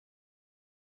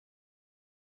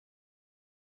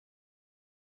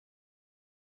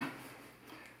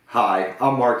Hi,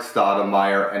 I'm Mark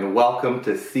Stoudemire, and welcome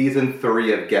to Season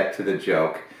 3 of Get to the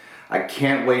Joke. I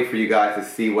can't wait for you guys to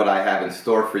see what I have in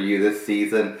store for you this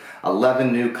season.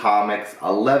 11 new comics,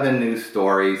 11 new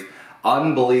stories,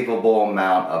 unbelievable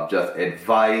amount of just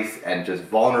advice and just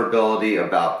vulnerability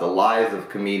about the lives of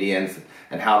comedians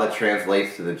and how that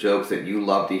translates to the jokes that you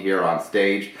love to hear on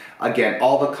stage. Again,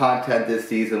 all the content this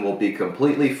season will be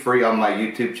completely free on my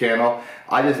YouTube channel.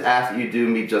 I just ask that you do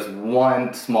me just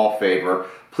one small favor.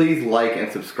 Please like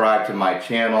and subscribe to my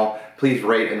channel. Please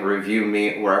rate and review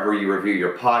me wherever you review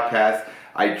your podcast.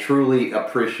 I truly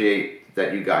appreciate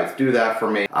that you guys do that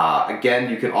for me. Again,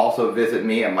 you can also visit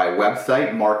me at my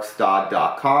website,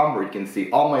 markstod.com, where you can see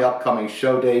all my upcoming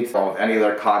show dates, along with any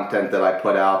other content that I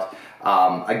put out.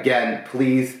 Again,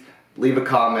 please leave a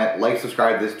comment, like,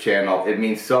 subscribe to this channel. It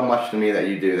means so much to me that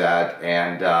you do that.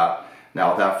 And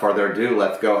now, without further ado,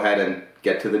 let's go ahead and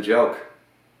get to the joke.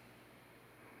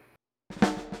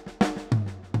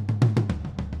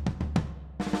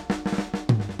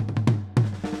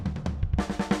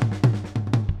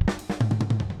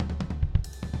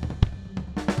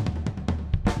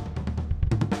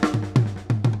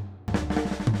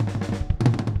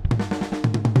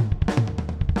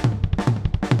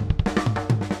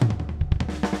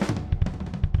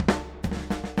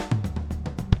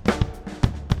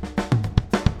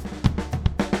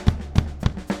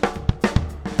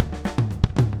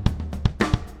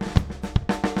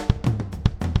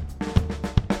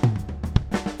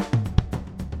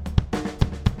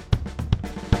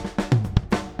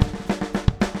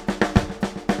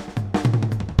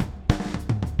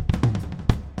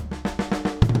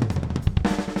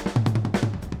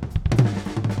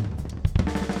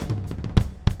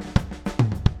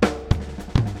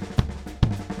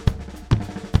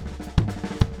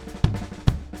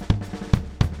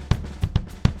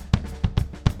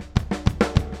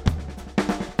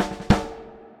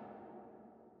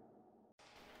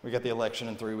 We got the election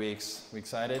in 3 weeks. We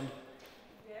excited?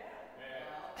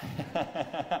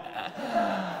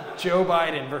 Yeah. Joe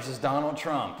Biden versus Donald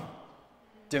Trump.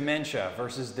 Dementia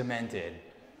versus demented.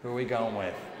 Who are we going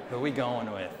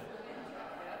with?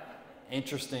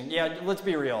 Interesting. Yeah, let's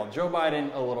be real. Joe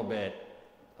Biden, a little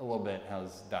bit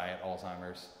has diet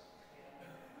Alzheimer's.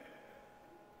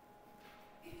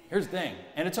 Here's the thing,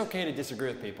 and it's okay to disagree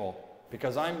with people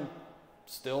because I'm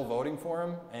still voting for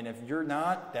him, and if you're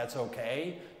not, that's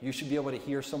okay. You should be able to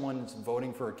hear someone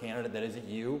voting for a candidate that isn't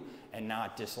you and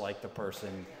not dislike the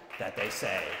person that they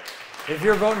say. If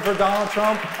you're voting for Donald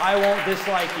Trump, I won't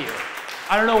dislike you.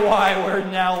 I don't know why we're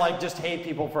now just hate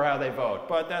people for how they vote,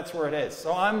 but that's where it is.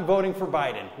 So I'm voting for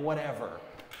Biden, whatever.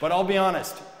 But I'll be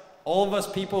honest, all of us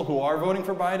people who are voting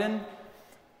for Biden,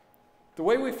 the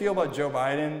way we feel about Joe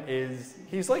Biden is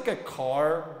he's like a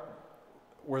car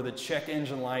where the check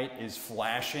engine light is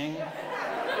flashing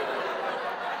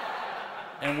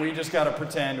and we just gotta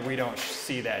pretend we don't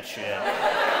see that shit.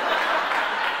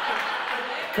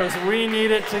 Because we need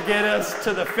it to get us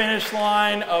to the finish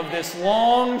line of this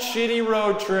long, shitty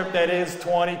road trip that is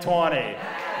 2020.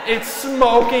 It's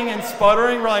smoking and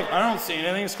sputtering. We're like, I don't see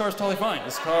anything. This car's totally fine.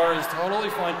 This car is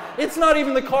totally fine. It's not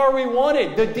even the car we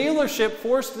wanted. The dealership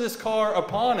forced this car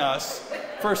upon us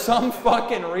for some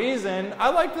fucking reason. I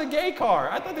like the gay car.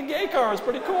 I thought the gay car was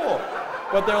pretty cool.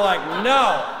 But they're like,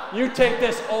 no, you take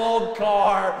this old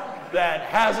car that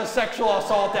has a sexual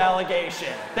assault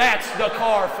allegation. That's the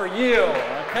car for you.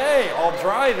 Okay, I'll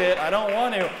drive it. I don't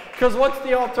want to. Because what's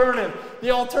the alternative?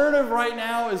 The alternative right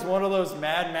now is one of those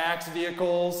Mad Max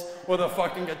vehicles with a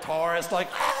fucking guitarist like,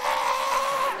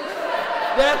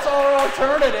 that's our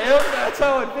alternative. That's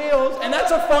how it feels. And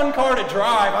that's a fun car to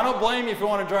drive. I don't blame you if you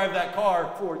want to drive that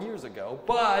car 4 years ago,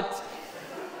 but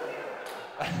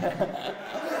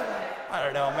I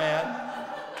don't know, man.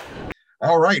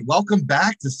 All right, welcome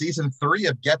back to Season 3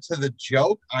 of Get to the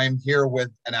Joke. I'm here with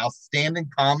an outstanding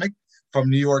comic from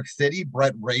New York City,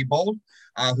 Bret Raybould,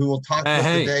 who will talk to us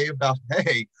today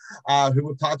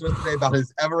about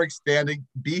his ever-expanding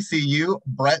BCU,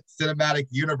 Bret Cinematic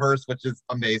Universe, which is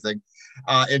amazing.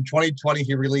 In 2020,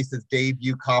 he released his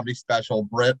debut comedy special,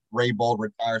 Bret Raybould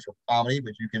Retires from Comedy,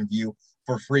 which you can view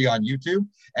for free on YouTube,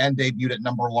 and debuted at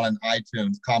 #1 in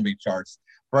iTunes comedy charts.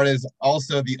 Bret is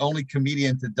also the only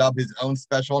comedian to dub his own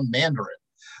special in Mandarin.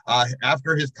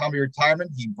 After his comedy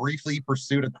retirement, he briefly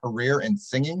pursued a career in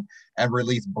singing and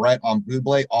released Bret on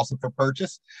Buble, also for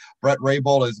purchase. Bret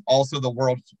Raybould is also the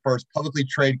world's first publicly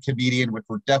traded comedian, which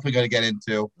we're definitely going to get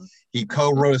into. He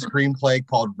co-wrote a screenplay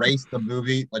called Race the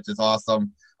Movie, which is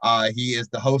awesome. He is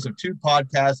the host of 2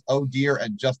 podcasts, Oh Dear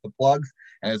and Just the Plugs,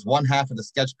 and is one half of the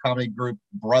sketch comedy group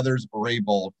Brothers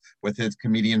Raybould with his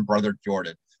comedian brother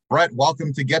Jordan. Bret,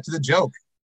 welcome to Get to the Joke.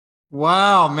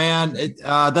 Wow, man.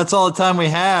 That's all the time we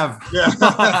have. Yeah.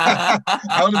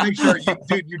 I want to make sure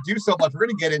you do so much. We're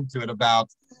going to get into it about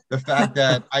the fact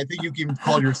that I think you can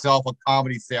call yourself a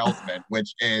comedy salesman,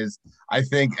 which is, I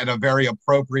think, a very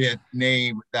appropriate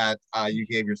name that you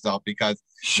gave yourself because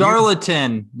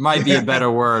Charlatan might be a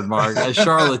better word, Mark. A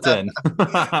charlatan.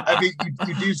 I mean,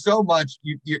 you do so much.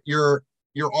 You're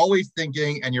always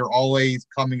thinking and you're always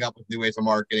coming up with new ways of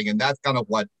marketing. And that's kind of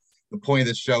what the point of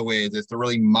the show is to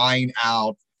really mine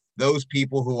out those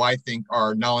people who I think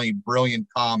are not only brilliant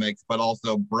comics, but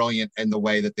also brilliant in the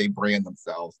way that they brand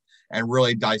themselves and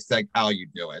really dissect how you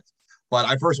do it. But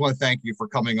I first want to thank you for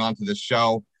coming on to this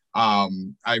show. I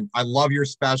love your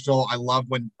special. I love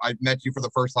when I met you for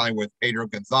the first time with Pedro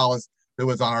Gonzalez, who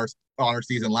was on our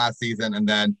season last season, and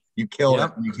then you killed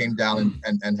it when you came down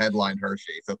and headlined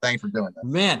Hershey. So thanks for doing that.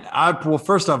 Man, well,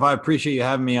 first off, I appreciate you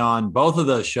having me on both of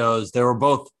those shows. They were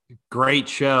both great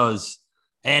shows.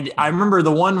 And I remember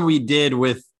the one we did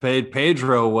with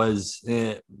Pedro was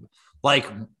like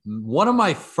one of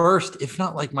my first, if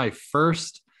not like my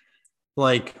first,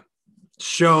 like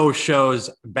shows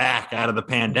back out of the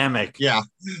pandemic. Yeah.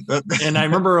 And I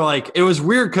remember like, it was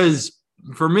weird because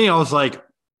for me, I was like,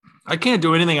 I can't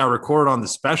do anything I record on the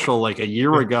special like a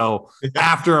year ago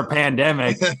after a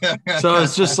pandemic. So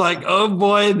it's just like, oh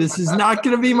boy, this is not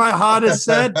going to be my hottest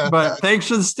set, but thanks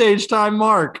for the stage time,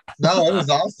 Mark. No, it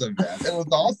was awesome, man. It was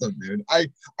awesome, dude. I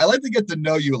like to get to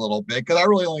know you a little bit because I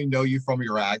really only know you from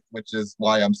your act, which is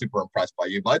why I'm super impressed by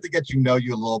you. But I like to get you know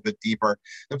you a little bit deeper.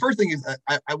 The first thing is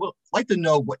I would like to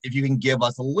know if you can give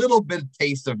us a little bit of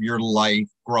taste of your life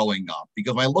growing up,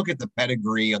 because when I look at the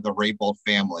pedigree of the Raybould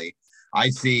family, I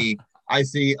see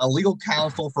a legal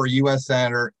counsel for a U.S.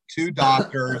 senator, 2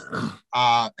 doctors,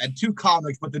 and 2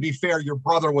 comics. But to be fair, your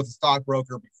brother was a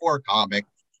stockbroker before comic.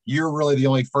 You're really the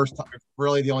only first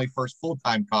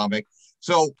full-time comic.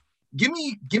 So give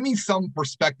me some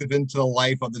perspective into the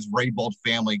life of this Raybould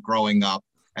family growing up,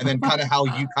 and then kind of how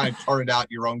you kind of charted out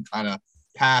your own kind of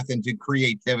path into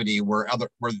creativity, where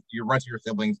your rest of your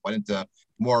siblings went into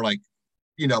more like,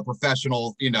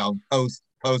 professional,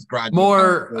 postgraduate.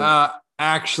 More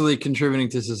actually contributing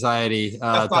to society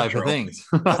type of things.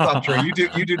 That's not true. You do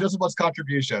just as much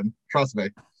contribution. Trust me.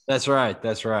 That's right.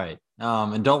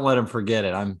 And don't let him forget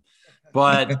it.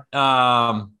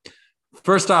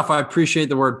 First off, I appreciate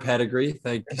the word pedigree.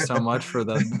 Thank you so much for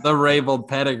the Raybould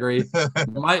pedigree.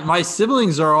 My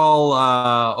siblings are all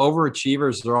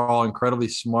overachievers. They're all incredibly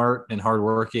smart and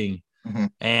hardworking. Mm-hmm.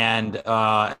 And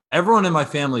everyone in my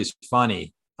family is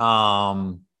funny.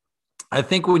 I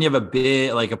think when you have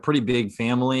a pretty big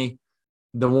family,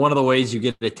 one of the ways you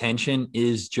get attention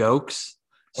is jokes.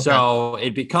 Okay. So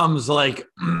it becomes like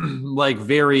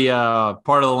very part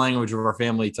of the language of our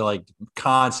family to like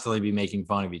constantly be making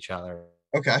fun of each other.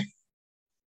 Okay.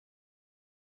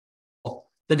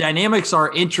 The dynamics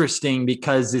are interesting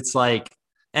because it's like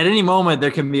at any moment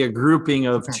there can be a grouping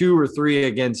of 2 or 3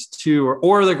 against 2,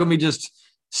 or there can be just,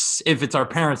 if it's our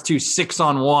parents too,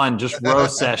 6-on-1, just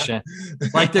roast session.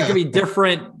 Like there can be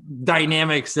different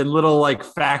dynamics and little like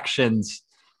factions.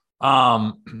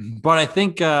 But I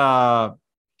think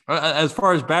as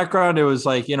far as background, it was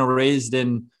like, raised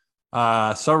in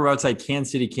suburb outside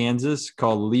Kansas City, Kansas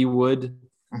called Leawood.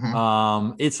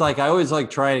 Mm-hmm. It's like, I always like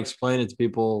try and explain it to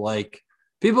people. Like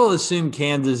people assume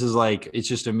Kansas is like, it's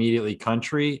just immediately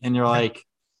country. And you're like,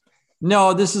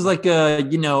 no, this is like a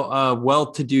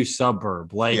well-to-do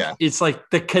suburb. Like It's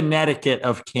like the Connecticut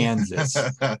of Kansas,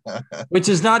 which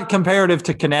is not comparative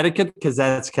to Connecticut because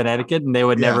that's Connecticut. And they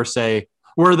would never say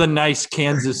we're the nice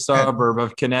Kansas suburb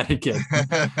of Connecticut.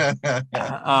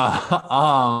 That's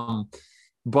some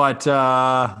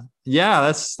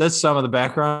of the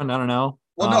background. I don't know.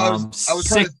 Well, no, I was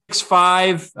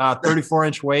 6'5",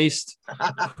 34-inch waist.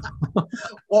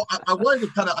 Well, I wanted to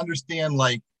kind of understand,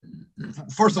 like,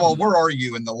 first of all, where are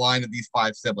you in the line of these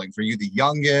 5 siblings? Are you the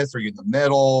youngest? Are you in the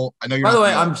middle? I know you're. By the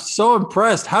way, I'm so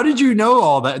impressed. How did you know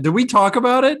all that? Did we talk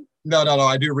about it? No.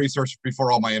 I do research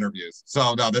before all my interviews.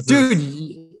 So no,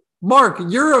 Mark,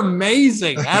 you're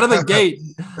amazing out of the gate.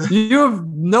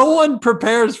 No one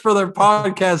prepares for their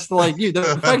podcast like you.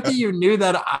 The fact that you knew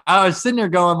that, I was sitting there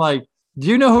going like, do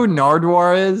you know who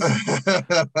Nardwar is?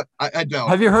 I don't.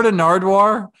 Have you heard of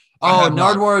Nardwar? Oh,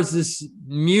 Nardwar is this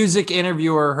music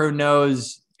interviewer who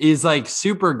is like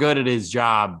super good at his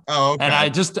job. Oh, okay. And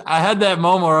I had that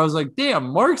moment where I was like, damn,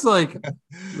 Mark's like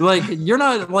you're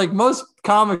not like most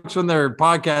comics when they're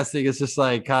podcasting. It's just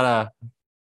like kind of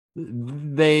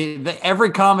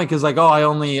every comic is like, I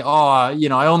only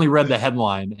read the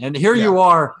headline, and here you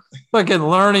are fucking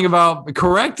learning about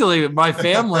correctly my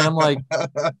family. I'm like,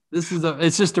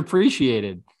 it's just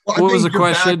appreciated. Well, What was the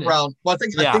question? Background. Well, I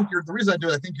think the reason I do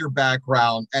it, I think your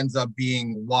background ends up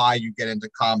being why you get into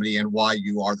comedy and why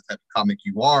you are the type of comic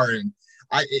you are. And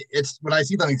it's when I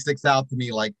see something sticks out to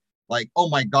me, like, oh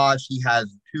my gosh, he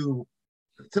has two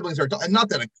siblings are, and not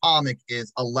that a comic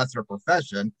is a lesser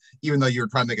profession, even though you were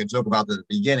trying to make a joke about that at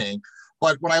the beginning.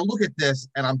 But when I look at this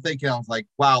and I'm thinking, I was like,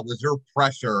 wow, was there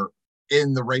pressure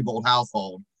in the Raybould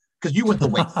household? Because you went to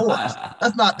Wake Forest.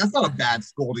 That's not a bad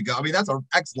school to go. I mean, that's an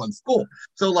excellent school.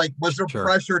 So, like, was there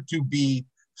pressure to be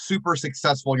super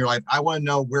successful in your life? I want to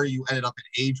know where you ended up in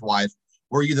age-wise.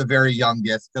 Were you the very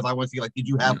youngest? Because I want to see, like, did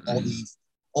you have all these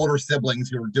older siblings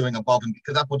who were doing above and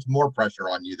because that puts more pressure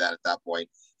on you at that point.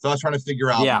 So I was trying to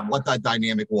figure out what that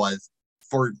dynamic was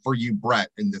for you, Bret,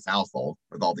 in this household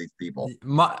with all these people.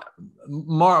 My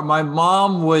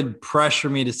mom would pressure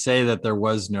me to say that there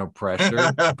was no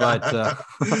pressure, but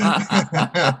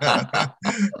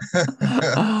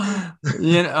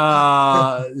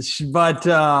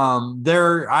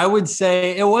there, I would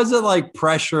say it wasn't like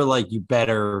pressure, like you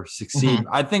better succeed.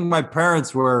 I think my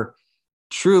parents were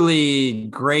truly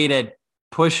great at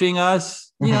pushing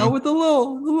us, with a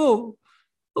little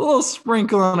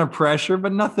sprinkling of pressure,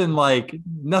 but nothing.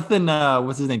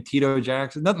 What's his name? Tito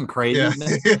Jackson. Nothing crazy.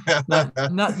 Not.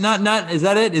 Is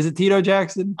that it? Is it Tito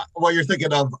Jackson? Well, you're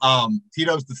thinking of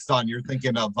Tito's the son. You're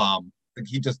thinking of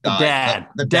he just died. Dad.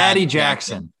 The Daddy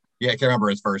Jackson. Yeah, I can't remember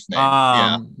his first name.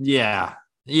 Yeah.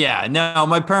 No,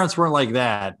 my parents weren't like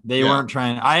that. They weren't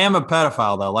trying. I am a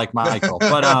pedophile though, like Michael.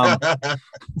 But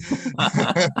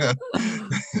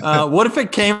what if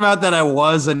it came out that I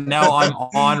was, and now I'm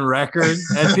on record,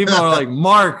 and people are like,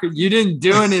 "Mark, you didn't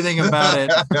do anything about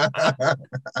it.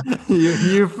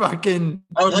 you fucking."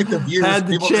 I would like the views. Had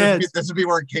the chance. This would be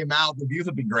where it came out. The views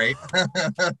would be great.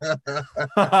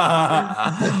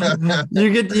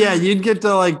 You'd get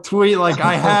to like tweet like,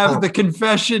 "I have the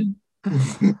confession."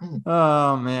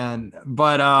 Oh man,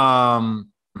 but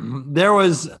there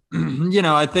was,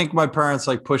 I think my parents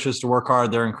like push us to work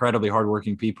hard. They're incredibly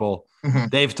hardworking people.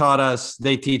 They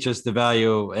teach us the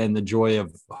value and the joy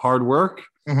of hard work.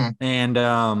 And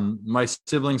my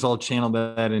siblings all channeled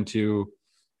that into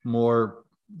more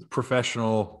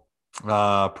professional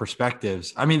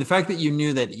perspectives. I mean, the fact that you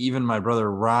knew that even my brother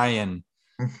Ryan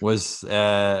was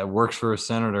works for a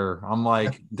senator. I'm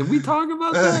like, did we talk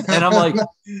about that? And I'm like,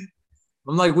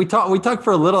 we talked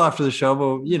for a little after the show,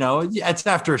 but it's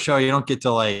after a show. You don't get to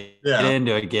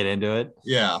get into it.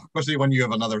 Yeah. Especially when you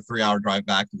have another 3-hour drive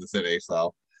back to the city.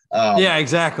 So, yeah,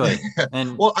 exactly.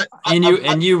 And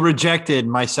you rejected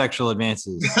my sexual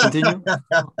advances. Continue.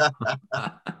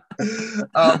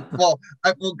 Because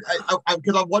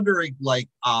I'm wondering,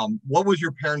 what was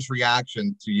your parents'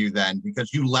 reaction to you then?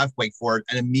 Because you left Wake Forest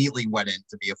and immediately went in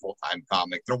to be a full-time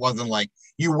comic. There wasn't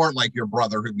you weren't like your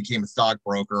brother who became a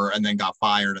stockbroker and then got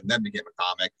fired and then became a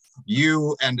comic.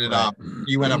 You ended up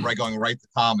going right to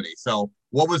comedy. So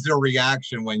what was their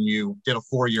reaction when you did a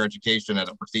 4-year education at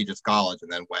a prestigious college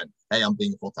and then went, hey, I'm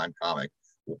being a full-time comic?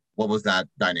 What was that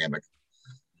dynamic?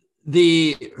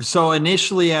 So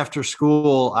initially after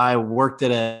school, I worked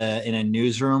in a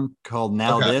newsroom called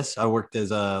This. I worked as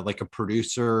a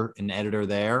producer and editor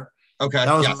there. Okay.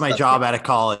 That was my job out of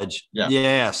college.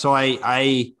 Yeah. So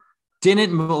I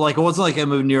didn't move, it wasn't like I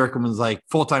moved to New York and was like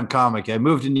full-time comic. I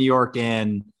moved to New York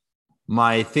and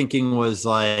my thinking was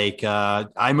I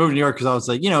moved to New York because I was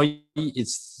like,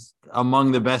 it's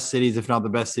among the best cities, if not the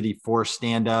best city for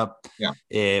stand-up. Yeah.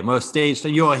 Most stage,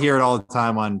 you'll hear it all the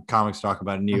time on comics talk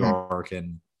about New York.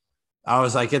 And I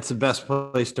was like, it's the best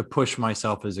place to push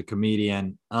myself as a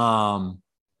comedian. And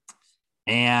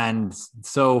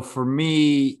so for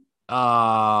me,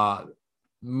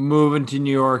 moving to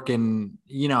New York and,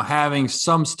 having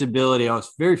some stability, I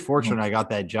was very fortunate I got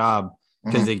that job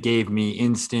because it gave me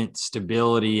instant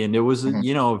stability. And it was,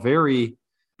 a very,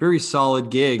 very solid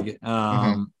gig.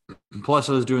 Plus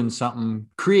I was doing something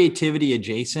creativity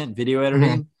adjacent, video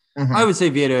editing. I would say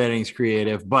video editing is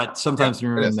creative, but sometimes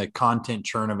when you're in the content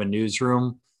churn of a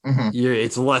newsroom,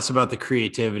 it's less about the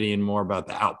creativity and more about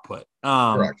the output.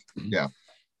 Correct. Yeah.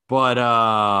 But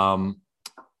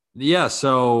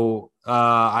so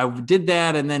I did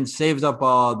that and then saved up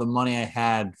all the money I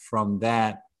had from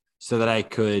that so that I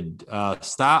could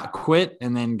quit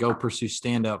and then go pursue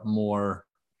stand-up more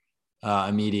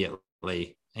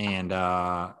immediately. And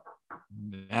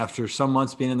after some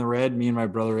months being in the red, me and my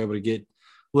brother were able to get a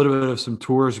little bit of some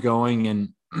tours going. And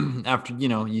after,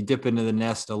 you dip into the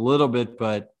nest a little bit,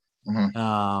 but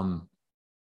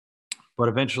but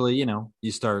eventually,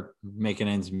 you start making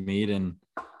ends meet. And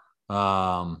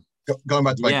Going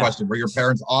back to my yeah. question, were your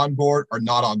parents on board or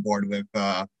not on board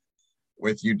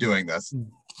with you doing this?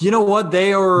 You know what?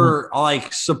 They are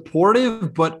like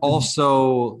supportive, but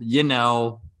also,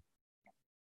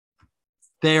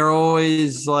 they're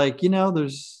always like,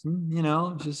 there's,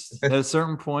 just at a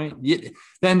certain point.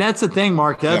 Then that's the thing,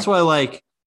 Mark. That's why, like,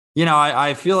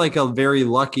 I feel like I'm very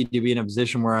lucky to be in a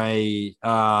position where I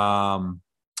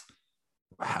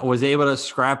was able to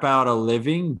scrap out a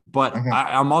living, but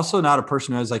I'm also not a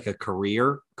person who has like a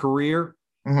career.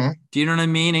 Do you know what I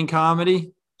mean in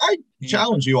comedy? I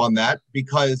challenge you on that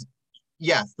because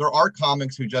yes, there are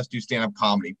comics who just do stand-up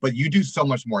comedy, but you do so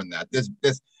much more than that. This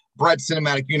Bret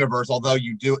cinematic universe, although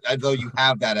you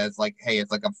have that as like, hey,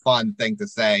 it's like a fun thing to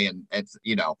say, and it's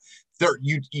there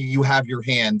you have your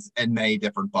hands in many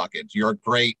different buckets. You're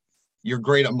great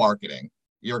at marketing.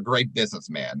 You're a great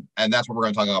businessman, and that's what we're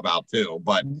going to talk about too.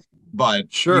 But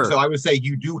sure. So I would say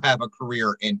you do have a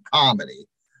career in comedy.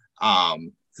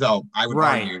 So I would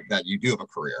argue that you do have a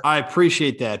career. I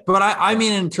appreciate that. But I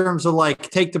mean, in terms of like,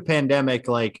 take the pandemic,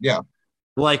 like,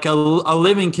 like a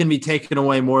living can be taken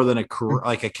away more than a career,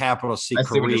 like a capital C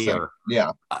career.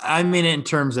 Yeah. I mean, in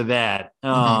terms of that,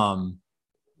 I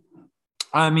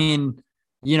mean,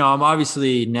 I'm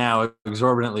obviously now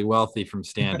exorbitantly wealthy from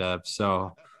stand-up.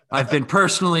 So I've been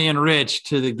personally enriched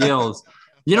to the gills.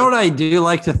 You know what I do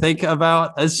like to think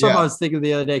about? That's something I was thinking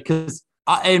the other day, because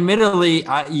admittedly,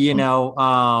 I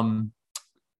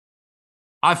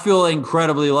feel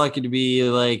incredibly lucky to be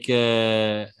like,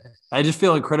 I just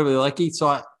feel incredibly lucky.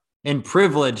 And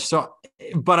privileged. So,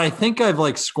 but I think I've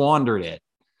like squandered it.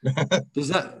 Does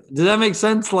that make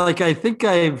sense? Like, I think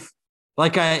have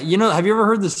you ever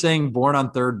heard the saying "born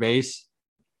on third base"?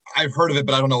 I've heard of it,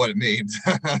 but I don't know what it means.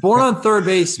 Born on third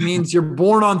base means you're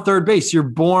born on third base. You're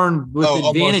born with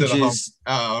advantages.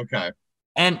 Oh, okay.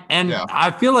 And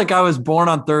I feel like I was born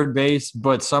on third base,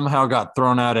 but somehow got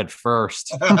thrown out at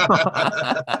first.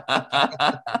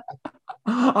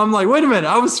 I'm like, wait a minute,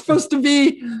 I was supposed to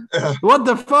be. What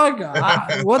the fuck?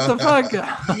 What the fuck?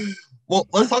 Well,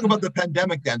 let's talk about the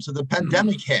pandemic then. So the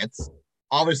pandemic hits.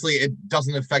 Obviously, it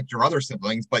doesn't affect your other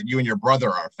siblings, but you and your brother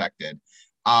are affected.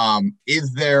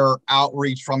 Is there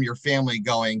outreach from your family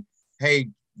going, hey,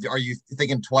 are you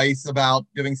thinking twice about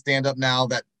doing stand-up now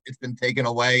that it's been taken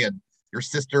away and your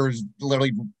sister's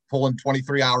literally pulling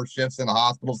 23-hour shifts in a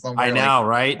hospital somewhere? I know,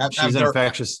 right? She's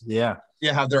infectious. Yeah.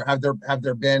 Yeah. Have there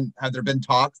been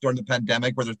talks during the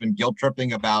pandemic where there's been guilt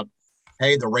tripping about,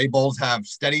 hey, the Rayboulds have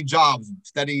steady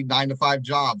 9-to-5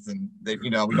 jobs, and they, we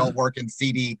don't work in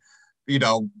seedy,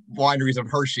 wineries of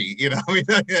Hershey,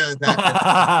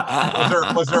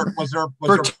 was there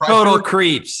pressure? Total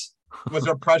creeps. Was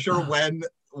there pressure when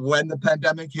the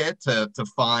pandemic hit to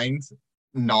find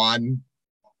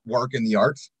non-work in the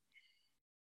arts?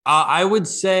 I would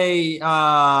say,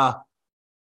 the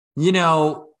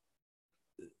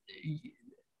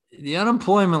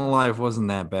unemployment life wasn't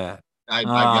that bad. I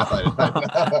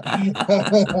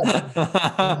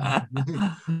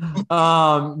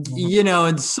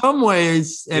in some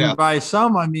ways, and by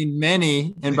some I mean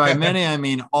many, and by many I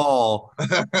mean all,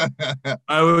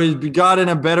 I got in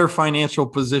a better financial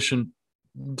position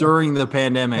during the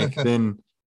pandemic than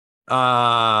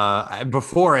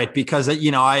before it, because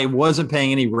I wasn't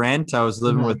paying any rent. I was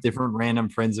living with different random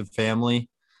friends and family.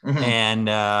 And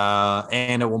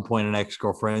at one point an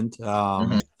ex-girlfriend.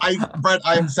 Bret,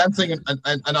 I am sensing an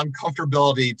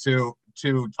uncomfortability to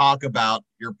talk about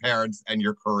your parents and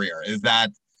your career. Is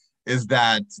that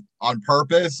on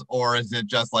purpose, or is it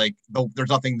just like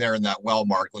there's nothing there in that well,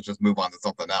 Mark, let's just move on to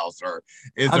something else? Or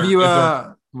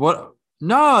what?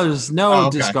 No, there's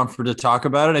no discomfort to talk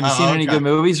about it. Have you seen any good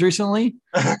movies recently?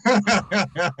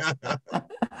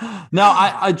 No,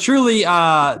 I truly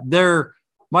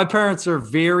my parents are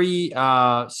very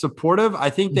supportive. I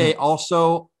think they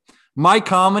also, my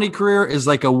comedy career is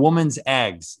like a woman's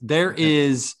eggs.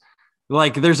 There's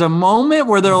a moment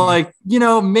where they're like,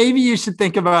 maybe you should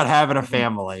think about having a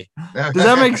family. Does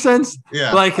that make sense?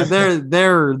 Yeah. Like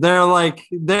they're like,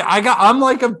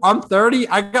 I'm 30.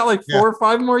 I got like 4 or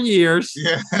 5 more years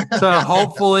to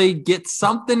hopefully get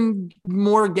something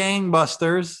more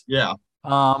gangbusters. Yeah.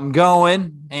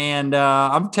 Going, and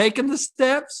I'm taking the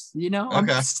steps, I've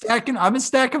been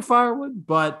stacking firewood,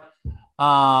 but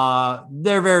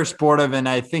they're very supportive, and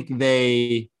I think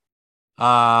they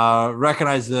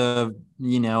recognize the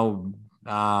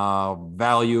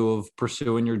value of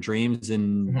pursuing your dreams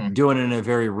and doing it in a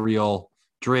very real,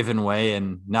 driven way,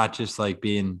 and not just like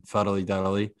being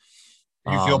fuddly-duddly.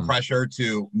 Do you feel pressure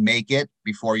to make it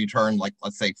before you turn, like,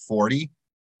 let's say 40?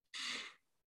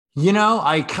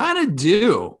 I kind of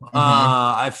do.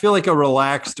 I feel like a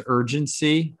relaxed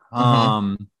urgency.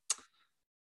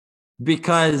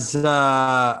 Because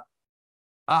I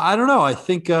don't know. I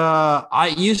think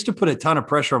I used to put a ton of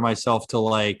pressure on myself to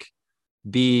like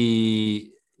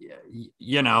be,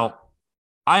 I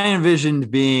envisioned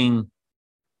being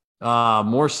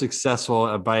more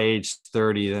successful by age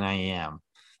 30 than I am.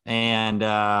 And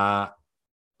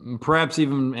perhaps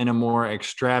even in a more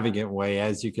extravagant way,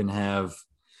 as you can have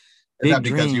Is that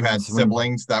big because you had dreams when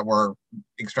siblings that were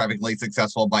extravagantly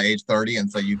successful by age 30,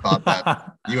 and so you thought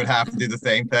that you would have to do the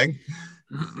same thing?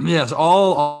 yes,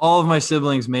 all of my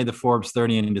siblings made the Forbes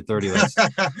 30 and into 30 list.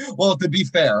 Well, to be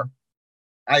fair,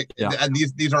 Yeah. and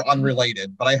these are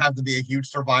unrelated, but I have to be a huge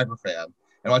Survivor fan.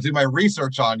 And I do my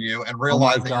research on you and Oh my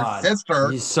realize that your God. sister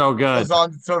He's so good. was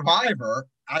on Survivor.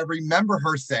 I remember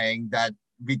her saying that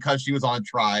because she was on a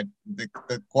tribe, the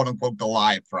quote unquote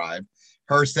Goliath tribe,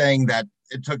 her saying that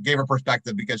gave her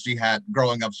perspective because she had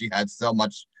so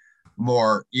much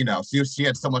more, she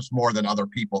had so much more than other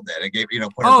people did. It gave,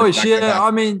 put her perspective back.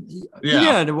 I mean,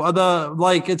 Yeah.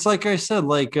 it's like I said,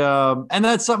 like, and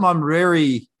that's something I'm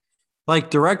very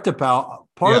like direct about.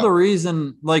 Part of Yeah. the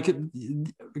reason, like,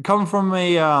 coming from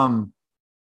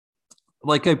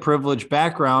like a privileged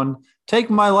background, take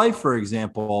my life, for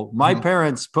example. My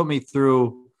parents put me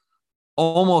through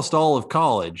almost all of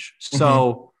college.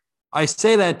 So I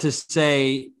say that to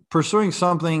say pursuing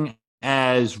something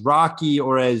as rocky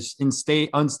or as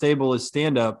unstable as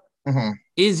stand-up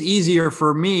is easier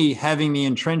for me, having the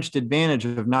entrenched advantage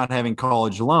of not having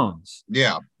college loans.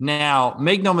 Yeah. Now,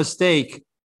 make no mistake,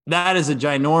 that is a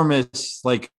ginormous,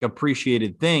 like,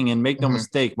 appreciated thing. And make no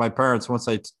mistake, my parents,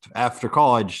 after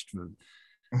college,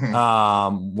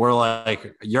 were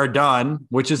like, you're done,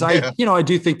 which is, I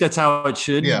do think that's how it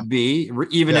should be,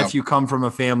 even if you come from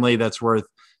a family that's worth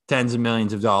tens of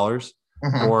millions of dollars,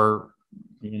 or,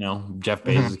 Jeff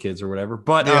Bezos' kids or whatever.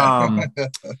 But,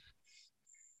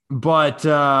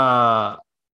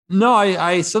 no,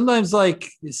 I sometimes like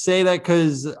say that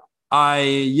because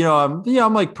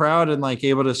I'm like proud and like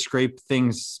able to scrape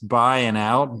things by and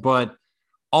out, but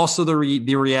also the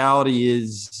reality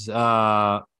is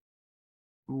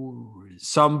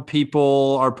some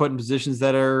people are put in positions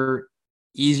that are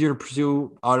easier to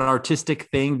pursue an artistic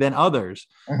thing than others.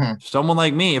 Someone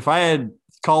like me, if I had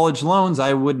college loans,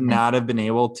 I would not have been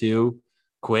able to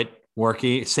quit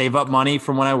working, save up money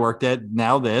from when I worked at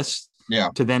now this,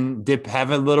 to then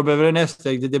have a little bit of a nest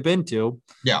egg to dip into.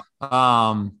 Yeah.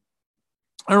 I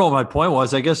don't know what my point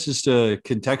was. I guess just to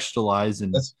contextualize,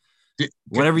 and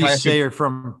whenever you say you're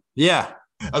from, I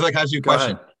was like, ask you a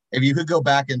question. If you could go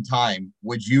back in time,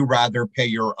 would you rather pay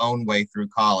your own way through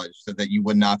college so that you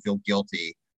would not feel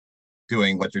guilty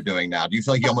doing what you're doing now? Do you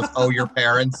feel like you almost owe your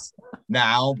parents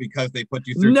now because they put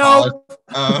you through college?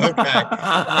 Oh, okay.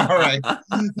 All right.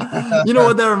 You know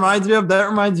what that reminds me of? That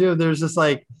reminds me of, there's just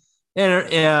like,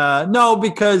 no,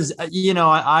 because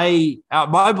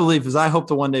my belief is I hope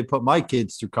to one day put my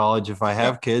kids through college if I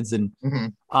have kids, and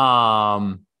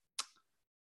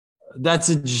that's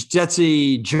a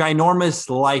ginormous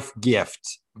life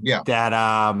gift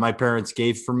that my parents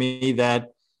gave for me, that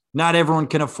not everyone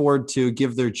can afford to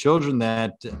give their children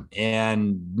that,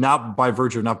 and not by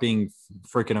virtue of not being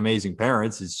freaking amazing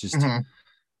parents. It's just,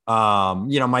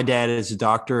 my dad is a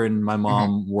doctor and my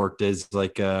mom worked as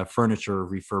like a furniture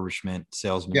refurbishment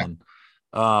salesman.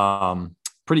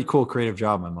 Pretty cool creative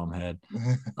job my mom had.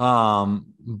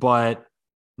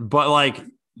 But like,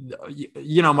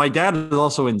 my dad is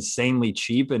also insanely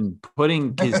cheap, and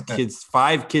putting his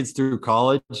 5 kids through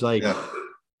college, like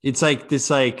it's like this,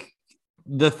 like,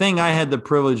 the thing I had the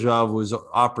privilege of was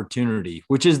opportunity,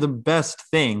 which is the best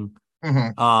thing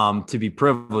to be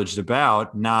privileged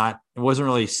about. It wasn't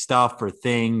really stuff or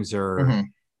things or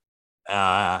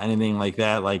anything like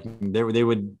that. Like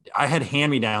I had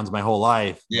hand-me-downs my whole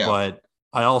life, but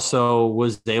I also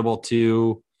was able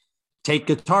to take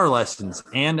guitar lessons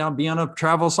and be on a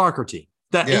travel soccer team.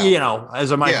 That,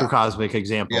 as a microcosmic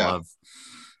example of.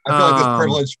 I feel like this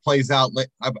privilege plays out.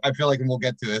 I feel like, and we'll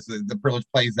get to this, the privilege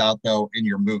plays out though in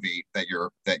your movie that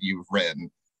you've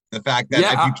written. The fact that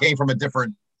if you came from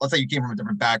let's say you came from a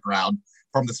different background,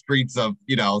 from the streets of,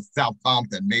 South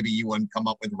Compton, maybe you wouldn't come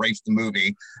up with Race the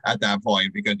Movie at that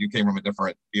point because you came from a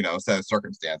different, set of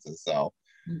circumstances. So.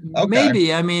 Okay.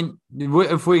 Maybe. I mean,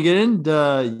 if we get into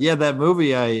that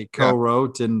movie I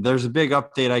co-wrote, and there's a big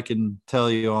update I can tell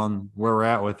you on where we're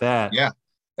at with that. Yeah,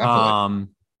 definitely.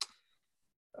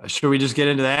 Should we just get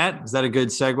into that? Is that a good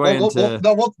segue?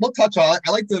 We'll touch on it. I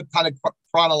like to kind of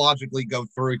chronologically go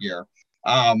through here.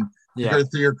 Yeah.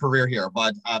 through your career here.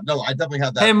 But no, I definitely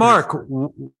have that. Hey, Mark,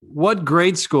 what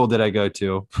grade school did I go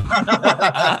to?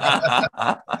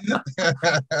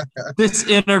 This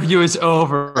interview is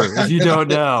over. If you don't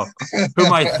know who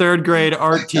my third grade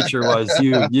art teacher was,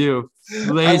 you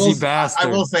lazy I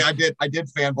bastard. will say I did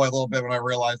fanboy a little bit when I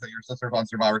realized that your sister's on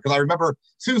Survivor, because I remember as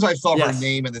soon as I saw her Yes.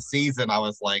 name in the season, I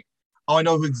was like, oh, I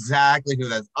know exactly who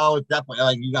that is. Oh, it's definitely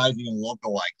like you guys even look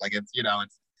alike. Like it's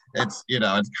it's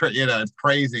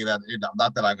crazy that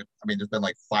not that I mean there's been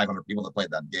like 500 people that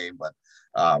played that game,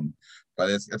 um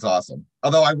it's awesome.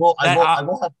 Although I will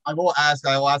ask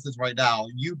this right now.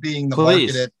 You being the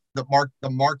Please.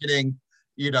 marketing,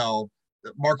 the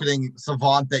marketing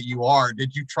savant that you are,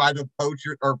 did you try to approach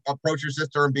your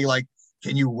sister and be like,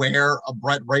 can you wear a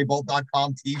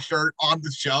BretRaybould.com t-shirt on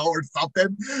the show or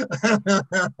something? Can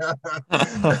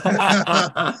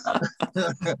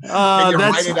you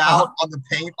write it out on the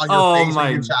paint on your face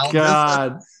when you challenge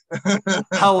God.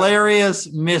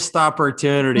 Hilarious missed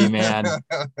opportunity, man.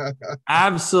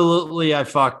 Absolutely, I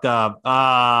fucked up.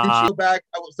 Did you go back?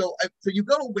 So you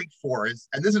go to Wake Forest,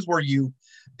 and this is where is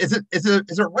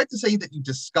it right to say that you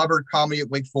discovered comedy at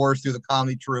Wake Forest through the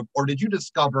comedy troupe, or did you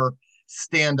discover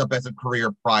stand-up as a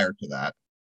career prior to that?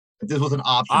 If this was an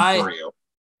option for you.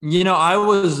 I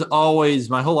was always,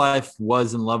 my whole life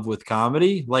was in love with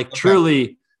comedy. Like,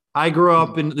 truly, I grew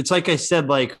up in, it's like I said,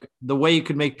 like the way you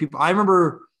could make people, I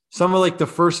remember some of like the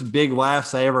first big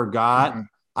laughs I ever got.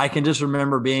 I can just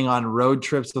remember being on road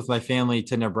trips with my family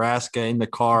to Nebraska in the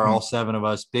car, all 7 of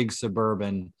us, big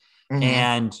Suburban,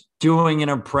 and doing an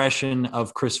impression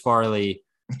of Chris Farley.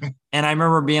 And I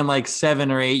remember being like 7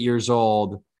 or 8 years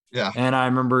old. Yeah. And I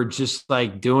remember just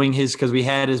like doing because we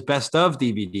had his best of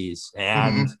DVDs,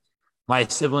 and my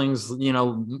siblings,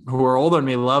 who are older than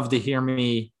me, loved to hear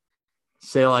me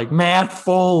say like Matt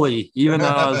Foley, even though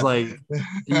I was like,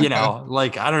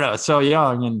 like, I don't know, so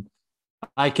young. And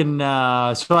I can,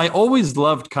 so I always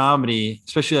loved comedy,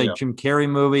 especially like Jim Carrey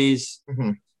movies.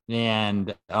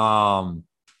 And I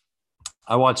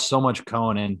watched so much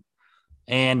Conan.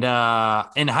 And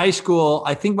in high school,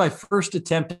 I think my first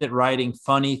attempt at writing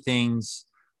funny things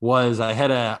was I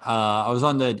was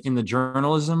in the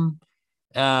journalism,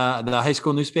 the high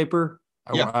school newspaper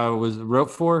I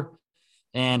wrote for,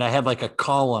 and I had like a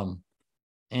column.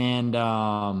 And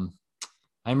I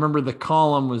remember the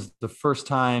column was the first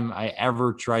time I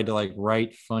ever tried to like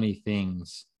write funny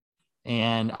things.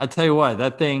 And I tell you what,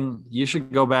 that thing, you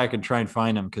should go back and try and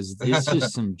find them, because it's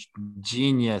just some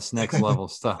genius next level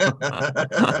stuff.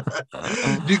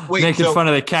 Making fun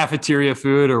of the cafeteria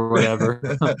food or whatever.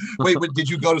 Wait, did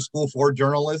you go to school for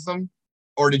journalism,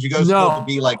 or did you go to school to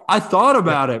be like? I thought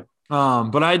about it,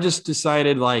 but I just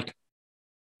decided like,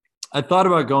 I thought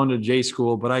about going to J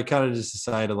school, but I kind of just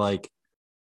decided like,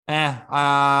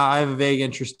 I have a vague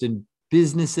interest in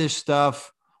business-ish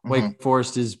stuff. Wake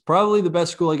Forest is probably the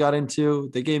best school I got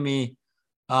into. They gave me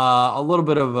a little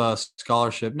bit of a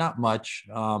scholarship, not much.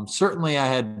 Certainly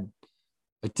I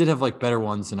did have like better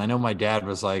ones. And I know my dad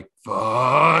was like,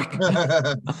 fuck.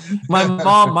 My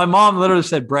mom literally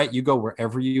said, Bret, you go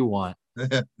wherever you want.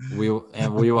 We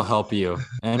will help you.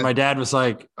 And my dad was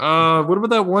like, what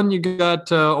about that one you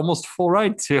got almost full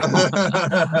ride to?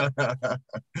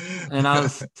 And I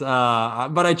was,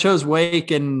 but I chose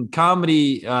Wake, and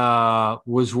comedy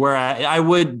was where I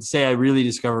would say I really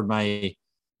discovered my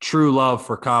true love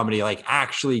for comedy, like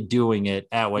actually doing it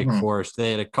at Wake Forest.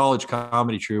 They had a college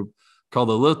comedy troupe called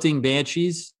the Lilting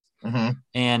Banshees. And,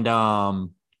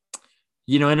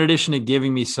 in addition to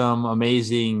giving me some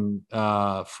amazing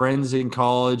friends in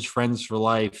college, friends for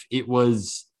life, it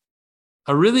was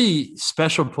a really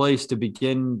special place to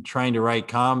begin trying to write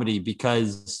comedy,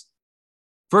 because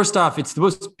first off, it's the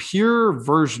most pure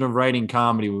version of writing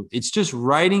comedy. It's just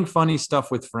writing funny stuff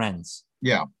with friends.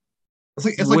 Yeah.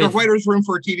 It's like a writer's room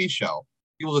for a TV show.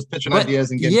 People just pitching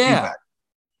ideas and getting feedback.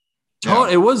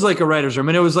 It was like a writer's room,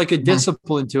 and it was like a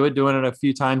discipline to it, doing it a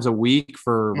few times a week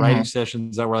for writing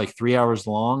sessions that were like 3 hours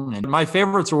long. And my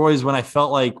favorites were always when I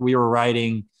felt like we were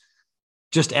writing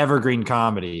just evergreen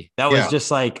comedy. That was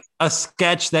just like a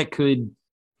sketch that could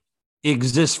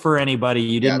exist for anybody.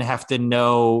 You didn't have to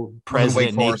know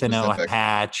President Nathan O.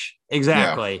 Hatch.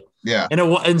 Exactly. Yeah.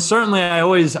 And certainly I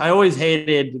always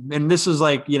hated, and this was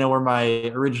like, where my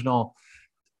original,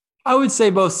 I would say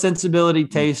both sensibility,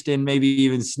 taste, and maybe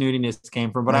even snootiness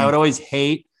came from, but I would always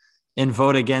hate and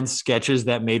vote against sketches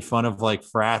that made fun of like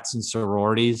frats and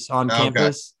sororities on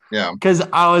campus. Yeah. Cause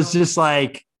I was just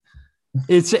like,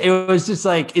 it's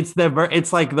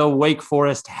like the Wake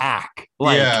Forest hack.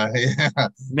 Like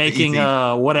making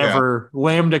whatever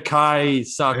Lambda Chi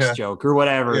sucks joke or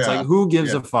whatever. It's like, who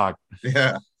gives a fuck?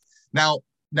 Yeah. Now,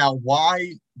 now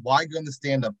why go into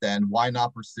stand up then? Why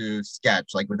not pursue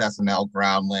sketch like with SNL,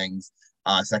 Groundlings,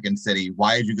 Second City?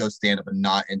 Why did you go stand up and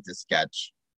not into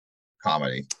sketch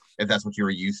comedy if that's what you were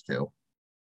used to?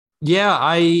 Yeah,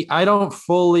 I don't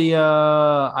fully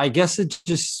I guess it's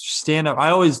just stand up. I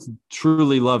always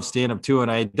truly love stand up too, and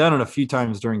I had done it a few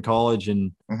times during college,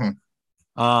 and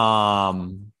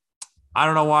I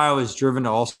don't know why I was driven to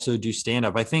also do stand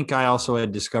up. I think I also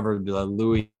had discovered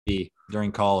Louis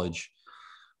during college.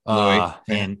 Louis.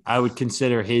 And I would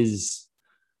consider his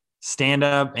stand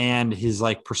up and his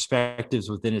like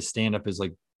perspectives within his stand up is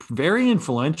like very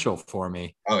influential for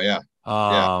me. Oh yeah.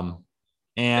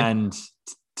 And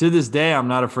to this day, I'm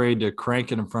not afraid to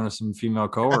crank it in front of some female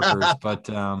coworkers, but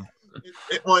I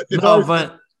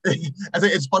think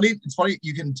it's funny. It's funny.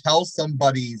 You can tell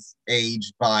somebody's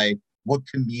age by what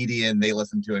comedian they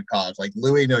listen to in college. Like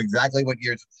Louis knew exactly what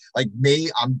years. Like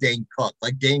me, I'm Dane Cook.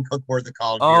 Like Dane Cook were the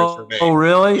college years for me. Oh,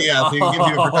 really? Yeah. So you give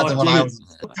you a perspective when I Dude. was.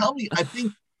 Tell me, I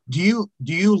think do you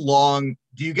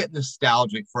get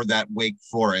nostalgic for that Wake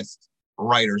Forest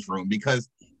writers room because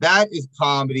that is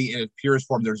comedy in its purest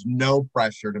form. There's no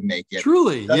pressure to make it.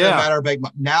 Truly, Doesn't yeah. matter.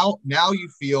 Now you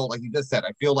feel like you just said.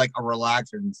 I feel like a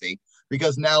relaxancy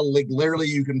because now, like literally,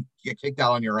 you can get kicked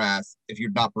out on your ass if you're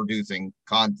not producing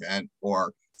content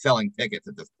or selling tickets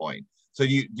at this point. So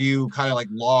do you kind of like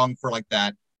long for like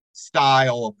that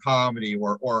style of comedy,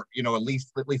 or at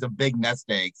least a big nest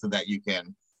egg so that you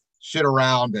can shit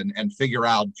around and figure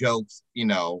out jokes,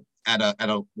 at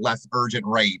a less urgent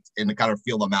rate and to kind of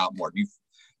feel them out more. Is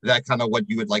that kind of what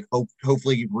you would like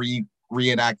hopefully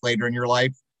reenact later in your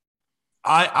life?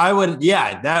 I would,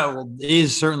 yeah, that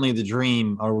is certainly the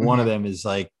dream, or one of them is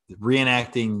like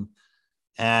reenacting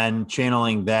and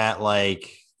channeling that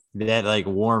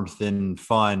warmth and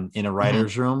fun in a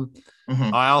writer's room.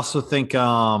 I also think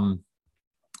that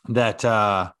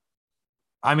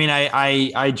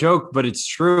I joke, but it's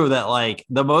true that like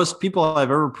the most people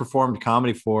I've ever performed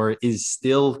comedy for is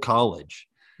still college.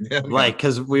 Yeah, like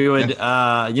because we would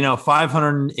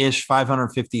 500-ish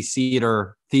 550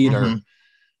 seater theater, and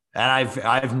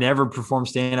I've never performed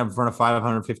stand up in front of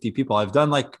 550 people. I've done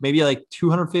like maybe like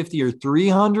 250 or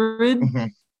 300,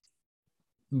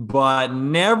 but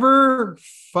never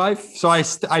five. So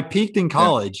I peaked in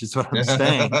college is what I'm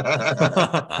saying.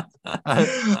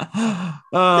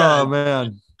 Oh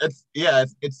man, that's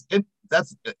an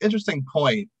interesting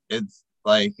point. It's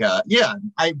like I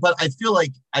feel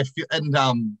like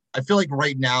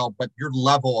right now, but your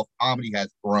level of comedy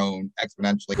has grown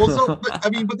exponentially. Well, so but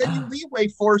then you leave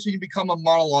Wake Forest and you become a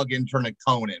monologue intern at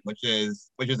Conan, which is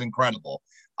incredible.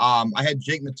 I had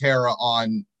Jake Matera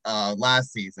on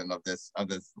last season of this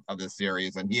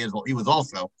series, and he was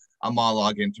also a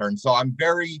monologue intern. So I'm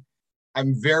very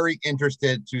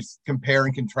interested to compare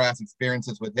and contrast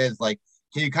experiences with his. Like,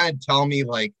 can you kind of tell me,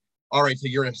 like, all right, so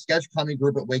you're in a sketch comedy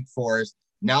group at Wake Forest.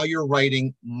 Now you're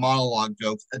writing monologue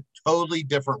jokes, a totally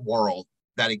different world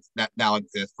that now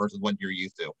exists versus what you're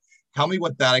used to. Tell me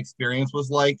what that experience was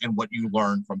like and what you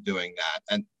learned from doing that.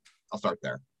 And I'll start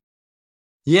there.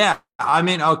 Yeah, I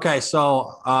mean, okay,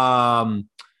 so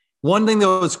one thing that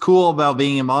was cool about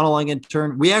being a monologue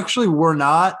intern, we actually were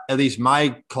not, at least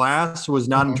my class was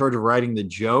not in charge of writing the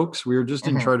jokes. We were just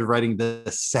in charge of writing the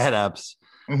setups.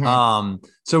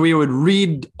 So we would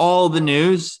read all the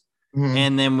news,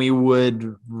 and then we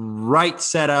would write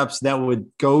setups that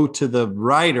would go to the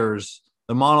writers,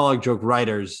 the monologue joke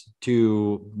writers,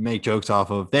 to make jokes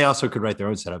off of. They also could write their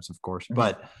own setups, of course,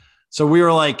 but so we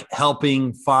were like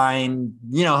helping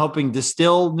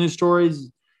distill news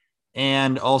stories,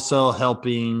 and also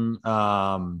helping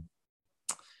find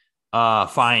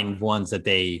ones that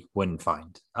they wouldn't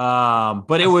find.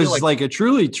 But it was like a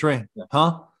truly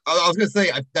huh? I was gonna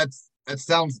say that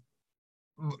sounds.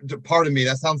 Part of me,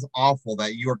 that sounds awful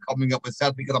that you are coming up with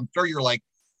stuff, because I'm sure you're like,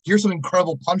 here's some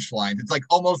incredible punchlines. It's like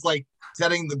almost like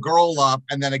setting the girl up,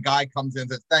 and then a guy comes in and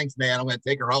says, "Thanks, man, I'm gonna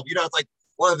take her home." It's like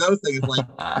one of those things. Like,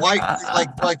 why? like,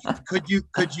 could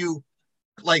you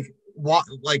like what?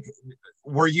 Like,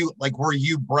 were you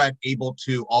Bret able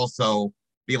to also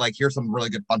be like, here's some really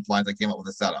good punchlines I came up with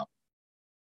a setup?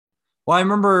 Well, I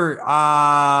remember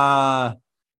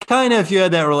kind of if you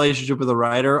had that relationship with a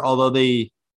writer, although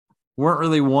they weren't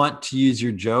really want to use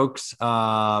your jokes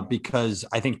because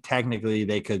I think technically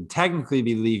they could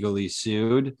be legally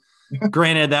sued.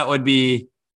 Granted, that would be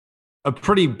a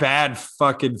pretty bad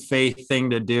fucking faith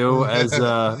thing to do as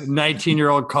a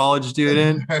 19-year-old college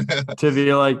student, to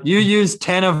be like, you used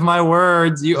 10 of my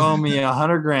words, you owe me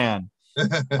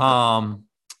 $100,000.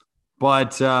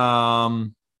 But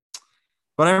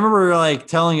But I remember like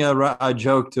telling a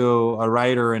joke to a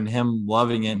writer and him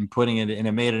loving it and putting it, and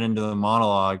it made it into the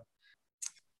monologue.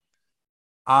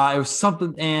 It was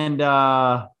something, and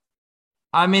I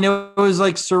mean, it was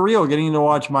like surreal getting to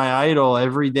watch my idol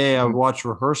every day. I would watch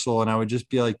rehearsal, and I would just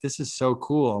be like, "This is so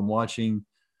cool." I'm watching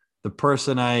the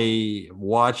person I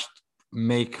watched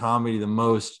make comedy the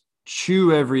most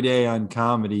chew every day on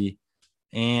comedy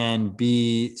and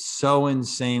be so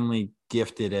insanely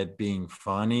gifted at being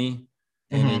funny,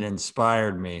 and it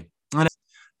inspired me.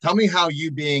 Tell me how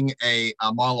you being a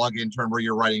monologue intern where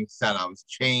you're writing setups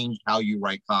changed how you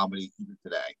write comedy even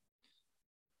today.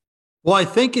 Well, I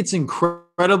think it's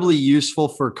incredibly useful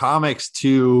for comics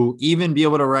to even be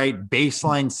able to write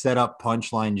baseline setup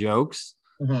punchline jokes.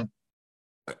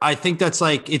 I think that's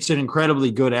like, it's an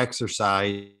incredibly good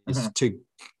exercise to,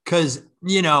 because,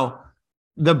 you know,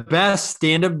 the best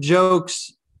stand-up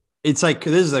jokes, it's like,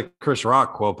 this is a Chris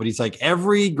Rock quote, but he's like,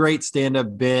 every great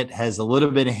stand-up bit has a little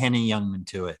bit of Henny Youngman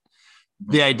to it.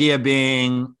 The idea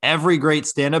being every great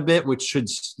stand-up bit, which should,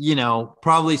 you know,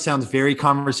 probably sounds very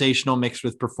conversational mixed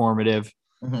with performative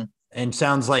and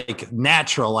sounds like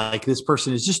natural, like this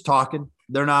person is just talking.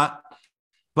 They're not,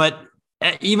 but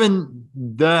even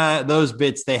those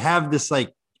bits, they have this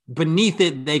like beneath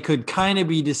it, they could kind of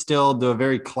be distilled to a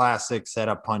very classic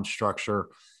setup punch structure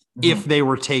if they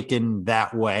were taken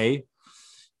that way.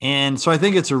 And so I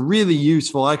think it's a really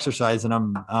useful exercise.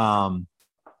 And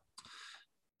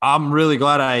I'm really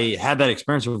glad I had that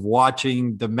experience of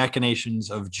watching the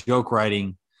machinations of joke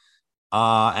writing.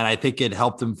 And I think it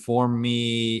helped inform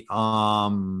me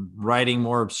writing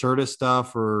more absurdist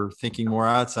stuff or thinking more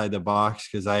outside the box,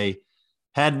 because I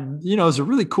had, you know, it was a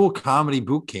really cool comedy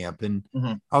boot camp. And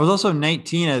I was also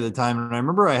 19 at the time. And I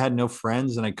remember I had no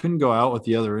friends and I couldn't go out with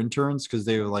the other interns because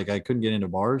they were like, I couldn't get into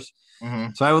bars.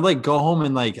 So I would like go home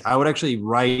and like, I would actually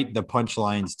write the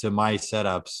punchlines to my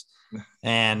setups.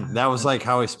 And that was like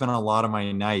how I spent a lot of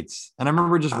my nights. And I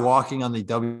remember just walking on the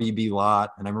WB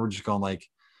lot. And I remember just going like,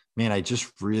 man, I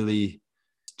just really,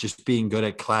 just being good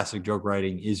at classic joke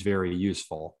writing is very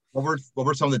useful. What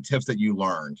were some of the tips that you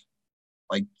learned?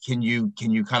 Like, can you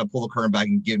kind of pull the curtain back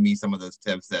and give me some of those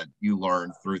tips that you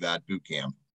learned through that boot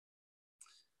camp?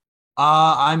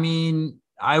 I mean,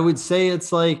 I would say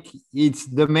it's like, it's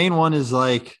the main one is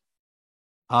like,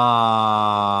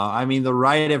 I mean, the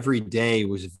write every day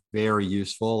was very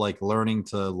useful, like learning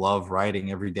to love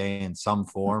writing every day in some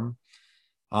form.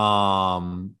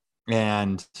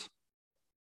 And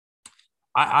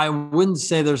I wouldn't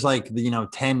say there's like, you know,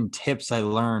 10 tips I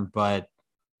learned, but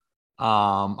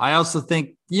I also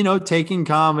think, you know, taking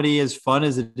comedy, as fun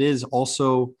as it is,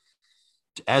 also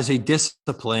as a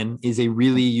discipline, is a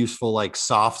really useful, like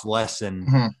soft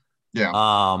lesson.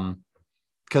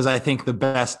 Because I think the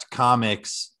best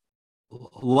comics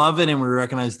love it and we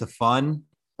recognize the fun,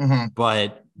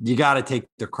 but you got to take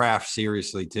the craft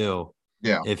seriously too.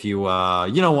 If you,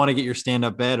 you know, want to get your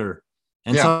stand-up better.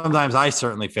 And sometimes I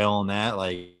certainly fail in that.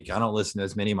 Like, I don't listen to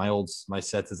as many of my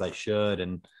sets as I should.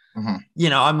 And, you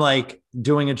know, I'm like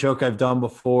doing a joke I've done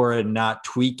before and not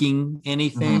tweaking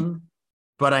anything,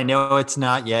 but I know it's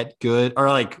not yet good. Or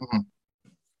like,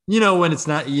 you know, when it's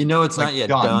not, you know, it's like not yet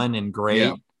done and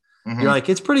great. You're like,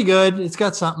 it's pretty good. It's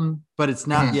got something, but it's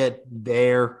not yet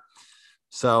there.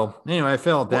 So anyway, I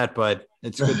failed at that, but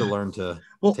it's good to learn to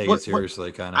take it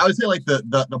seriously. Kind of. I would say like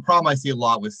the problem I see a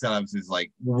lot with setups is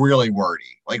like really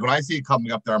wordy. Like when I see it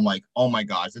coming up there, I'm like, oh my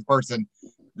gosh,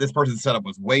 this person's setup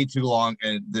was way too long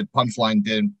and the punchline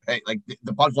didn't pay. Like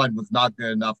the punchline was not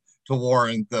good enough to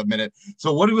warrant the minute.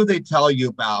 So what would they tell you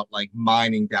about like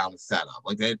mining down a setup?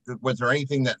 Like was there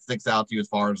anything that sticks out to you as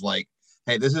far as like,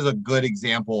 hey, this is a good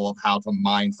example of how to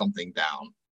mine something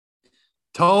down?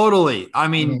 Totally. I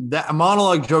mean, that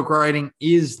monologue joke writing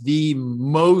is the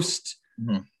most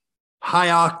high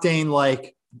octane,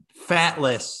 like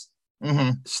fatless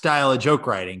style of joke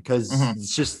writing, because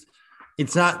it's just,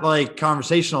 it's not like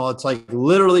conversational. It's like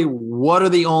literally, what are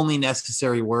the only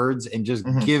necessary words, and just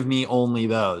give me only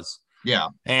those.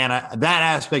 And that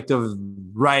aspect of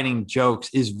writing jokes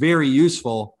is very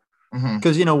useful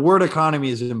because, you know, word economy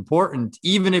is important.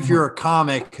 Even if you're a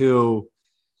comic who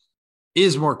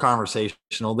is more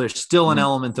conversational, there's still an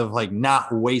element of like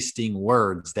not wasting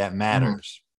words that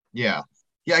matters. Yeah,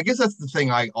 I guess that's the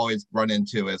thing I always run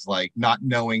into is like not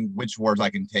knowing which words I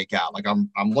can take out. Like I'm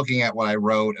looking at what I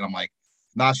wrote and I'm like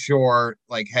not sure,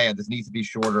 like, hey, this needs to be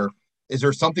shorter. Is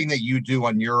there something that you do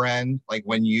on your end, like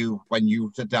when you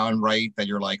sit down and write, that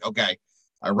you're like, okay,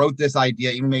 I wrote this idea,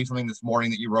 even maybe something this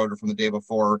morning that you wrote or from the day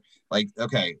before, like,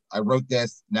 okay, I wrote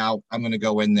this, now I'm going to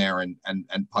go in there and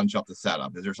punch up the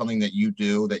setup. Is there something that you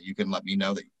do that you can let me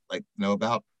know that like know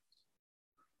about?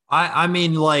 I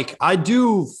mean, like, I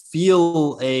do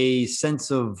feel a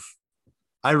sense of,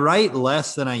 I write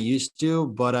less than I used to,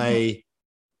 but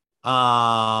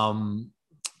um,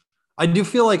 I do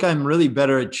feel like I'm really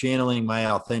better at channeling my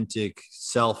authentic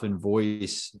self and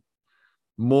voice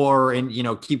more, and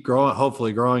keep growing,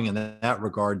 hopefully growing in that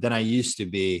regard than I used to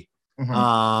be. Mm-hmm.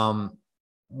 Um,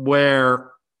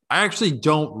 where I actually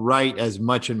don't write as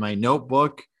much in my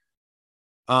notebook.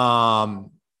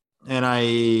 Um, and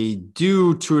I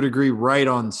do to a degree write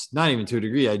on, not even to a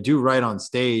degree, I do write on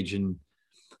stage. And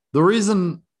the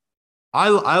reason I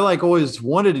like always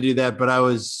wanted to do that, but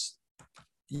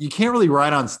you can't really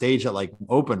write on stage at like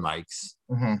open mics,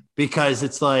 Mm-hmm. because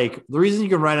it's like the reason you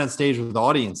can write on stage with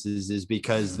audiences is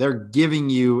because they're giving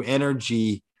you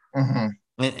energy.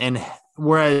 Mm-hmm. And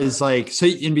whereas like, so,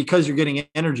 and because you're getting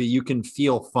energy, you can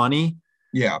feel funny.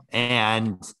 Yeah.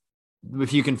 And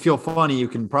if you can feel funny, you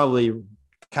can probably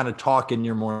kind of talk in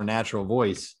your more natural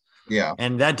voice. Yeah.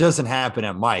 And that doesn't happen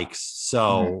at mics.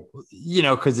 So,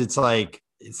 because it's like,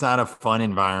 it's not a fun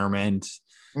environment.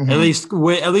 At Mm-hmm.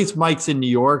 least mics in New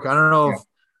York. I don't know Yeah. if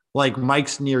like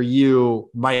mics near you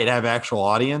might have actual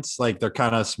audience. Like they're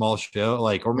kind of small show,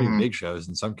 like, or maybe Mm-hmm. big shows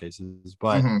in some cases.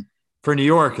 But Mm-hmm. for New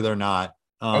York, they're not.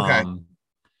 Okay.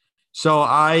 So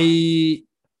I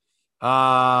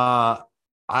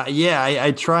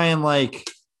try and like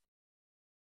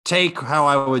take how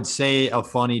I would say a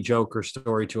funny joke or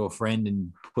story to a friend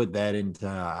and put that into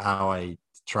how I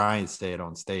try and say it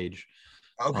on stage.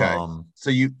 Okay. So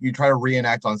you try to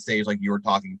reenact on stage like you were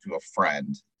talking to a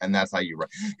friend, and that's how you write.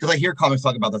 Because I hear comics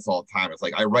talk about this all the time. It's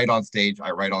like I write on stage,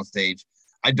 I write on stage.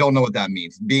 I don't know what that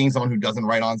means. Being someone who doesn't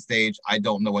write on stage, I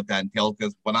don't know what that entails.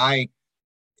 Because when I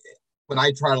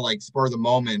try to like spur the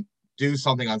moment, do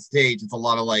something on stage, it's a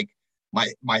lot of like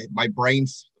my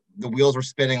brain's the wheels are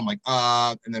spinning. I'm like,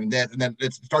 and then that, and then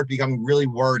it starts becoming really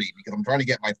wordy because I'm trying to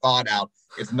get my thought out.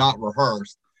 It's not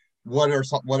rehearsed. What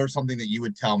are something that you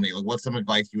would tell me? Like, what's some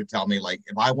advice you would tell me? Like,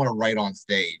 if I want to write on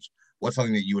stage, what's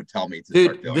something that you would tell me to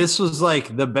start Dude, doing? this was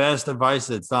like the best advice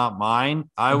that's not mine.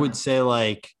 I would Mm-hmm. say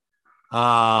like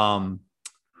um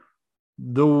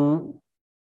the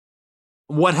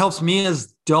what helps me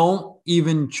is don't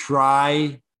even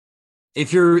try.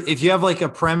 If you have like a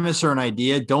premise or an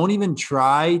idea, don't even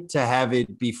try to have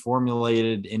it be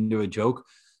formulated into a joke.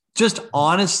 Just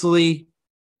honestly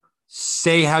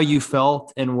say how you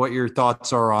felt and what your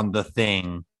thoughts are on the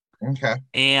thing. Okay.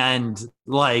 And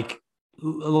like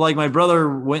my brother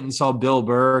went and saw Bill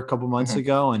Burr a couple months Mm-hmm.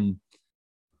 ago, and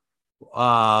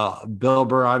Bill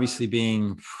Burr obviously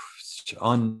being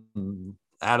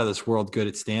out of this world good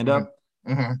at stand up.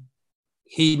 Mm-hmm. Mm-hmm.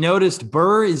 He noticed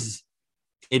Burr is,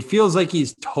 it feels like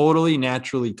he's totally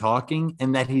naturally talking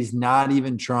and that he's not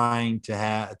even trying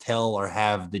to tell or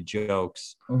have the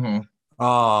jokes. Mm-hmm.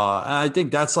 I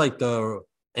think that's like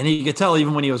and he could tell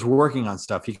even when he was working on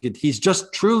stuff, he's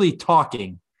just truly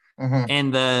talking. Mm-hmm.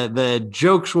 And the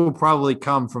jokes will probably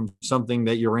come from something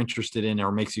that you're interested in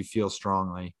or makes you feel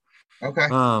strongly. Okay.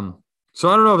 So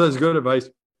I don't know if that's good advice.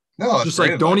 No, that's Just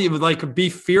great like, don't advice. even like be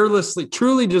fearlessly,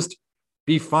 truly just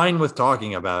be fine with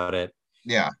talking about it.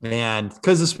 Yeah. And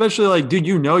because especially like, dude,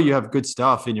 you have good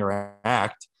stuff in your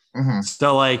act. Mm-hmm.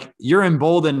 So like you're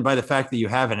emboldened by the fact that you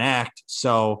have an act.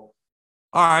 So,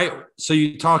 all right. So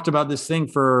you talked about this thing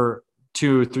for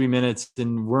 2 or 3 minutes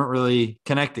and weren't really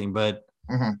connecting, but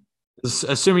Mm-hmm.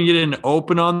 assuming you didn't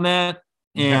open on that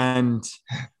Yeah. and,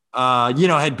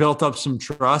 had built up some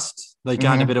trust, like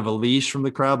gotten a Mm-hmm. bit of a leash from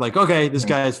the crowd, like, okay, this Mm-hmm.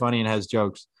 guy is funny and has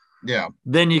jokes. Yeah.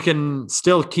 Then you can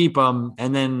still keep them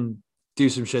and then do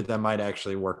some shit that might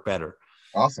actually work better.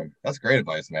 Awesome. That's great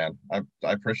advice, man. I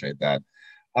appreciate that.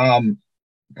 Um,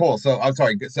 cool. So I'm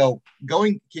sorry. So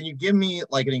can you give me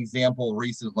like an example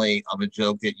recently of a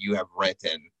joke that you have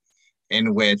written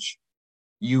in which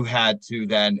you had to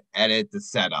then edit the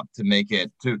setup to make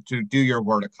it to do your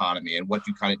word economy and what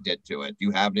you kind of did to it? Do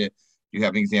you have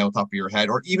an example off the top of your head,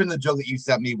 or even the joke that you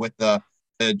sent me with the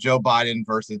Joe Biden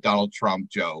versus Donald Trump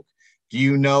joke? Do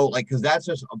you know, like, because that's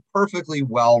just a perfectly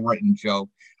well written joke.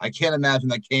 I can't imagine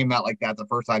that came out like that the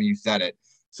first time you said it.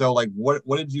 So, like, what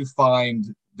did you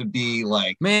find to be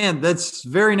like? Man, that's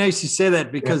very nice you say that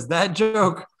Yeah. because that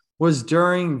joke was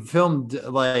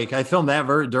like I filmed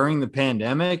that during the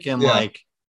pandemic, and Yeah. like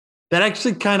that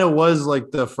actually kind of was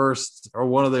like the first or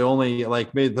one of the only,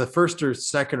 like maybe the first or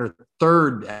second or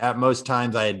third at most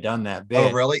times I had done that Oh,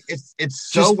 bit. really? It's so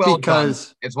Just well done.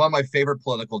 because It's one of my favorite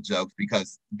political jokes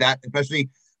because that, especially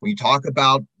when you talk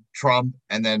about Trump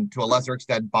and then to a lesser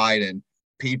extent Biden,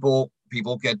 people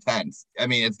get tense. I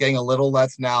mean, it's getting a little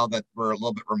less now that we're a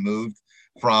little bit removed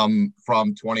from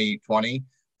 2020,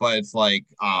 but it's like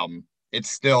it's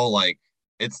still like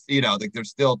It's, like there's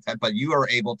still 10, but you are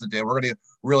able to do, we're going to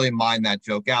really mine that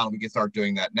joke out and we can start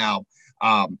doing that now.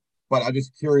 But I'm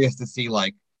just curious to see,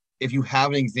 like, if you have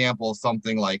an example of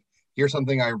something like, here's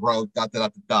something I wrote, dot,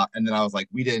 dot, dot, dot, and then I was like,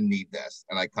 we didn't need this,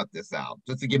 and I cut this out,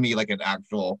 just to give me like an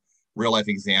actual real life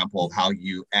example of how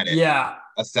you edit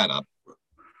a setup.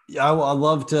 Yeah, I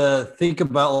love to think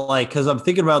about, like, because I'm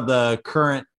thinking about the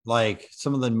current, like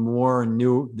some of the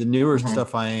newer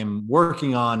stuff I am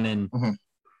working on, and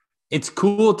it's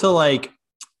cool to, like,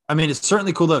 I mean, it's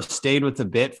certainly cool to have stayed with the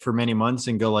bit for many months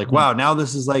and go like, wow, now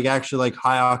this is like actually like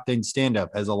high octane stand up,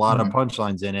 has a lot of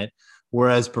punchlines in it,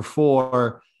 whereas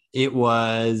before it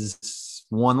was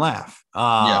one laugh.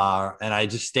 And I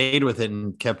just stayed with it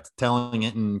and kept telling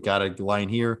it and got a line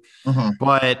here.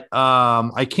 But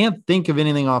I can't think of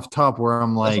anything off top where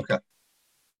I'm like,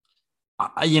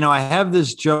 I have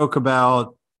this joke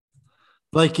about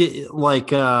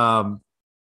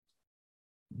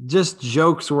just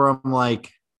jokes where I'm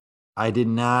like, I did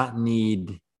not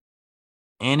need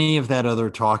any of that other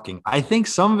talking. I think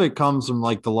some of it comes from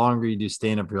like the longer you do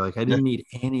stand up, you're like, I didn't need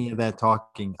any of that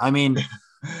talking. I mean,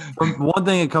 one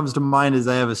thing that comes to mind is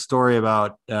I have a story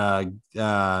about Big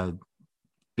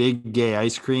Gay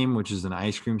Ice Cream, which is an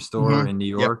ice cream store in New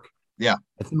York. Yeah.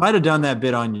 I might have done that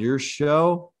bit on your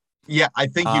show. Yeah, I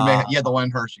think you may. Yeah, the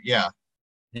one Hershey. Yeah.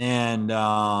 And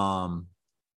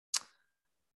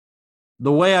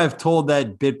the way I've told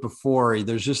that bit before,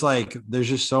 there's just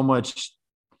so much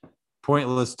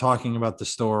pointless talking about the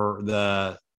store,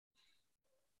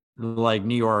 like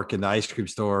New York and the ice cream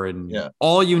store. And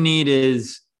all you need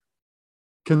is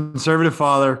conservative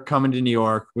father coming to New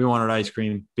York. We wanted ice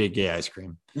cream, Big Gay Ice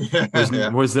Cream.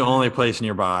 Was the only place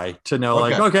nearby to know,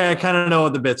 like, okay, I kind of know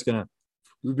what the bit's going to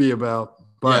be about.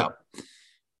 But,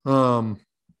 well,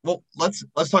 let's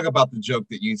talk about the joke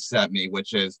that you sent me,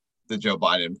 which is the Joe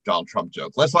Biden Donald Trump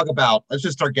joke. Let's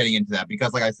just start getting into that,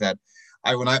 because like I said,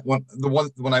 when I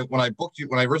booked you,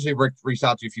 when I originally reached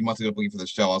out to you a few months ago looking for the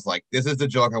show, I was like, this is the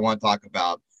joke I want to talk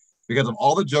about, because of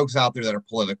all the jokes out there that are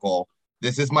political.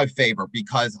 This is my favorite,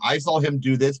 because I saw him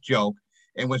do this joke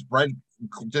in which Bret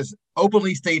just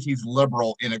openly states he's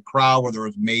liberal in a crowd where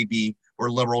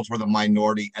liberals were the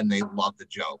minority, and they love the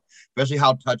joke, especially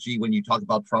how touchy when you talk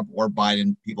about Trump or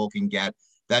Biden people can get.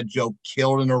 That joke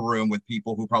killed in a room with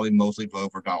people who probably mostly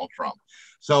vote for Donald Trump.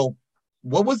 So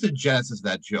what was the genesis of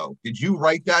that joke? Did you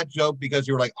write that joke because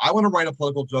you were like, I want to write a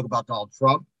political joke about Donald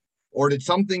Trump? Or did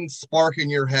something spark in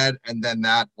your head and then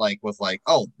that was like,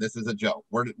 oh, this is a joke?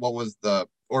 Or was it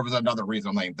another reason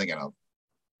I'm not even thinking of?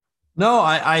 No,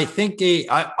 I think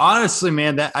honestly,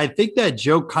 man, I think that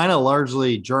joke kind of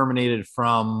largely germinated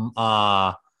from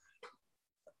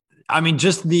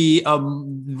just the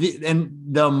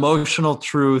emotional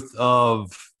truth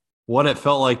of what it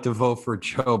felt like to vote for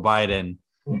Joe Biden.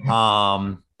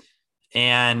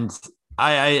 And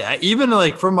I even,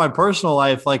 like, from my personal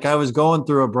life, like, I was going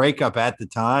through a breakup at the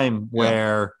time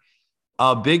where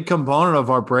a big component of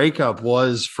our breakup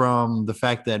was from the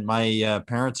fact that my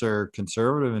parents are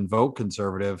conservative and vote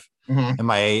conservative. And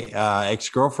my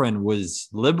ex-girlfriend was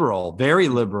liberal, very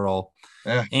liberal.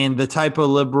 And the type of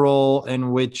liberal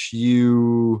in which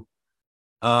you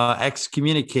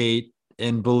excommunicate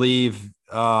and believe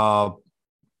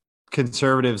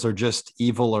conservatives are just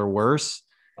evil or worse.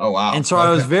 Oh, wow. And so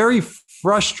I was very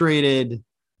frustrated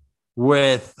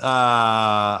with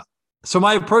so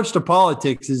my approach to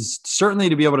politics is certainly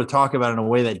to be able to talk about it in a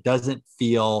way that doesn't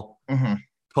feel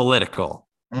political.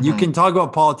 You can talk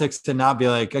about politics to not be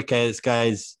like, okay, this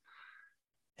guy's,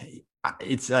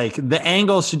 it's like the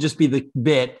angle should just be the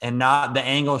bit, and not the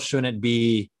angle shouldn't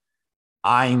be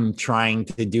I'm trying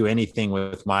to do anything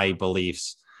with my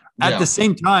beliefs. At the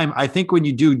same time, I think when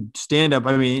you do stand up,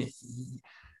 I mean,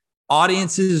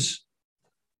 audiences,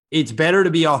 it's better to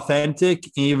be authentic,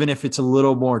 even if it's a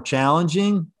little more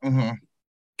challenging,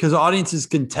 because audiences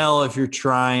can tell if you're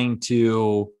trying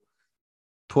to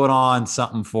put on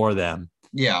something for them.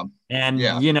 And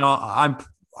I'm,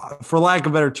 for lack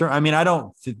of a better term, I mean, I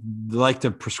don't like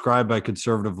to prescribe by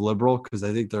conservative liberal, because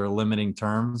I think they're limiting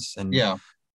terms, and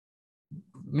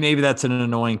maybe that's an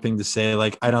annoying thing to say.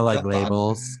 Like, I don't like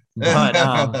labels, but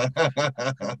I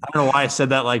don't know why I said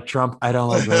that like Trump. I don't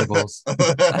like labels.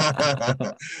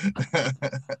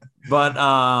 but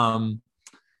I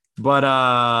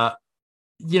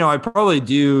probably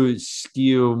do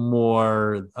skew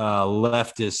more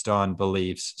leftist on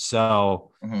beliefs.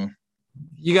 So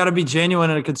you got to be genuine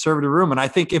in a conservative room. And I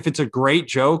think if it's a great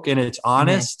joke and it's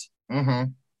honest,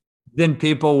 then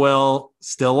people will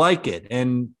still like it.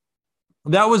 And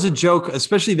that was a joke,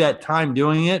 especially that time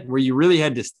doing it, where you really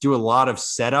had to do a lot of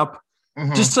setup,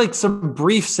 just like some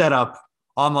brief setup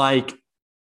on like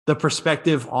the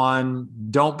perspective on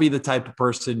don't be the type of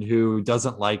person who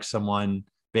doesn't like someone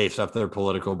based off their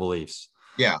political beliefs.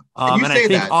 Yeah. And I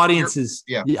think audiences,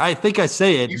 I think I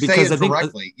say it because I think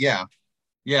directly. Yeah.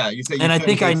 Yeah. You say, and I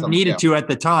think I needed to at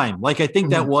the time. Like, I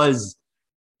think that was,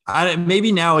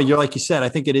 maybe now you're like you said, I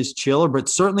think it is chiller, but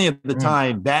certainly at the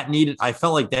time I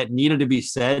felt like that needed to be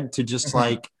said to just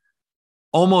like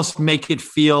almost make it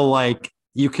feel like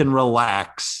you can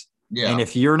relax. Yeah. And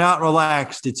if you're not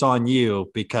relaxed, it's on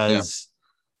you because,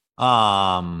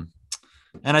 and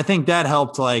I think that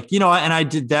helped, like, and I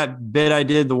did that bit. I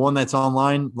did the one that's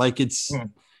online, like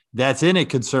that's in a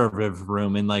conservative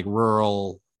room in like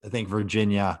rural, I think,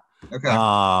 Virginia. Okay.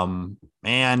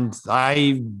 And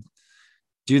I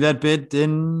do that bit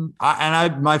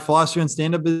my philosophy on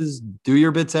stand-up is do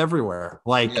your bits everywhere.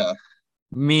 Like,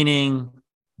 meaning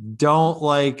don't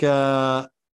like,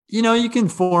 you can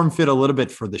form fit a little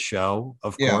bit for the show,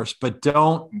 of course, but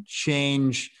don't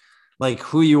change like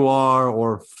who you are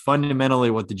or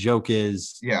fundamentally what the joke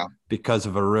is because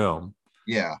of a room.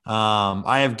 Yeah.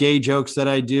 I have gay jokes that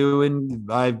I do an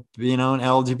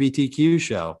LGBTQ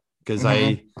show because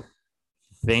I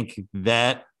think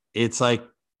that it's like,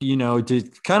 to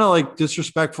kind of like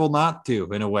disrespectful not to,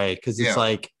 in a way. Cause it's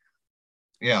like,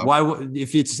 why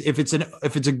if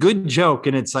it's a good joke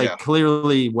and it's like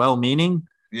clearly well-meaning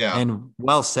and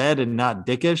well said and not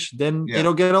dickish, then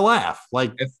it'll get a laugh.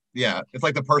 Like, it's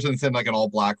like the person sitting like an all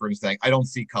black room saying, "I don't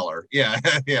see color." Yeah.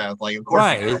 Yeah. Like, of course.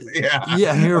 Right.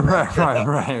 Yeah. You're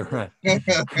right.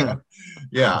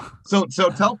 Yeah. So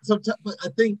I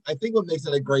think what makes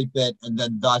it a great bit, and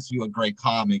then thus you a great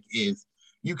comic, is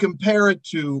you compare it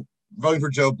to voting for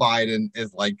Joe Biden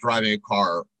is like driving a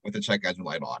car with a check engine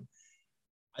light on.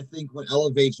 I think what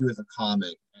elevates you as a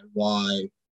comic and why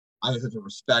I have such a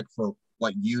respect for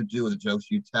what you do and the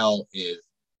jokes you tell is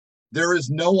there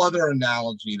is no other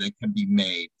analogy that can be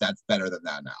made that's better than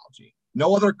that analogy.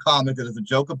 No other comic that is a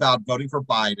joke about voting for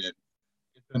Biden is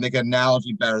going to make an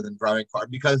analogy better than driving a car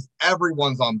because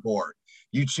everyone's on board.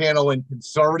 You channel in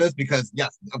conservatives because,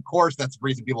 yes, of course, that's the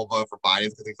reason people vote for Biden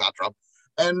because he's not Trump.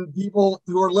 And people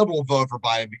who are liberal vote for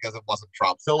Biden because it wasn't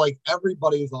Trump. So, like,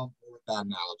 everybody's on board with that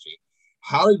analogy.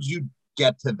 How did you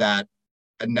get to that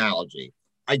analogy?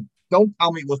 Don't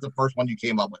tell me it was the first one you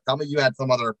came up with. Tell me you had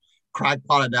some other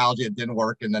crackpot analogy that didn't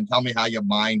work, and then tell me how you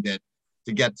mined it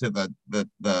to get to the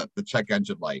check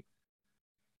engine light.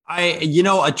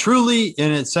 I truly,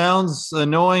 and it sounds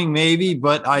annoying maybe,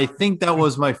 but I think that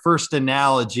was my first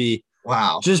analogy.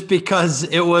 Wow. Just because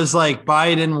it was like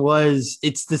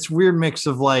it's this weird mix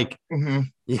of like,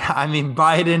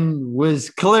 Biden was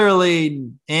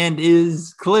clearly and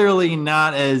is clearly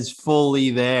not as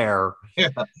fully there. Yeah.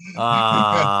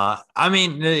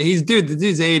 The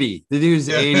dude's 80. The dude's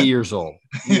 80 years old.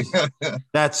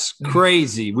 That's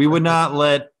crazy. We would not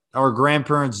let our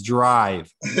grandparents drive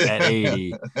at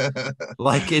 80.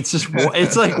 Like, it's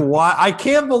like, why? I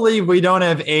can't believe we don't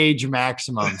have age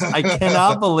maximums. I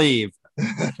cannot believe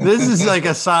this is like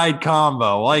a side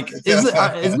combo. Like,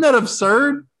 isn't that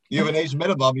absurd? You have an age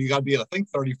minimum. You got to be, I think,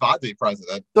 35 to be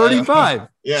president. 35.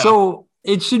 Yeah. So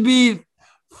it should be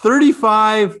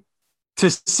 35 to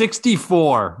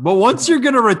 64. But once you're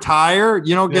going to retire,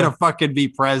 you don't get to fucking be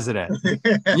president.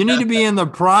 You need to be in the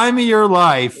prime of your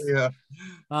life. Yeah.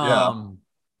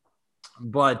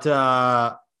 But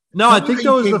no, I think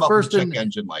that was the first check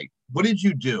engine light. What did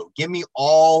you do? Give me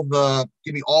all the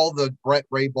Bret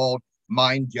Raybould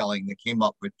mind gelling that came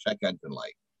up with check engine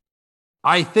light.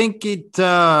 I think it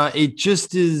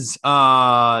just is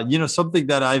something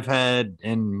that I've had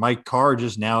in my car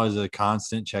just now is a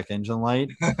constant check engine light.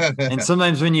 And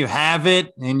sometimes when you have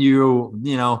it and you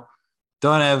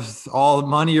don't have all the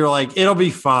money, you're like, it'll be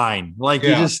fine. Like,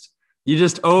 you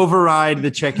just override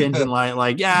the check engine light.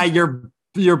 Like, yeah,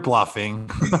 you're bluffing.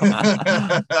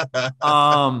 I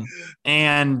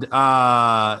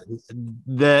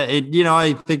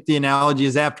think the analogy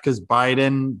is apt because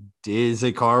Biden is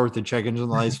a car with the check engine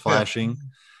lights flashing.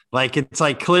 Like, it's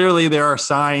like clearly there are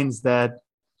signs that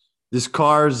this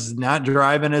car's not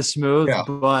driving as smooth,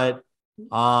 but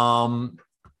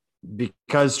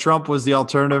because Trump was the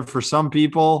alternative for some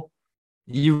people,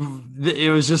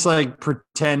 it was just like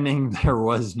pretending there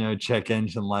was no check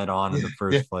engine light on in the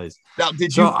first place. Now,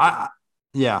 Go ahead.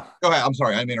 I'm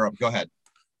sorry, I didn't interrupt. Go ahead.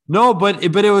 No, but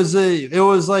it was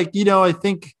like, I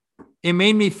think it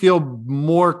made me feel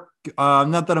more.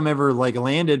 Not that I'm ever like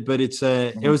landed, but it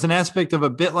was an aspect of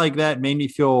a bit like that made me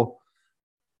feel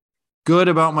good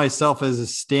about myself as a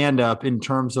stand-up in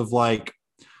terms of like,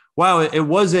 wow, it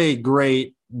was a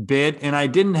great bit, and I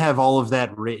didn't have all of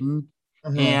that written.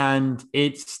 And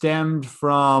it stemmed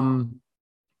from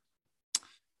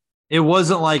it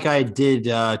wasn't like I did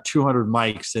 200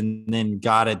 mics and then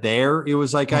got it there. It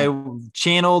was like I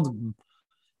channeled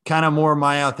kind of more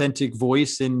my authentic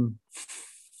voice and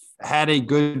had a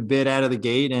good bit out of the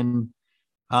gate. And,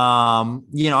 I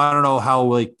don't know how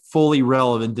like fully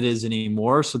relevant it is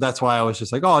anymore. So that's why I was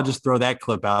just like, oh, I'll just throw that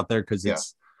clip out there because it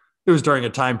was during a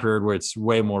time period where it's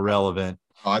way more relevant.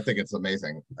 Oh, I think it's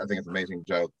amazing. I think it's an amazing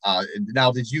joke.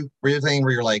 Now, were you saying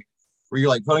where you're like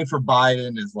voting for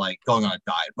Biden is like going on a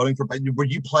diet? Voting for Biden, were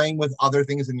you playing with other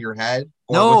things in your head?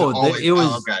 Or no, was it always, it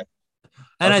was okay.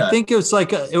 And I think it was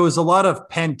like it was a lot of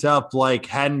pent up, like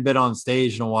hadn't been on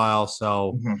stage in a while.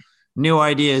 So new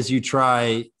ideas you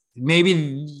try,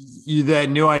 maybe that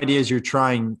new ideas you're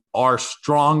trying are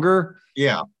stronger.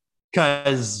 Yeah.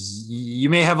 Because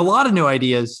you may have a lot of new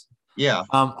ideas. Yeah.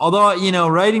 Although,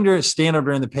 writing during stand-up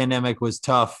during the pandemic was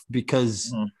tough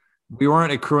because we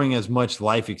weren't accruing as much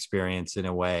life experience in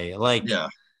a way. Like,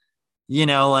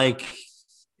 like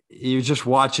you're just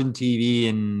watching TV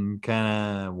and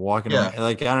kind of walking around.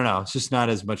 Like, I don't know. It's just not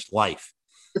as much life.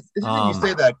 It's interesting you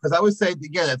say that because I would say,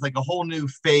 again, it's like a whole new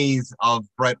phase of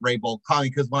Bret Raybould comedy.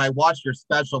 Because when I watched your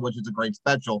special, which is a great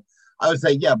special, I would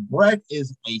say, Bret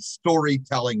is a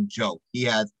storytelling joke. He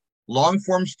has long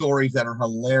form stories that are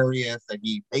hilarious that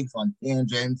he takes on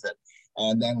tangents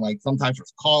and then like sometimes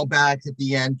there's callbacks at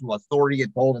the end to a story you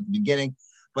told at the beginning.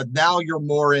 But now you're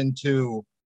more into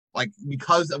like,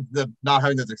 because of the not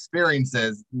having those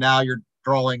experiences, now you're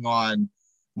drawing on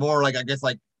more like, I guess,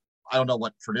 like, I don't know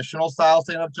what traditional style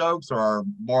stand-up jokes or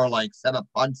more like set up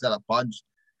punch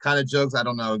kind of jokes. I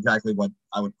don't know exactly what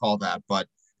I would call that, but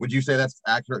would you say that's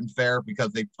accurate and fair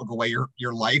because they took away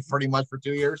your life pretty much for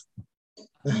 2 years?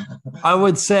 I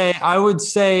would say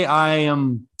I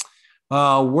am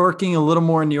working a little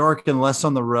more in New York and less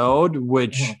on the road,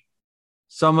 which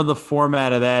some of the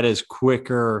format of that is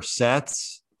quicker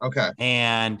sets. Okay.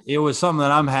 And it was something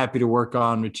that I'm happy to work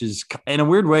on, which is in a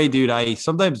weird way, dude. I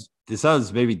sometimes, this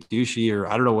sounds maybe douchey or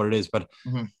I don't know what it is, but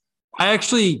I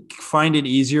actually find it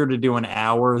easier to do an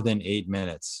hour than 8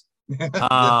 minutes.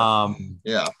 I don't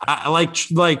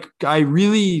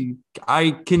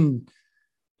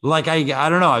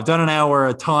know. I've done an hour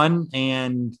a ton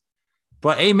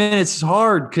but 8 minutes is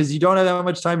hard because you don't have that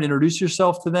much time to introduce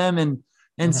yourself to them.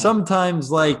 And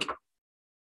sometimes like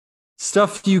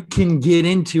stuff you can get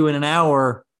into in an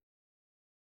hour,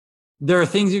 there are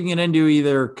things you can get into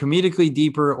either comedically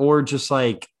deeper or just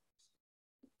like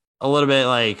a little bit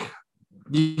like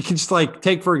you can just like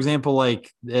take, for example,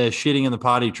 like shitting in the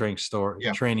potty training story.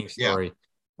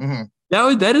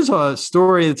 That is a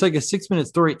story. It's like a 6 minute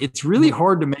story. It's really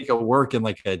hard to make it work in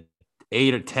like a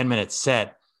 8 or 10 minute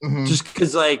set, just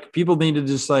because like people need to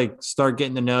just like start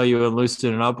getting to know you and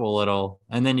loosen it up a little,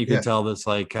 and then you can tell this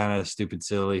like kind of stupid,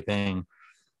 silly thing.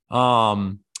 But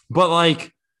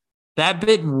like that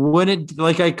bit wouldn't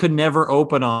like I could never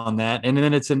open on that, and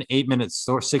then it's an 8 minute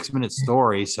story, 6 minute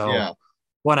story. So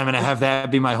what I'm gonna have that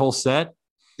be my whole set.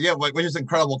 Yeah, which is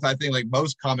incredible because I think like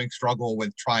most comics struggle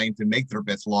with trying to make their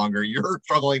bits longer. You're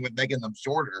struggling with making them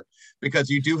shorter because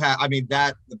you do have,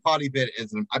 the potty bit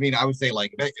is, I would say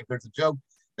like if there's a joke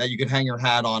that you can hang your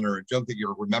hat on or a joke that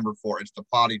you're remembered for, it's the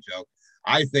potty joke.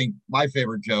 I think my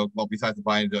favorite joke, well, besides the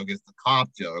potty joke, is the cop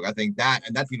joke. I think that,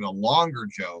 and that's even a longer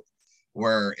joke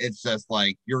where it's just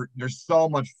like there's so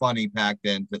much funny packed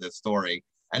into this story,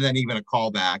 and then even a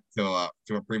callback to a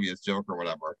previous joke or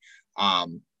whatever.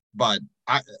 But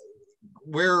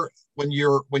when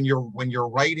you're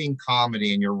writing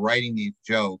comedy and you're writing these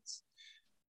jokes,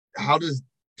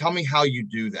 tell me how you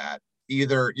do that.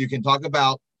 Either you can talk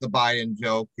about the Biden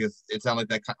joke because it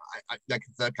sounded like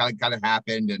that kind of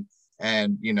happened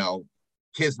and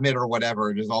kismet or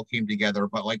whatever, it just all came together.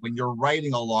 But like when you're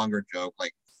writing a longer joke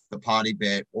like the potty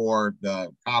bit or the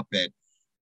cop bit,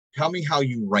 tell me how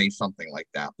you write something like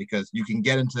that, because you can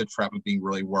get into the trap of being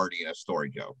really wordy in a story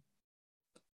joke.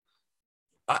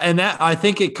 And that, I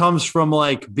think it comes from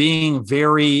like being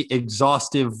very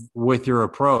exhaustive with your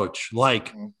approach.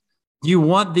 Like you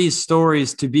want these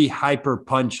stories to be hyper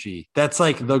punchy. That's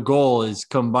like the goal, is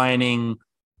combining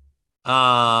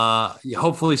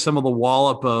hopefully some of the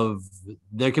wallop of,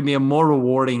 there can be a more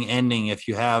rewarding ending if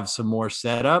you have some more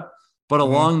setup, but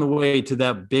along the way to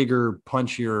that bigger,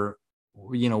 punchier,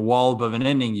 wallop of an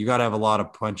ending, you got to have a lot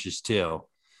of punches too.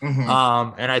 And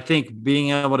I think being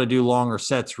able to do longer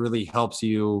sets really helps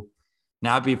you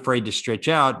not be afraid to stretch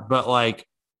out, but like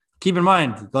keep in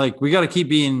mind, like we got to keep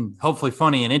being hopefully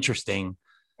funny and interesting.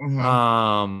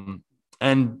 And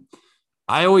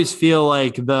I always feel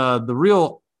like the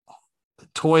real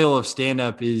toil of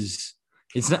stand-up is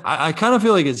it's not, I kind of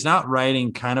feel like it's not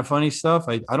writing kind of funny stuff.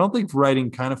 I don't think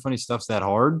writing kind of funny stuff's that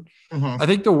hard. Mm-hmm. I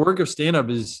think the work of stand-up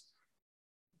is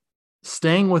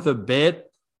staying with a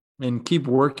bit and keep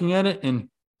working at it and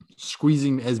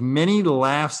squeezing as many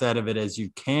laughs out of it as you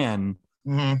can.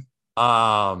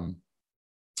 Mm-hmm.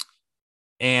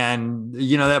 And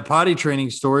that potty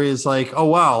training story is like, oh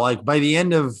wow, like by the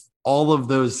end of all of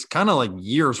those kind of like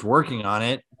years working on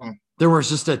it,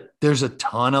 Mm-hmm. there's a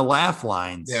ton of laugh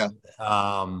lines. Yeah.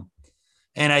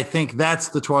 And I think that's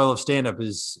the toil of stand-up,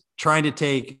 is trying to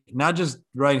take not just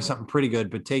writing something pretty good,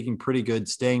 but taking pretty good,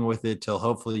 staying with it till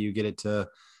hopefully you get it to,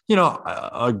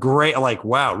 a great, like,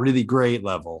 wow, really great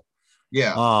level.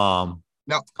 Yeah.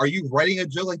 Now, are you writing a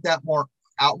joke like that more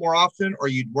often, or are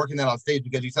you working that on stage?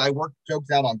 Because you said I work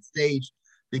jokes out on stage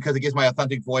because it gives my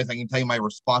authentic voice. I can tell you my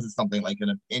response to something like an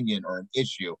opinion or an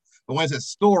issue. But when it's a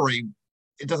story,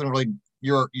 it doesn't really,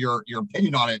 your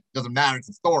opinion on it doesn't matter. It's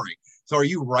a story. So are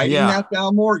you writing that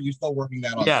down more, or are you still working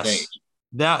that on stage?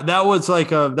 That was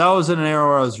that was an era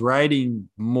where I was writing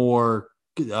more.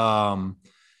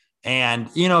 And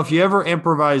if you ever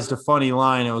improvised a funny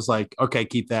line, it was like, okay,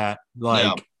 keep that.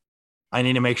 Like, I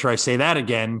need to make sure I say that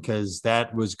again, because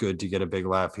that was good to get a big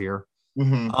laugh here.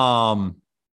 Mm-hmm.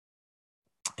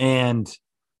 And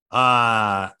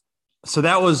so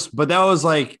that was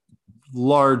like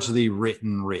largely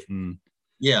written.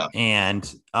 Yeah.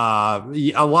 And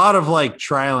a lot of like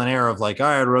trial and error of like, all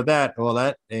right, I wrote that. Well,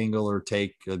 that angle or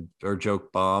take or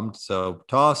joke bombed. So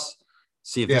toss,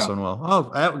 see if this one will.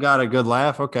 Oh, that got a good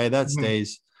laugh. Okay, that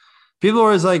stays. People are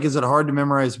always like, is it hard to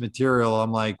memorize material?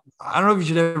 I'm like, I don't know if you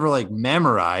should ever like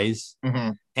memorize.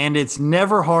 And it's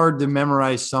never hard to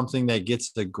memorize something that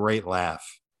gets a great laugh.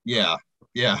 Yeah.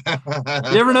 Yeah.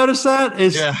 You ever notice that?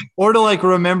 Or to like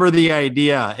remember the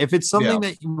idea. If it's something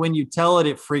that when you tell it,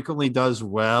 it frequently does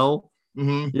well,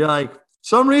 you're like,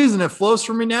 some reason it flows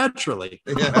from me naturally.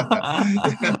 But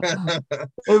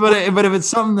if it's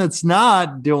something that's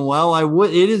not doing well,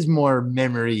 it is more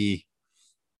memory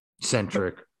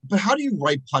centric. But how do you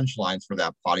write punchlines for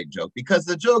that potty joke? Because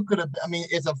the joke could have,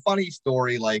 it's a funny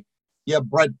story. Like,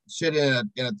 Bret shit in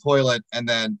a toilet, and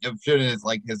then if shit is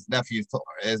like his nephew's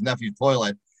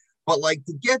toilet. But like,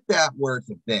 to get that where it's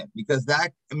a bit, because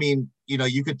that,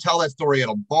 you could tell that story at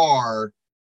a bar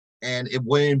and it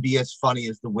wouldn't be as funny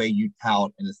as the way you tell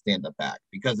it in a stand-up act,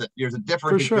 because there's a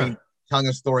difference between telling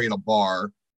a story at a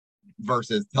bar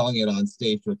versus telling it on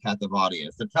stage to a captive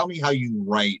audience. So tell me how you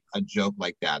write a joke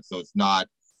like that, so it's not,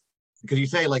 because you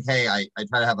say like, hey, I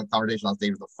try to have a conversation on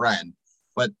stage with a friend,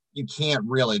 but you can't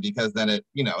really, because then it,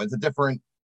 it's a different,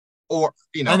 or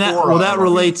and that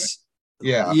relates.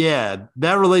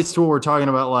 That relates to what we're talking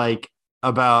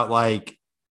about like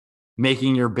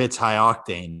making your bits high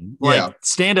octane. Like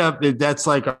stand up, that's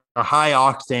like a high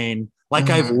octane. Like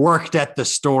I've worked at the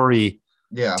story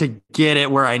to get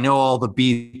it where I know all the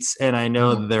beats and I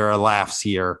know that there are laughs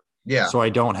here. So I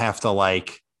don't have to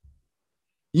like,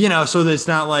 so that's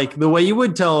not like the way you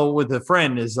would tell with a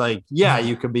friend is like,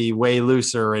 you could be way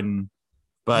looser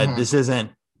but this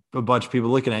isn't a bunch of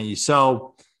people looking at you.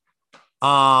 So,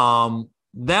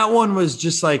 that one was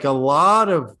just like a lot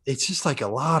of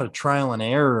trial and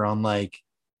error on like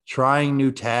trying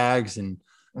new tags. And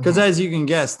because as you can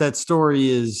guess, that story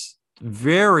is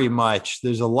very much,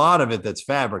 there's a lot of it that's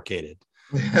fabricated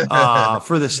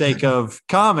for the sake of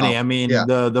comedy.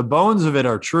 The bones of it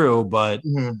are true, but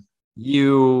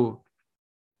you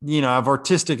have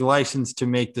artistic license to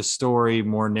make the story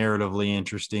more narratively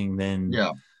interesting than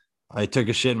I took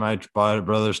a shit in my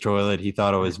brother's toilet. He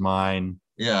thought it was mine.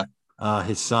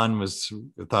 His son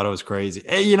thought it was crazy.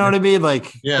 Hey, you know what I mean?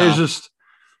 Like, there's just,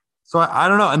 so I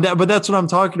don't know. But that's what I'm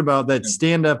talking about. That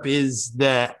stand up is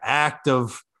the act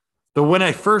of when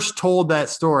I first told that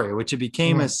story, which it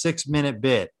became a 6-minute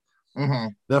bit.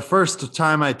 The first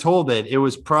time I told it, it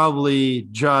was probably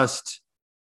just,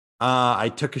 I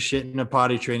took a shit in a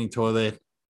potty training toilet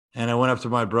and I went up to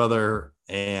my brother,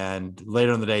 and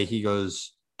later in the day, he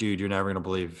goes, dude, you're never going to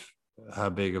believe how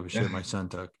big of a shit my son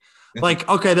took. Like,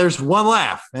 okay, there's one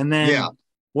laugh. And then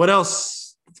what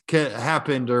else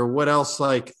happened, or what else,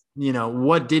 like,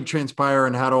 what did transpire,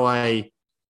 and how do I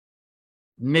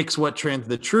mix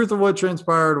the truth of what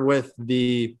transpired with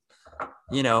the,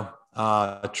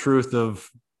 truth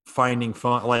of finding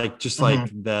fun, like just like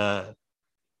the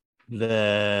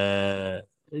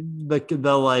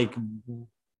like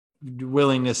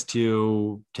willingness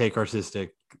to take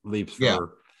artistic leaps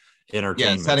for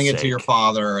entertainment. Sending it to your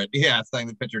father. Sending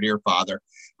the picture to your father.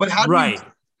 But how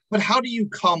do you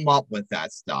come up with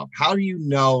that stuff? How do you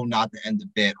know not to end the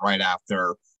bit right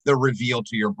after the reveal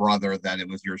to your brother that it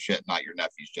was your shit, not your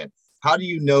nephew's shit? how do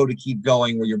you know to keep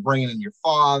going where you're bringing in your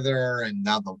father and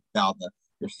now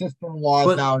your sister-in-law is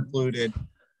But now included?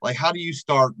 Like, how do you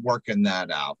start working that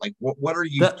out? Like, what are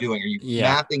you doing? Are you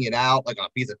yeah, mapping it out like on a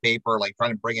piece of paper, like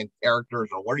trying to bring in characters,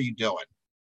 or what are you doing?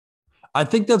 I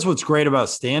think that's what's great about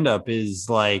stand up is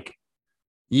like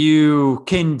you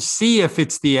can see if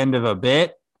it's the end of a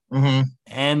bit Mm-hmm,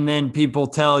 and then people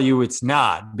tell you it's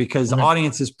not because mm-hmm,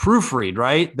 audiences proofread,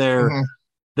 right? mm-hmm.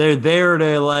 They're there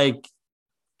to like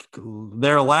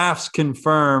their laughs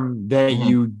confirm that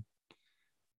Mm-hmm.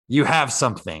 you have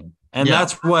something. And Yeah.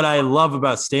 that's what I love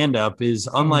about stand up is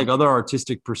Mm-hmm. unlike other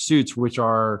artistic pursuits which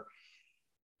are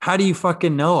how do you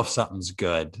fucking know if something's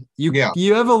good? Yeah.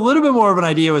 You have a little bit more of an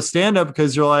idea with stand up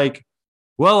because you're like,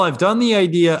 well, I've done the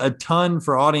idea a ton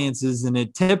for audiences and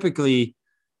it typically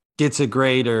gets a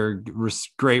great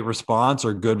response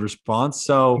or good response.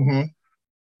 So Mm-hmm.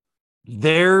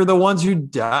 they're the ones who,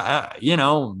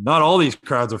 not all these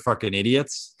crowds are fucking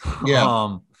idiots.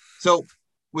 Yeah. So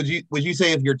would you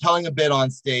say if you're telling a bit on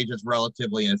stage that's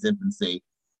relatively in its infancy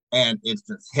and it's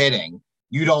just hitting,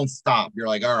 you don't stop. You're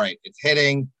like, all right, it's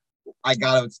hitting. I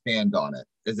got to expand on it.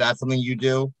 Is that something you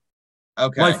do? My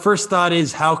Okay. first thought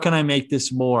is, how can I make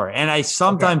this more? And I Okay.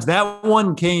 sometimes that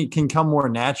one can come more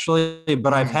naturally,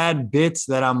 but I've Mm-hmm. had bits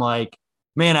that I'm like,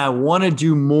 man, I want to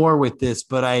do more with this,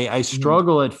 but I Mm-hmm.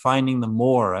 struggle at finding the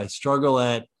more. I struggle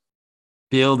at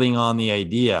building on the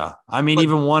idea. I mean, But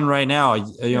even one right now, you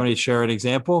yeah. want me to share an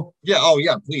example? Yeah. Oh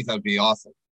yeah. Please. That would be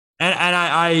awesome. And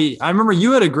I remember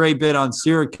you had a great bit on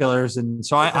serial killers. And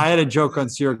so I had a joke on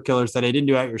serial killers that I didn't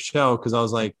do at your show because I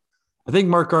was like, I think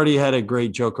Mark already had a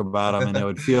great joke about them and it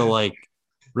would feel like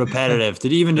repetitive to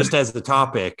even just as the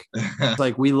topic. It's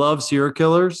like we love serial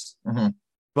killers, Mm-hmm.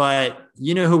 but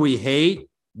you know who we hate?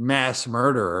 Mass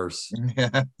murderers.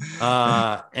 Yeah.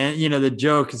 And the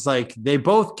joke is like they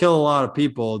both kill a lot of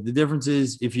people. The difference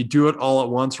is if you do it all at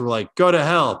once, we're like, go to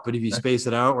hell. But if you space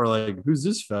it out, we're like, who's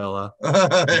this fella?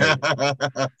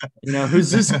 Like,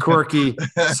 who's this quirky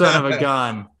son of a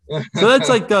gun? So that's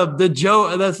like the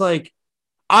joke. That's like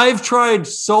I've tried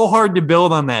so hard to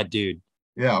build on that dude.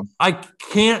 Yeah. I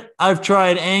can't. I've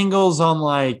tried angles on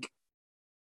like,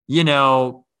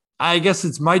 I guess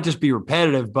it might just be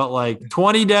repetitive, but like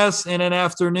 20 deaths in an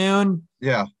afternoon,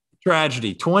 Yeah.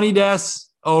 tragedy. 20 deaths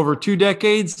over 2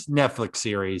 decades, Netflix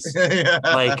series. Yeah.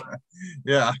 Like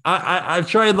Yeah. I've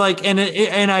tried like, and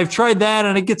I've tried that,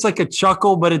 and it gets like a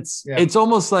chuckle, but Yeah. it's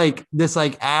almost like this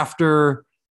like after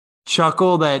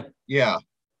chuckle that Yeah.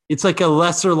 it's like a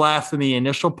lesser laugh than the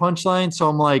initial punchline. So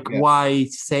I'm like, Yeah. why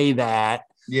say that?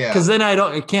 Yeah. Because then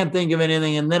I can't think of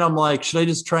anything, and then I'm like, should I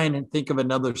just try and think of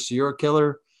another serial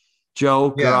killer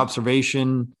joke or Yeah.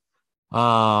 observation?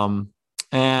 And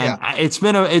Yeah.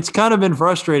 it's kind of been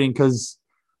frustrating because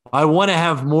I want to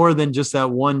have more than just that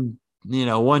one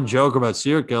joke about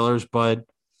serial killers, but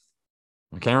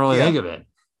I can't really Yeah. think of it.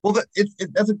 Well,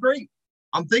 that's a great.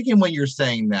 I'm thinking when you're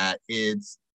saying that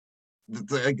it's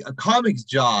a comic's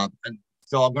job, and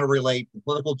so I'm going to relate the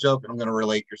political joke, and I'm going to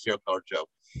relate your serial killer joke.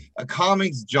 A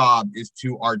comic's job is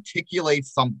to articulate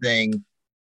something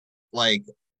like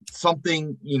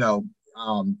something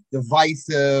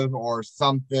divisive or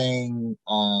something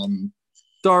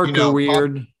Dark or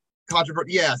weird. controversial,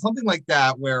 yeah, something like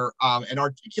that, where and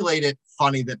articulate it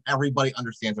funny that everybody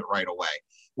understands it right away.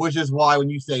 Which is why when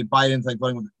you say Biden's like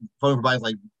voting for Biden's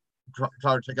like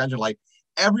trying to check engine, like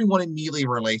everyone immediately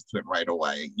relates to it right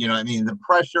away. You know what I mean? The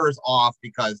pressure is off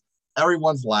because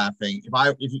everyone's laughing.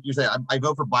 If you say I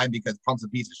vote for Biden because Trump's a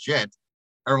piece of shit,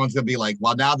 everyone's gonna be like,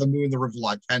 well, now the moon, the room's a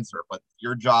lot tenser. But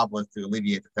your job was to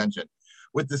alleviate the tension.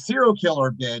 With the serial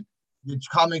killer bit, the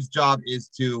comic's job is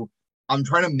to I'm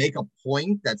trying to make a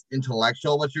point that's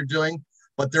intellectual what you're doing,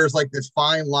 but there's like this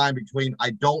fine line between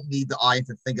I don't need the audience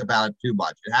to think about it too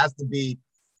much. It has to be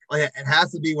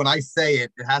when I say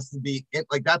it, it has to be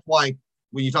like that's why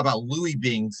when you talk about Louis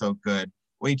being so good,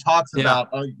 when he talks about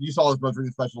you saw his most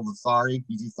recent special, the Sorry,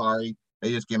 Easy Sorry,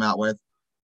 they just came out with.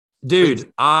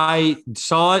 Dude, I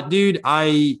saw it, dude.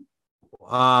 It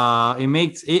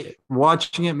makes it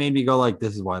watching it made me go like,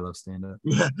 this is why I love stand-up.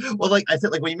 Yeah. Well, like I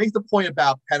said, like when he makes the point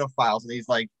about pedophiles and he's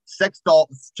like sex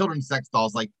dolls, children's sex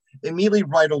dolls, like immediately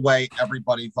right away,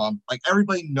 everybody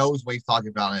knows what he's talking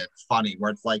about, and it's funny.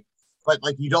 Where it's like, but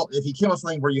like you don't. If he came up with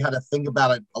something where you had to think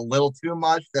about it a little too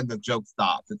much, then the joke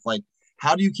stops. It's like,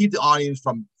 how do you keep the audience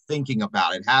from thinking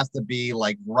about it? It has to be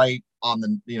like right on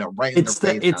the, right in their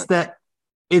face.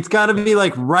 It's got to be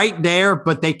like right there,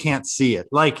 but they can't see it.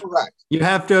 Like, correct. You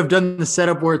have to have done the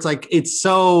setup where it's like it's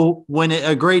so when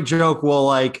a great joke will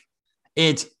like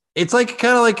it's like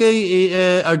kind of like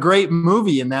a great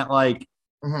movie in that like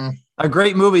Mm-hmm. a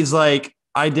great movie is like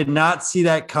I did not see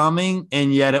that coming,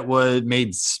 and yet it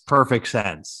made perfect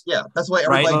sense. Yeah, that's why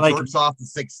Right? everybody Like, jerks off the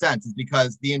Sixth Sense, is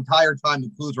because the entire time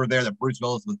the clues were there that Bruce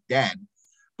Willis was dead,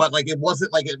 but like it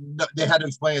wasn't like they had to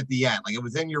explain it at the end. Like it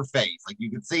was in your face, like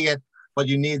you could see it, but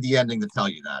you needed the ending to tell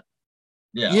you that.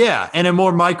 Yeah, yeah, in a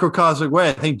more microcosmic way,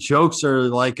 I think jokes are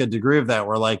like a degree of that,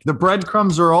 where like the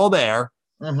breadcrumbs are all there,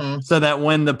 so that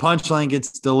when the punchline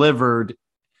gets delivered,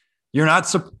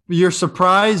 you're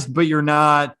surprised, but you're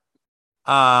not.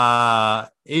 You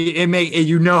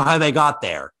know how they got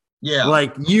there. Yeah,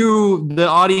 Like the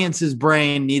audience's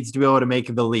brain needs to be able to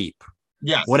make the leap.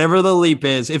 yes, Whatever the leap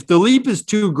is. If the leap is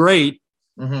too great,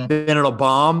 mm-hmm. then it'll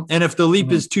bomb. And if the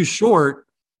leap is too short,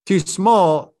 too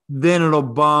small, then it'll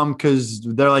bomb because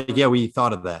they're like, yeah, we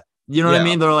thought of that. You know what I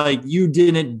mean? They're like, you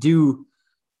didn't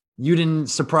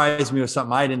surprise me with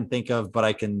something I didn't think of, but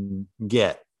I can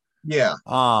get. Yeah.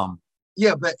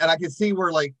 Yeah, but and I can see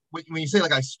where like when you say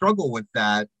like I struggle with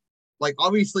that, like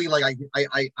obviously like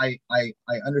I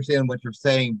understand what you're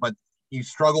saying, but you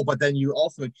struggle, but then you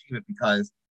also achieve it because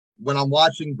when I'm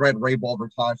watching Bret Raybould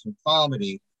retire from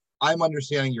comedy, I'm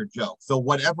understanding your joke. So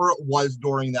whatever it was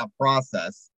during that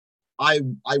process, I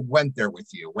went there with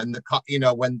you. When the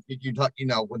when you talk,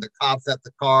 when the cops at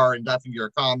the car and that's you're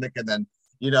a comic, and then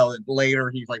later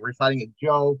he's like reciting a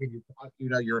joke, and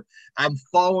I'm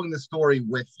following the story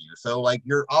with you. So like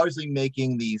you're obviously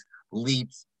making these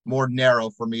leaps more narrow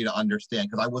for me to understand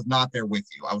because I was not there with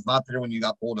you. I was not there when you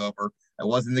got pulled over. I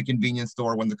was in the convenience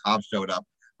store when the cops showed up.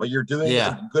 But you're doing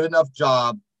a good enough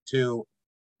job to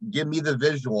give me the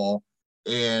visual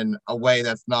in a way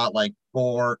that's not like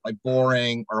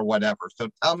boring or whatever. So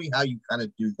tell me how you kind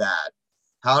of do that.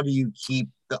 How do you keep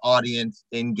the audience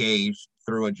engaged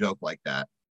through a joke like that?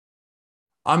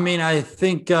 I mean, I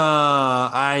think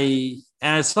and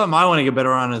it's something I want to get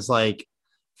better on is like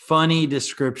funny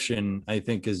description, I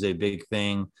think is a big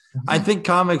thing. Mm-hmm. I think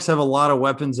comics have a lot of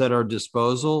weapons at our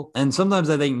disposal. And sometimes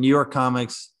I think New York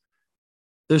comics,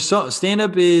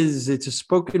 stand-up it's a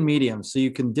spoken medium. So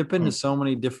you can dip into so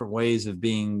many different ways of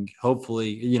being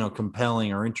hopefully,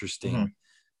 compelling or interesting. Mm-hmm.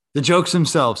 The jokes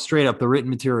themselves, straight up, the written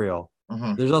material.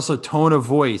 Mm-hmm. There's also tone of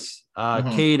voice,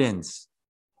 cadence.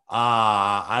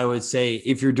 I would say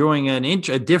if you're doing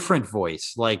a different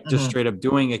voice, like just straight up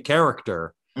doing a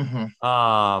character.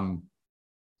 Mm-hmm.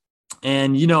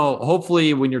 And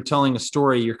hopefully when you're telling a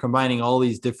story, you're combining all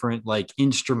these different like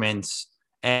instruments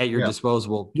at your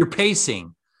disposal. You're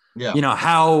pacing. Yeah.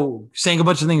 How saying a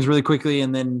bunch of things really quickly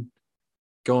and then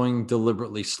going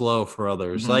deliberately slow for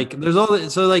others. Mm-hmm. Like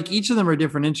there's so like each of them are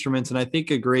different instruments. And I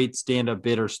think a great stand-up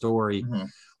bit or story,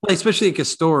 especially like a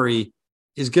story,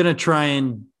 is going to try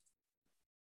and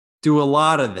do a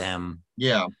lot of them.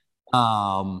 Yeah.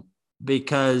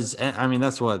 Because I mean,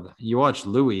 that's what you watch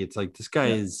Louis. It's like, this guy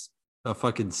is a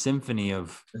fucking symphony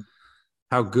of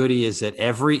how good he is at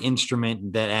every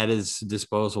instrument that at his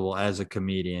disposal as a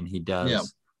comedian he does. Yeah.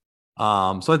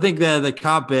 So I think that the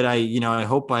cop bit, I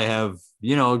hope I have,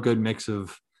 a good mix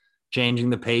of changing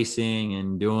the pacing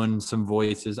and doing some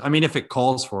voices. I mean, if it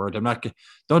calls for it,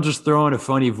 don't just throw in a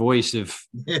funny voice if.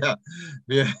 Yeah.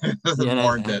 Doesn't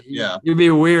warrant it. Yeah. It'd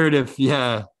be weird if,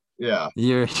 you're,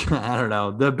 I don't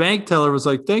know. The bank teller was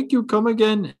like, "Thank you, come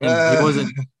again."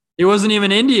 And he wasn't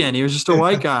even Indian. He was just a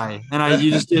white guy. And you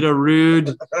just did a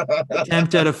rude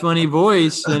attempt at a funny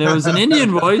voice. And it was an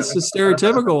Indian voice, a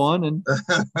stereotypical one.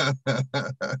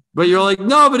 But you're like,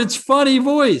 "No, but it's funny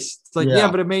voice." It's like,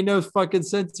 yeah, but it made no fucking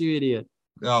sense, you idiot.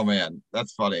 Oh man,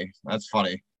 that's funny. That's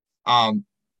funny.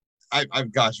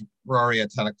 I've gosh, we're already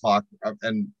at 10 o'clock.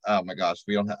 And oh my gosh,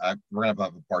 we're gonna have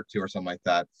a part 2 or something like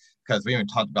that. Because we haven't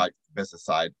talked about the business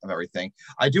side of everything.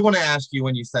 I do want to ask you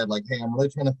when you said like, "Hey, I'm really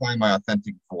trying to find my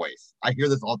authentic voice." I hear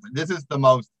this all. This is the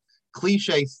most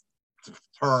cliche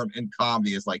term in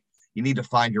comedy. Is like, you need to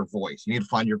find your voice. You need to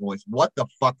find your voice. What the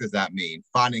fuck does that mean?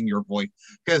 Finding your voice?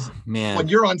 Because when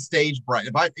you're on stage, Brett,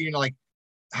 like,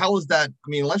 how is that? I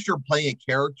mean, unless you're playing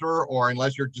a character or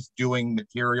unless you're just doing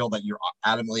material that you're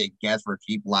adamantly against for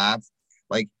cheap laughs,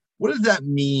 like, what does that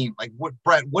mean? Like,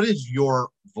 Brett? What is your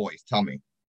voice? Tell me.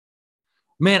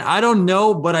 Man, I don't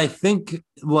know, but I think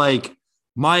like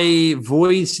my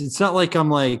voice, it's not like I'm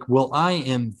like, well, I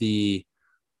am the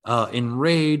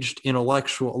enraged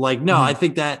intellectual. Like, no, I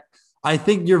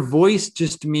think your voice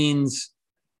just means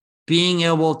being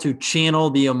able to channel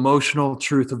the emotional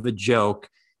truth of the joke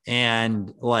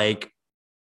and like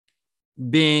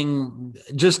being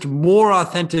just more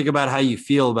authentic about how you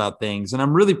feel about things. And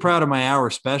I'm really proud of my hour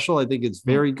special. I think it's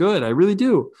very good. I really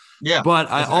do. Yeah.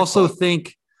 But I also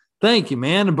think, thank you,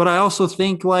 man. But I also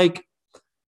think like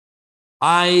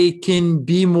I can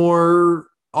be more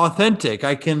authentic.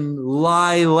 I can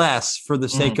lie less for the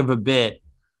sake of a bit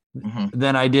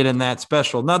than I did in that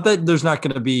special. Not that there's not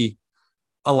going to be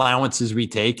allowances we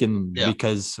take, and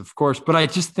because of course, but I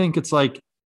just think it's like,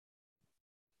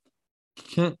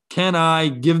 can I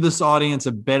give this audience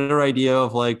a better idea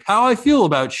of like how I feel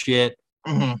about shit,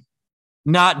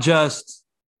 not just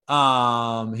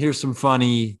here's some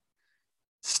funny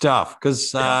stuff,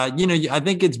 because I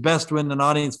think it's best when an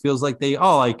audience feels like they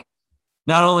like,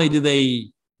 not only do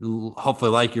they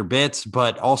hopefully like your bits,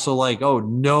 but also like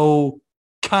know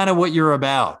kind of what you're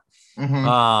about.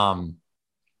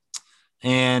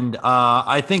 And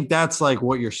I think that's like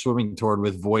what you're swimming toward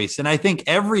with voice. And I think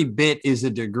every bit is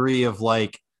a degree of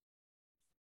like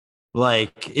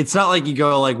it's not like you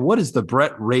go like, what is the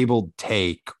Bret Raybould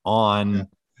take on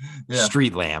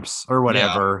street lamps or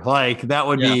whatever? Like that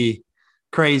would be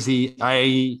crazy.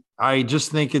 I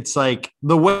just think it's like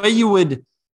the way you would.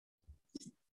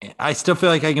 I still feel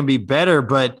like I can be better,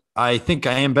 but I think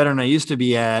I am better than I used to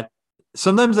be at.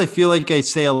 Sometimes I feel like I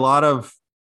say a lot of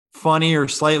funny or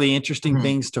slightly interesting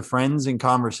things to friends in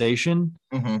conversation.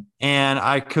 And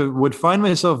I would find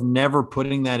myself never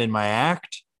putting that in my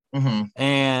act.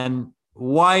 And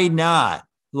why not?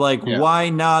 Like, why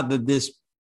not that this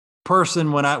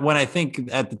person, when I think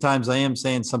at the times I am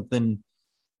saying something,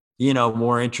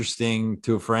 more interesting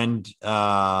to a friend,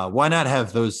 why not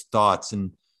have those thoughts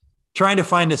and trying to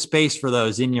find a space for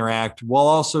those in your act while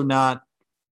also not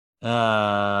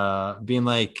being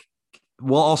like,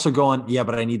 well, also going,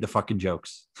 but I need the fucking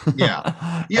jokes. At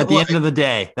the end of the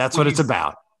day, that's what it's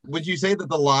about. Would you say that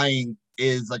the lying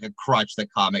is like a crutch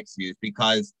that comics use?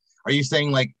 Because are you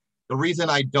saying like the reason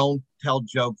I don't tell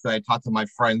jokes that I talk to my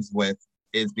friends with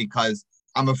is because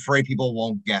I'm afraid people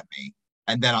won't get me,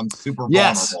 and then I'm super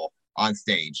vulnerable on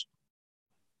stage?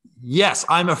 Yes,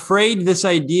 I'm afraid this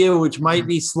idea, which might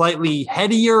be slightly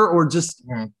headier or just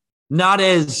not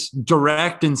as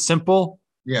direct and simple.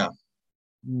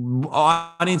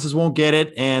 Audiences won't get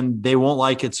it and they won't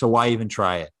like it, so why even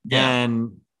try it?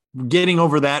 And getting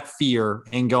over that fear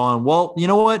and going, well, you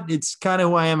know what, it's kind of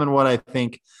who I am and what I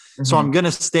think, so I'm going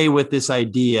to stay with this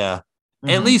idea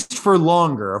at least for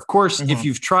longer. Of course, if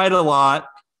you've tried a lot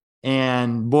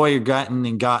and boy, you're got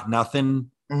nothing,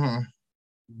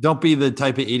 don't be the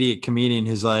type of idiot comedian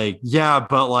who's like,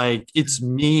 but like it's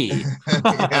me.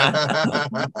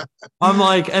 I'm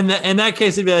like, and in that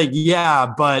case, it'd be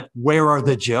like, but where are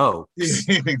the jokes?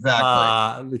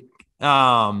 Exactly.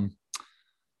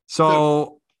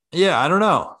 So I don't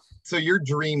know. So your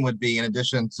dream would be, in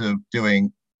addition to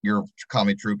doing your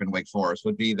comedy troupe in Wake Forest,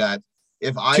 would be that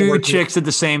if I two were chicks at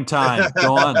the same time.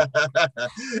 Go on.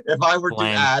 If I were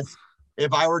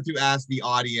to ask the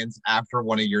audience after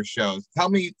one of your shows, tell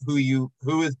me who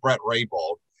is Bret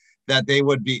Raybould, that they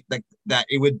would be like, that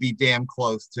it would be damn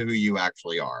close to who you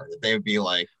actually are. That they would be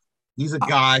like, he's a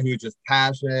guy who's just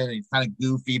passionate, he's kind of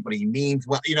goofy, but he means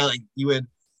well. Like you would.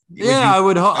 I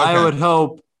would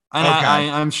hope. And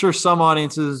I'm sure some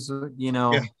audiences,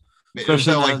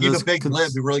 especially like he's a big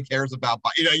lib who really cares about,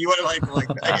 you want to like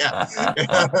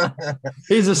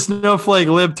he's a snowflake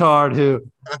libtard who,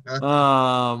 and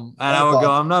I would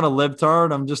go, I'm not a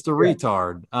libtard, I'm just a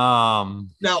retard.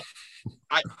 Now,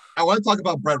 I want to talk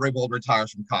about Bret Raybould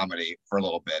retires from comedy for a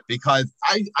little bit, because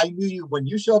I knew you when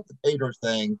you showed up to Pedro's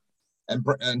thing,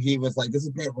 and he was like, "This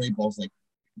is Bret Raybould." I was like,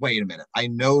 wait a minute, I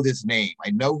know this name. I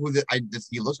know who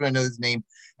he looks when I know his name,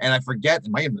 and I forget,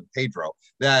 it might have been Pedro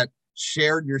that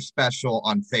shared your special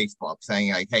on Facebook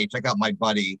saying like, hey, check out my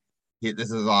buddy.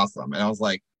 This is awesome. And I was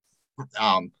like,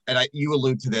 you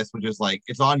allude to this, which is like,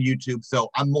 it's on YouTube. So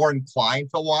I'm more inclined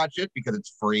to watch it because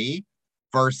it's free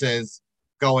versus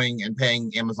going and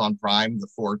paying Amazon Prime the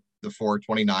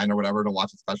 $4.29 or whatever to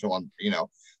watch a special on,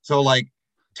 so like,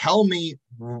 tell me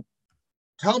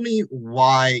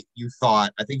why you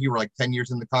thought, I think you were like 10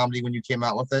 years into comedy when you came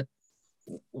out with it.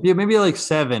 Yeah, maybe like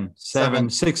 7,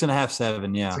 6.5,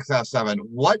 7. Yeah. 6.5, 7.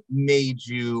 What made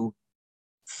you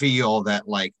feel that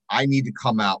like, I need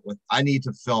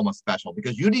to film a special?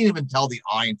 Because you didn't even tell the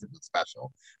audience it was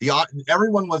special.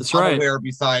 Everyone was unaware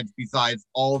besides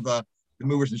all the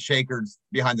movers and shakers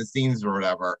behind the scenes or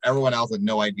whatever. Everyone else had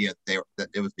no idea that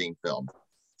it was being filmed.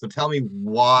 So tell me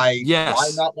why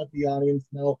not let the audience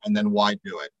know, and then why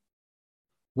do it?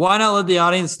 Why not let the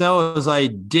audience know is I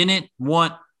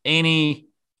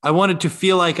wanted to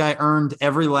feel like I earned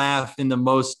every laugh in the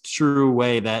most true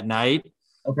way that night.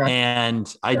 Okay.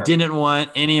 And I didn't want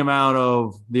any amount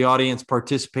of the audience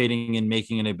participating in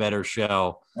making it a better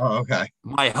show. Oh, okay.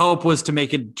 My hope was to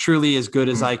make it truly as good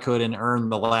as I could and earn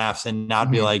the laughs and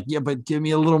not be like, but give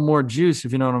me a little more juice,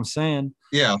 if you know what I'm saying.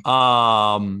 Yeah.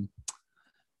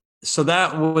 So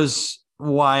that was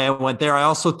why I went there. I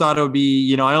also thought it would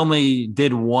be, I only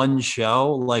did one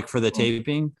show, like for the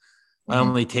taping. I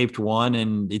only taped one,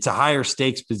 and it's a higher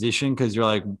stakes position because you're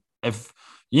like, if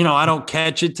I don't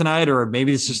catch it tonight, or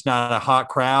maybe it's just not a hot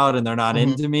crowd and they're not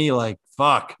into me, like,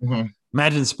 fuck.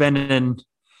 Imagine spending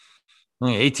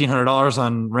like $1,800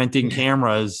 on renting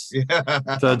cameras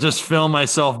to just film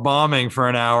myself bombing for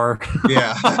an hour.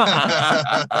 Yeah.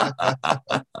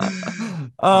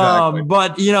 Exactly.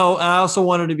 But I also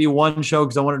wanted to be one show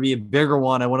because I wanted to be a bigger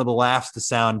one. I wanted the laughs to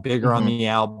sound bigger on the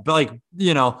album. But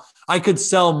I could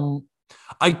sell.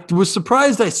 I was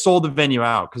surprised I sold the venue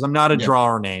out because I'm not a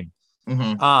drawer name.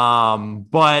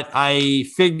 But I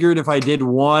figured if I did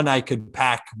one, I could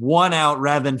pack one out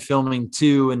rather than filming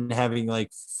two and having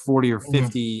like 40 or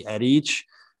 50 at each.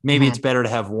 Maybe it's better to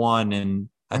have one. And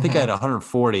I think I had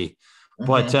 140.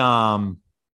 But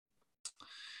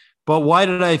why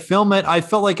did I film it? I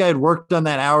felt like I had worked on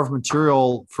that hour of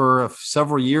material for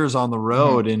several years on the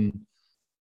road, and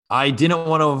I didn't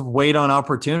want to wait on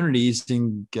opportunities.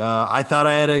 And I thought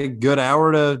I had a good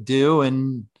hour to do,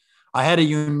 and I had a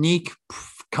unique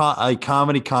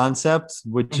comedy concept,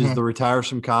 which is the retire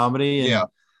from comedy. And,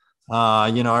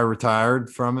 I retired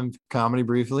from comedy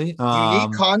briefly.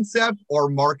 Unique concept or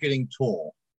marketing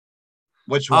tool?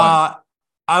 Which one?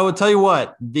 I will tell you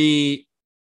what, the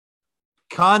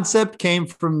concept came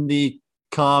from the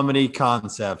comedy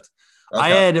concept. I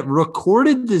had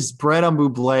recorded this Bret on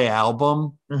Buble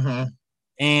album,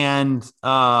 and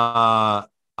I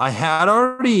had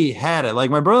already had it.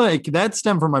 Like my brother, that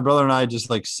stemmed from my brother and I just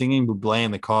like singing Buble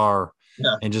in the car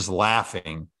and just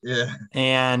laughing. Yeah.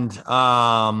 And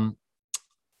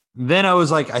then I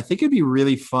was like, I think it'd be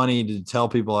really funny to tell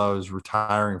people I was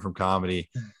retiring from comedy,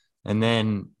 and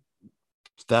then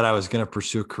that I was going to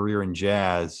pursue a career in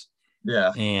jazz.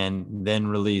 Yeah. And then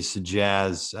release a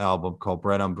jazz album called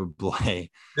Bret on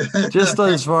Buble. Just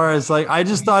as far as like, I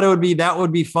just thought that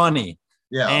would be funny.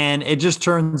 Yeah. And it just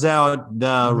turns out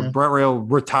the Bret Rail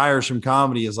retires from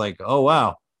comedy is like, oh,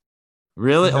 wow.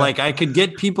 Really? Like I could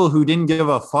get people who didn't give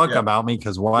a fuck about me,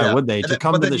 because why would they, to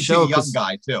come to the show? Young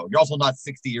guy too. You're also not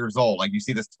 60 years old. Like you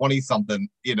see this 20 something,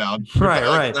 right.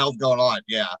 What the hell's going on?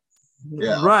 Yeah.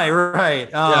 Right.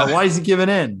 Why is he giving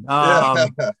in?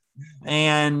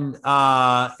 And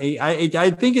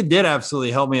I think it did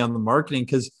absolutely help me on the marketing,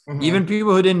 because even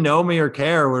people who didn't know me or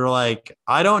care were like,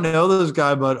 I don't know this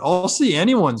guy, but I'll see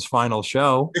anyone's final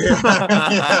show.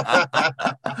 I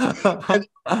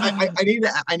need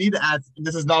to ask.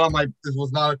 This was not a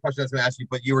question I was going to ask you,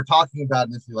 but you were talking about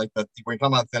initially, like when you're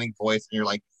talking about thinning voice, and you're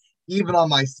like, even on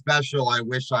my special, I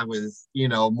wish I was,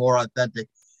 more authentic.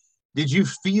 Did you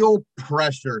feel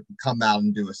pressure to come out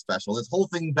and do a special? This whole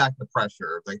thing back to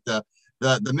pressure, like the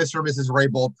Mr. and Mrs.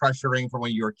 Raybould pressuring from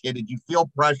when you were a kid. Did you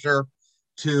feel pressure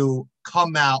to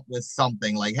come out with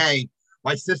something like, hey,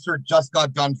 my sister just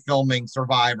got done filming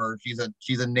Survivor.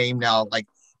 She's a name now. Like,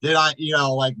 did I,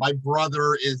 like my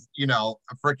brother is, a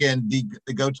freaking the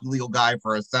go-to legal guy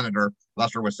for a senator. I'm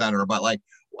not sure which senator, but like,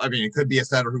 I mean, it could be a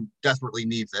senator who desperately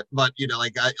needs it. But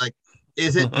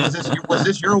was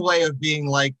this your way of being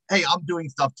like, hey, I'm doing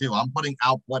stuff too. I'm putting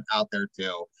output out there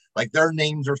too. Like their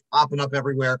names are popping up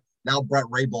everywhere. Now Bret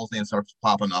Raybould's name starts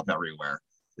popping up everywhere.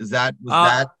 Was that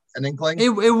an inkling?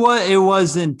 It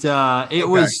wasn't. It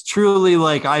was truly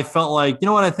like, I felt like, you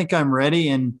know what, I think I'm ready.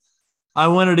 And I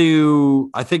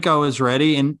think I was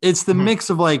ready. And it's the mix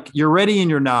of like, you're ready and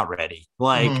you're not ready.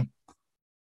 Like,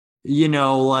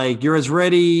 like you're as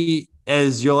ready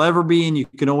as you'll ever be, and you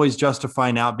can always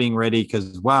justify not being ready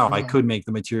because, wow, I could make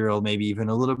the material maybe even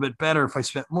a little bit better if I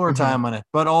spent more time on it.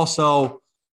 But also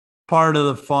part of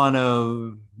the fun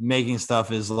of making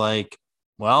stuff is like,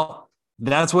 well,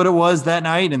 that's what it was that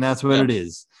night, and that's what it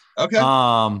is. Okay.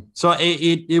 So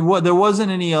there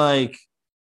wasn't any like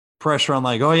pressure on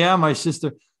like, oh yeah, my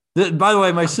sister. By the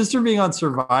way, my sister being on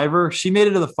Survivor, she made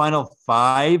it to the final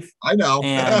 5. I know.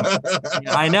 And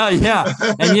I know. Yeah.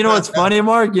 And you know what's funny,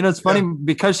 Mark? It's funny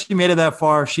because she made it that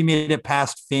far. She made it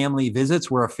past family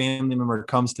visits where a family member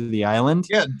comes to the island.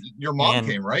 Yeah. Your mom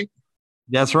came, right?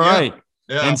 That's right.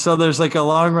 Yeah. And so there's like a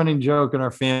long running joke in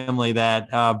our family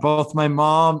that both my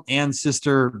mom and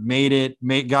sister got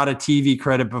a TV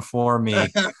credit before me,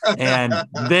 and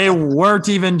they weren't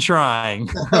even trying.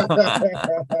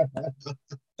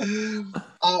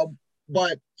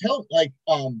 But no,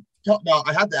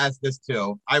 I have to ask this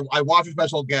too. I watched a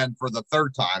special again for the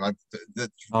third time.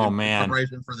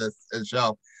 Preparation for this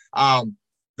show.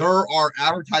 There are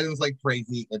advertisements like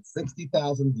crazy. It's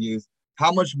 60,000 views.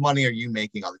 How much money are you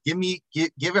making on it?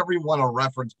 Give everyone a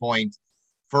reference point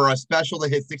for a special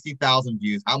that hit 60,000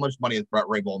 views, how much money has Bret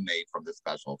Raybould made from this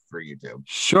special for YouTube?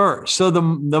 Sure. So the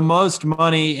most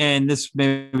money, and this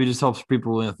maybe just helps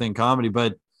people think comedy,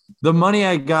 but the money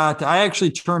I got, I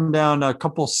actually turned down a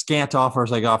couple scant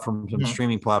offers I got from some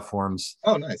streaming platforms.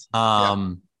 Oh, nice.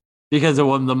 Because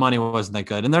the money wasn't that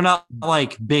good, and they're not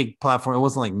like big platform. It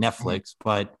wasn't like Netflix,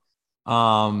 but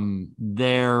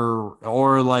they're,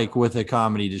 or like with a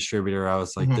comedy distributor, I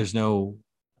was like, there's no.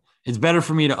 It's better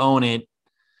for me to own it.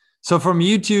 So from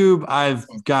YouTube, I've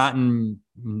gotten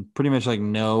pretty much like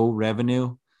no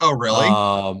revenue. Oh, really?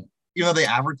 You know, they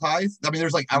advertise. I mean,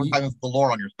 there's like advertisements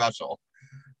galore on your special.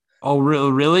 Oh,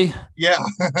 really? Yeah.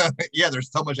 Yeah, there's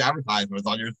so much advertisements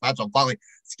on your special. Finally,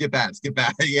 skip ad.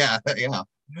 Yeah.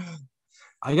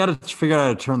 I got to figure out how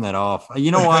to turn that off.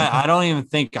 You know what? I don't even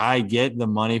think I get the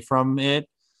money from it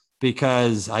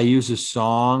because I use a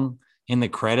song in the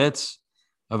credits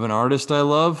of an artist I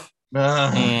love.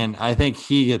 And I think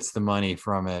he gets the money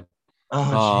from it.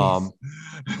 But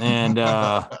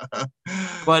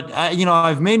you know,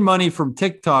 I've made money from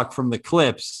TikTok from the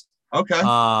clips. Okay.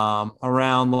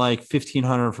 Around like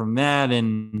 1,500 from that,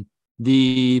 and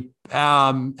the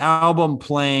album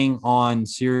playing on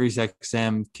Sirius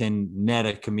XM can net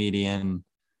a comedian,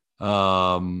 you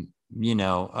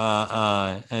know,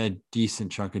 a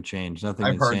decent chunk of change. Nothing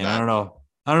insane. I don't know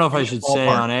if I should say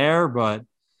on air, but.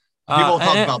 People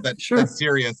talk about that. Sure. That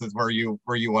Sirius is where you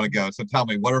want to go. So tell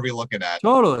me, what are we looking at?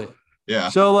 Totally. Yeah.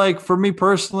 So like for me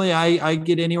personally, I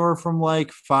get anywhere from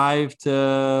like 5 to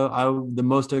the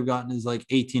most I've gotten is like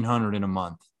 1,800 in a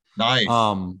month. Nice.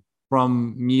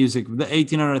 From music, the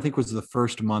 1,800 I think was the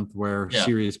first month where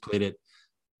Sirius played it,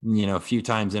 you know, a few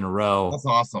times in a row. That's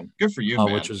awesome. Good for you,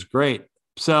 man. Which was great.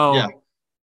 So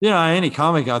you know, any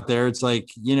comic out there, it's like,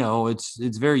 you know, it's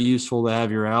very useful to have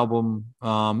your album.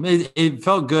 It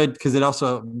felt good because it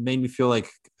also made me feel like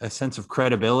a sense of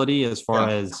credibility as far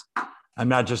as I'm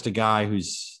not just a guy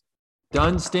who's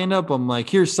done stand up. I'm like,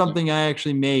 here's something I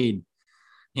actually made.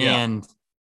 And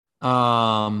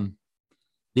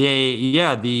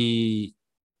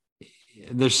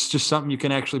there's just something you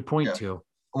can actually point to.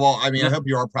 Well, I mean, I hope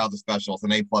you are proud of the special. It's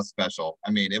an A+ special.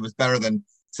 I mean, it was better than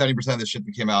 70% of the shit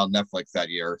that came out on Netflix that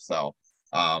year. So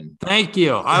thank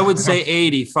you. I would say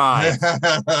 85.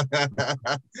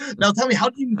 Now tell me, how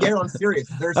did you get on Sirius?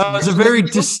 That was a very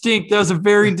distinct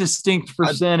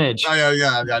percentage.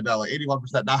 Yeah, I know, like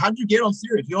 81%. Now, how did you get on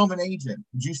Sirius? You don't have an agent.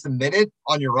 Did you submit it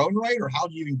on your own right, or how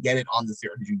did you even get it on the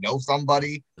Sirius? Did you know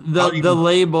somebody? The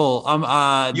label,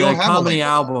 the comedy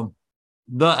album.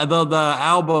 The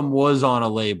album was on a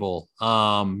label.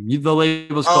 The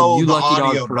label's called You Lucky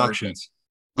Dog Productions.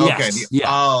 Okay. Yes.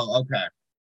 Oh, okay.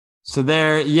 So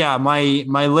there,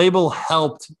 my label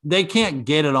helped. They can't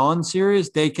get it on Sirius.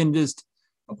 They can just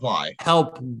apply.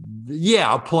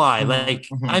 Apply. Like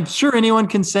I'm sure anyone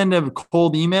can send a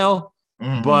cold email,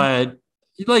 but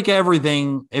like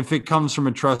everything, if it comes from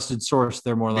a trusted source,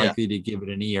 they're more likely to give it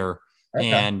an ear. Okay.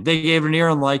 And they gave it an ear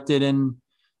and liked it, and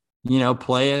you know,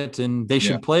 play it, and they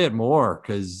should play it more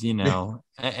because you know.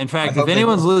 In fact, if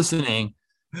anyone's listening.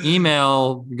 Go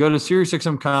to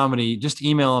SiriusXM Comedy, just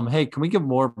email them, hey, can we get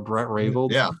more Bret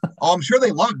Raybould? Yeah. Oh, I'm sure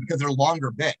they love it because they're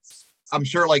longer bits. I'm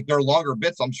sure like they're longer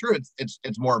bits. I'm sure it's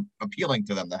more appealing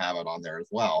to them to have it on there as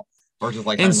well. Versus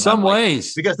like in some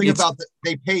ways. Because think about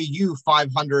they pay you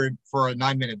 $500 for a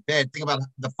 9-minute bit. Think about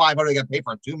the $500 they got to pay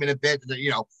for a 2-minute bit.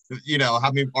 You know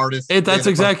how many artists. That's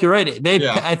exactly right.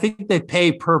 I think they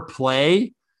pay per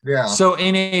play. Yeah. So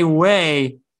in a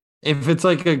way, if it's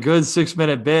like a good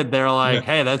 6-minute bit, they're like,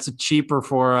 hey, that's cheaper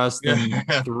for us than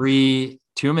 3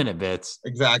 2-minute bits.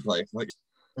 Exactly. Like,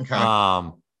 okay.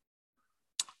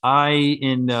 I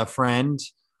and a friend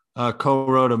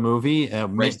co-wrote a movie.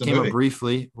 Came up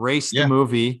briefly. Raced the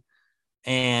movie.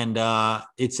 And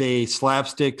it's a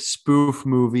slapstick spoof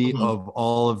movie of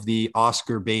all of the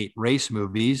Oscar bait race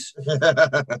movies.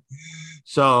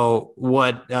 So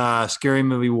what Scary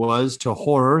Movie was to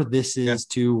horror, this is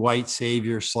to white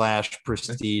savior /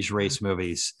 prestige race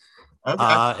movies.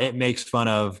 Okay. It makes fun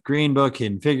of Green Book,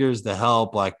 Hidden Figures, The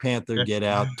Help, Black Panther, Get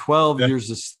Out, 12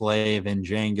 Years a Slave, and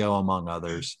Django, among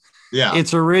others. Yeah.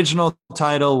 Its original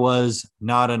title was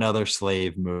Not Another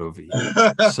Slave Movie.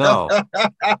 So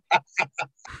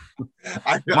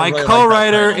my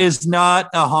co-writer is not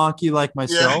a honky like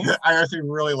myself. Yeah, I actually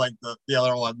really like the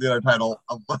other one, the other title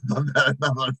of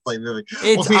Another Slave Movie.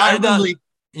 The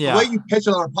way you pitched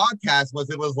it on our podcast was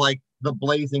it was like the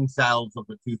blazing saddles of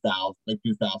the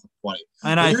 2020.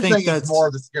 And I think that's more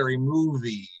of the Scary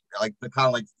Movie, like the kind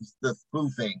of like the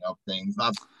spoofing of things.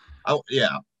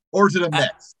 Or to the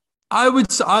mix. I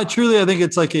think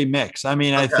it's like a mix. I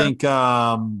mean, I Okay. think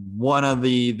one of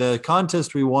the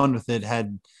contest we won with it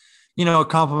had, a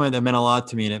compliment that meant a lot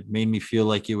to me, and it made me feel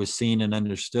like it was seen and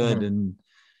understood. Mhm. And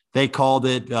they called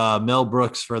it Mel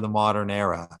Brooks for the modern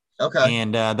era. Okay.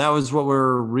 And that was what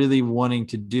we're really wanting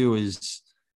to do, is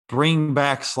bring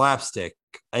back slapstick,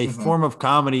 a Mhm. form of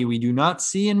comedy we do not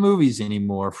see in movies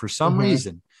anymore for some Mhm.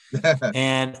 reason.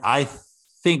 And I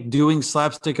think doing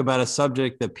slapstick about a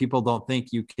subject that people don't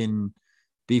think you can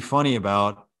be funny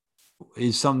about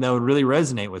is something that would really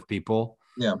resonate with people.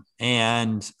 Yeah.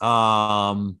 And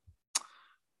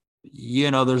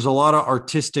there's a lot of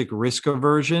artistic risk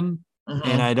aversion. And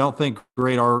Mhm. I don't think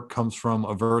great art comes from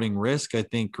averting risk. I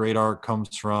think great art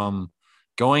comes from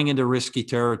going into risky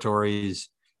territories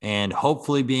and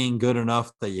hopefully being good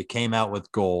enough that you came out with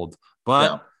gold. Yeah.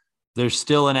 But there's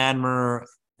still an admiration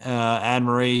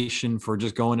for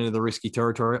just going into the risky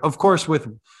territory. Of course, with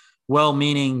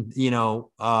well-meaning,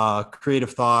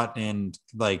 creative thought and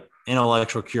like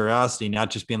intellectual curiosity, not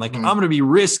just being like, I'm Mhm. going to be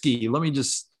risky. Let me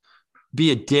just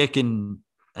be a dick and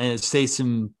say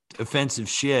some offensive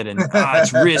shit and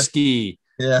it's risky.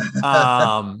 Yeah.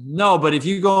 No, but if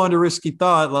you go into risky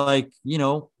thought, like,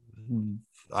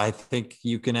 I think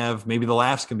you can have, maybe the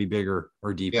laughs can be bigger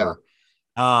or Yeah. deeper.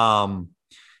 Um,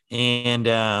 and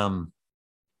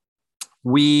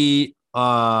we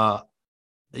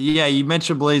yeah, you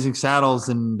mentioned Blazing Saddles,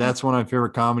 and that's one of my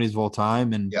favorite comedies of all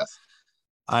time. And Yes.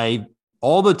 I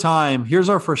all the time, here's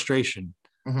our frustration.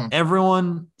 Mhm.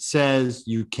 Everyone says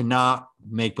you cannot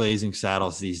make Blazing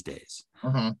Saddles these days.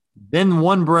 Mhm. Then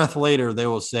one breath later, they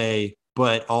will say,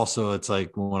 but also it's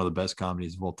like one of the best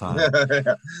comedies of all time.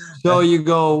 So you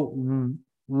go,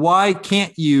 why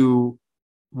can't you?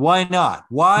 Why not?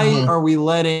 Why Mhm. are we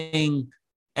letting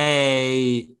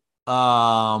a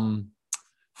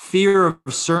fear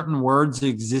of certain words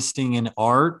existing in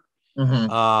art Mhm.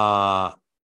 uh,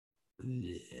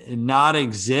 not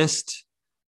exist,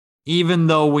 even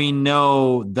though we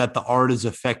know that the art is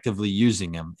effectively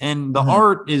using them? And the Mhm.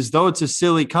 art is, though it's a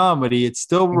silly comedy, it's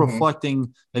still Mhm.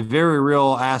 reflecting a very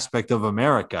real aspect of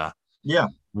America, Yeah.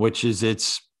 which is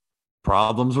its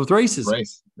problems with racism.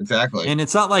 Race. Exactly. And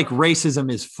it's not like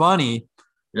racism is funny,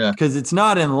 Yeah. because it's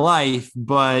not in life,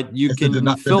 but you It's can the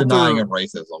denying filter. of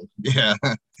racism. Yeah.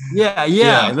 Yeah.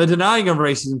 Yeah. The denying of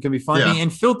racism can be Yeah. funny,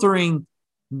 and filtering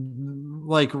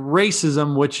like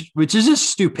racism, which is just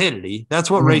stupidity. That's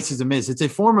what Mhm. racism is. It's a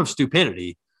form of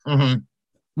stupidity, Mhm.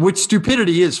 which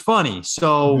stupidity is funny.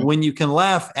 So Mhm. when you can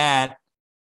laugh at,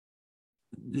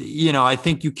 I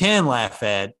think you can laugh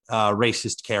at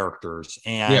racist characters,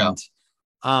 Yeah.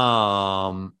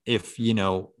 and if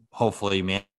hopefully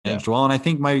Yeah. managed well. And I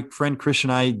think my friend Chris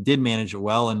and I did manage it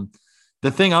well. And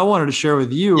the thing I wanted to share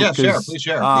with you, Yeah. Share. because Please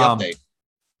share the update.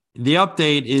 the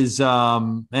update is,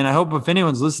 and I hope if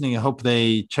anyone's listening, I hope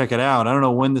they check it out. I don't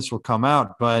know when this will come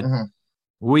out, but Mhm.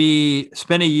 we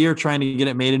spent a year trying to get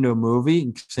it made into a movie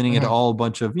and sending it to Mhm. all a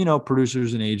bunch of,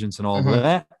 producers and agents and all of Mhm.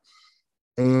 that.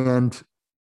 And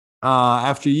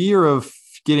after a year of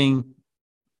getting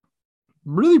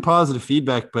really positive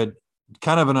feedback, but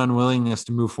kind of an unwillingness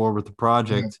to move forward with the Mhm.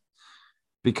 project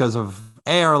because of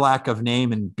A, our lack of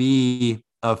name, and B,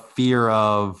 a fear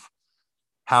of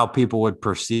how people would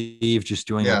perceive just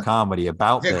doing a Yeah. comedy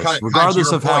about Yeah. this, Kind of to regardless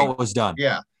your of how point. it was done.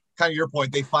 Yeah. Kind of your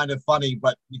point. They find it funny,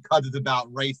 but because it's about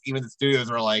race, even the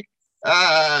studios are like,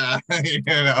 ah, but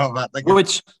like, yeah.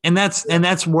 And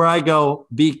that's where I go.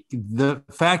 The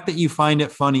fact that you find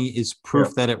it funny is Yeah.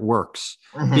 proof that it works,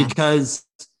 Mhm. because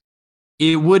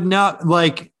it would not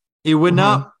like it would Mhm.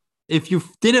 not if you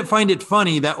didn't find it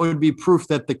funny, that would be proof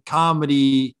that the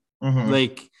comedy, Mhm.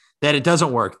 like, that it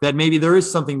doesn't work, that maybe there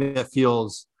is something that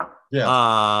feels Yeah.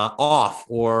 off,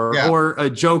 Yeah. or a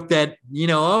joke that,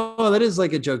 oh, that is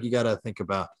like a joke you got to think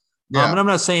about. Yeah. And I'm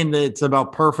not saying that it's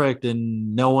about perfect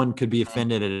and no one could be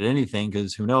offended at anything,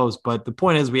 because who knows, but the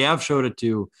point is we have showed it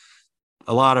to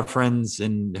a lot of friends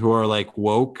and who are like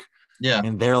woke, Yeah.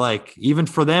 and they're like, even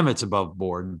for them it's above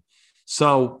board.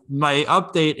 So my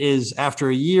update is, after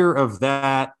a year of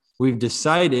that, we've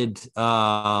decided,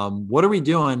 what are we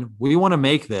doing? We want to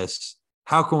make this.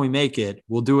 How can we make it?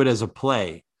 We'll do it as a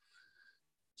play.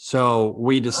 So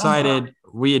we decided,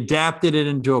 we adapted it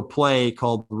into a play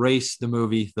called Race the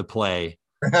Movie, the Play.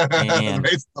 And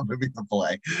Race the movie to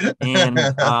play.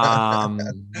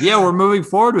 yeah, we're moving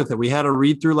forward with it. We had a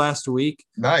read through last week.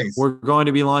 Nice. We're going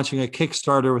to be launching a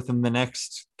Kickstarter within the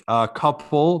next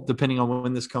couple, depending on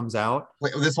when this comes out.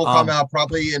 This will come out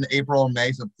probably in April or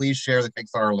May, so please share the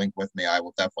Kickstarter link with me. I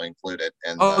will definitely include it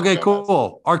in the Okay, show notes.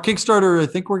 cool. Our Kickstarter, I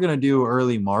think we're going to do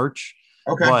early March,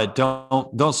 Okay. but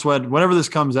don't sweat. Whenever this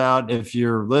comes out, if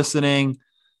you're listening,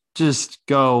 just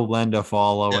go lend a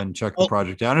follow Yeah. and check the Well,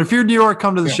 project out. And if you're in New York,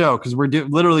 come to the yeah, show because we're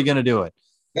literally going to do it.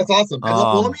 that's awesome. And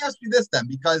let me Um, ask you this then,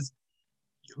 because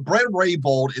Bret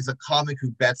Raybould is a comic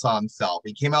who bets on himself.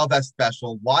 He came out with that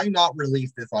special. Why not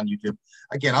release this on YouTube?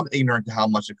 Again, I'm ignorant to how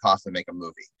much it costs to make a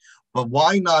movie, but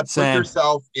why not put Same.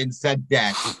 yourself in said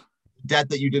debt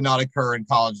that you did not incur in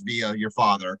college via your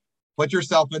father? Put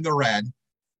yourself in the red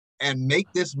and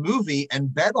make this movie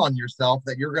and bet on yourself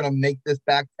that you're going to make this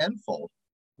back tenfold.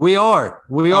 We are.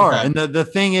 Okay. And the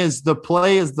thing is, the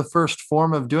play is the first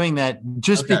form of doing that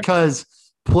just Okay. because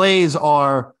plays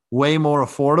are way more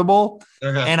affordable.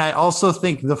 Okay. And I also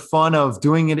think the fun of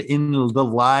doing it in the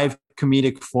live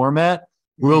comedic format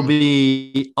will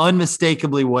be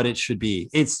unmistakably what it should be.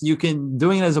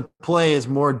 Doing it as a play is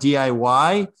more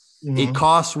DIY. It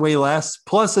costs way less.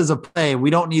 Plus, as a play, we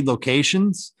don't need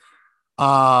locations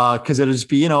because it'll just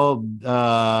be,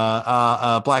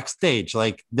 a black stage.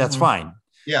 Like, that's fine.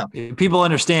 Yeah. People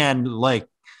understand, like,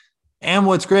 and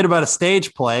what's great about a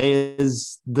stage play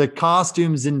is the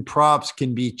costumes and props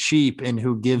can be cheap, and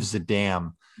who gives a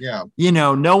damn? Yeah.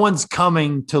 No one's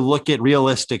coming to look at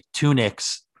realistic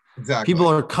tunics. Exactly. People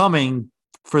are coming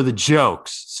for the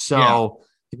jokes. So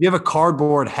if you have a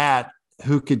cardboard hat,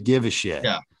 who could give a shit?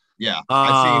 Yeah. Yeah.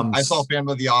 I saw Phantom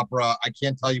of the Opera. I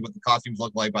can't tell you what the costumes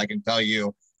look like, but I can tell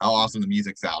you how awesome the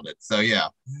music sounded. So yeah.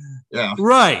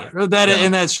 Right.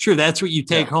 And that's true. That's what you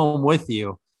take home with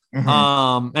you.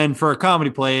 And for a comedy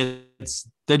play, it's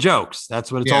the jokes.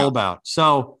 That's what it's all about.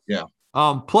 So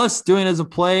plus doing it as a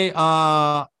play,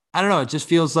 I don't know, it just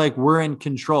feels like we're in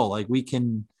control. Like, we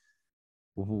can,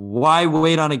 why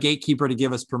wait on a gatekeeper to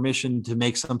give us permission to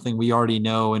make something we already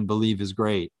know and believe is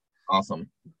great? Awesome.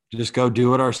 Just go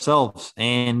do it ourselves.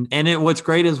 And what's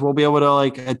great is we'll be able to,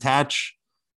 like, attach,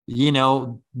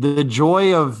 the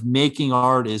joy of making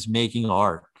art is making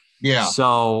art. Yeah.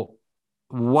 So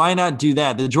why not do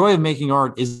that? The joy of making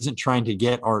art isn't trying to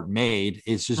get art made.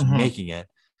 It's just making it.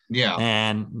 Yeah.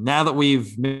 And now that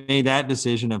we've made that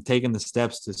decision of taking the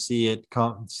steps to see it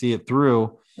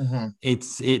through,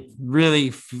 it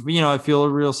really, I feel a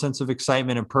real sense of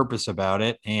excitement and purpose about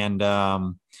it. And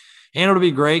it'll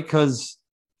be great because,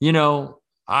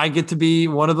 I get to be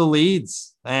one of the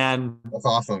leads. And that's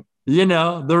awesome.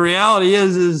 The reality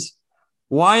is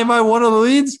why am I one of the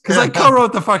leads? Because I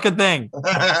co-wrote the fucking thing.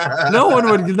 No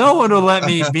one would let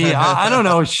me be. I don't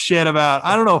know shit about.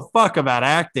 I don't know fuck about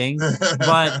acting,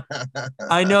 but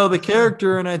I know the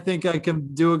character, and I think I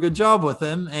can do a good job with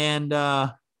him. And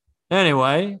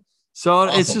anyway, so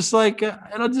awesome. It's just like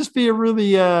it'll just be a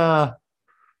really.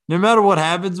 No matter what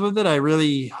happens with it, I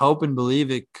really hope and believe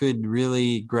it could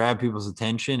really grab people's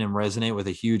attention and resonate with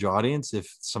a huge audience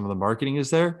if some of the marketing is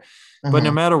there. But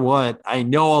no matter what, I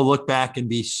know I'll look back and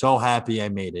be so happy I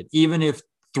made it, even if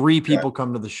 3 people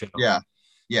come to the show. Yeah.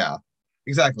 Yeah,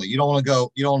 exactly. You don't want to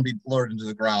be lured into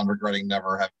the ground regretting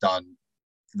never have done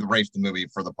the movie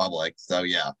for the public. So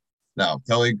yeah, no,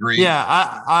 totally agree. Yeah.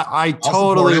 I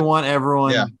totally want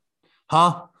everyone. Yeah.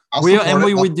 Huh?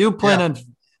 We do plan on,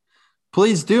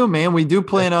 please do, man. We do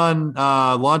plan on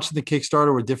launching the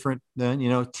Kickstarter with different,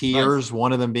 tiers. Nice.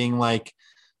 One of them being like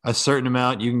a certain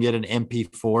amount. You can get an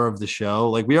MP4 of the show.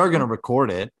 Like, we are going to record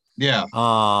it. Yeah.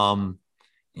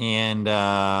 And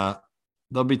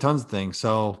there'll be tons of things.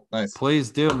 So nice. Please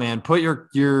do, man. Put your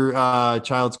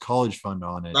child's college fund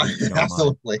on it.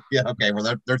 Absolutely. Mind. Yeah. Okay.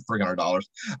 Well, there's $300.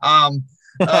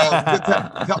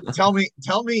 Tell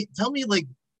me, like,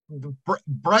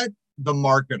 Bret, the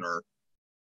marketer.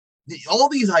 All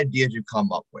these ideas you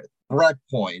come up with, Bret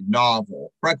Coin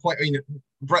novel, Bret,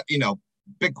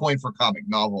 Bitcoin for comic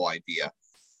novel idea,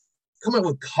 come up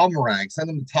with Cumrag, send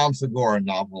them to Tom Segura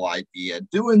novel idea,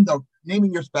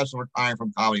 naming your special retiring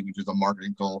from comedy, which is a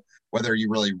marketing tool, whether you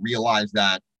really realize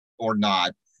that or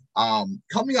not,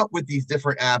 coming up with these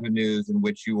different avenues in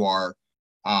which you are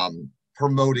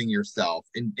promoting yourself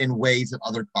in ways that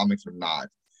other comics are not.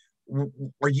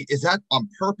 Is that on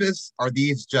purpose?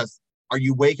 Are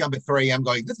you waking up at 3 a.m.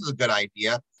 going, this is a good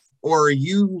idea? Or are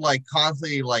you like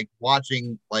constantly like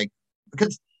watching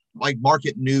because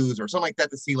market news or something like that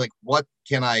to see like what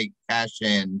can I cash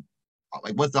in?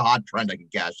 Like, what's the hot trend I can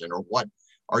cash in? Or what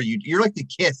are you're like the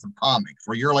Kiss of comics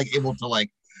where you're like able to like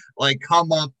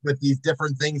come up with these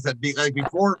different things that be like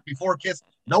before Kiss,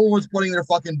 no one was putting their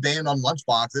fucking band on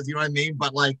lunchboxes, you know what I mean?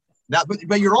 But like now,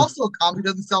 but you're also a comic that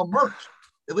doesn't sell merch.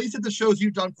 At least at the shows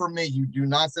you've done for me, you do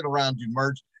not sit around do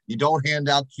merch. You don't hand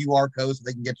out QR codes so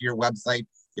they can get to your website.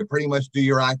 You pretty much do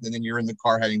your act and then you're in the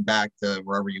car heading back to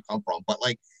wherever you come from. But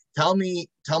like, tell me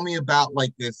about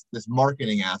like this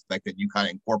marketing aspect that you kind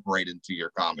of incorporate into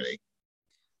your comedy.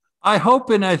 I hope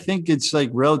and I think it's like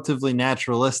relatively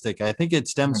naturalistic. I think it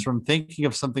stems Mhm. from thinking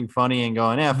of something funny and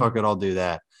going, yeah, fuck it, I'll do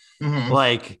that. Mhm.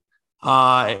 Like,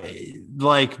 uh,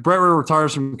 like Bret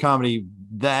retires from comedy.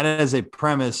 That as a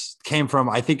premise came from,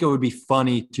 I think it would be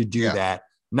funny to do Yeah. that,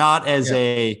 not as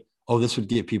Yeah. oh, this would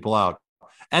get people out.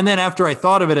 And then after I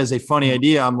thought of it as a funny Mhm.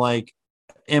 idea, I'm like,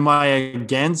 am I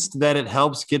against that it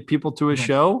helps get people to a Mhm.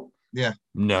 show? Yeah.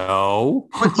 No.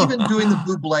 But even doing the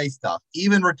Buble stuff,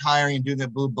 even retiring and doing the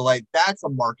Buble, that's a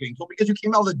marketing tool because you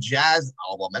came out with a jazz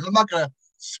album. And I'm not gonna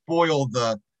spoil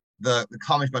the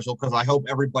comic special because I hope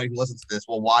everybody who listens to this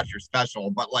will watch your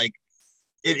special. But like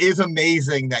it is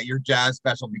amazing that your jazz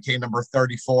special became number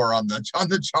 34 on the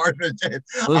chart.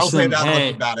 I'll say Listen, that much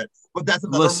hey, about it. But that's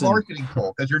another listen. marketing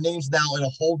tool because your name's now in a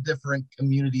whole different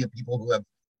community of people who have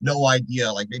no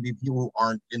idea. Like maybe people who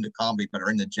aren't into comedy but are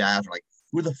into jazz, are like,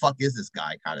 who the fuck is this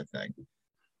guy kind of thing.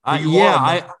 But you are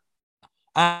Yeah,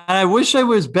 a I wish I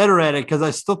was better at it because I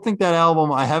still think that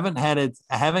album, I haven't had it,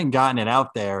 I haven't gotten it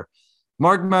out there.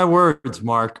 Mark my words,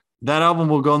 Mark. That album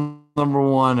will go number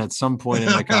one at some point in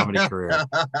my comedy career.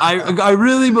 I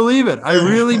really believe it. I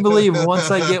really believe once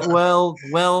I get well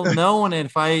known, and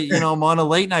if I'm on a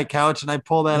late night couch and I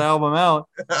pull that album out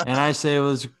and I say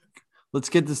let's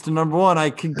get this to number one, I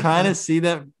can kind of see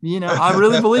that, I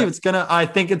really believe I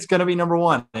think it's gonna be number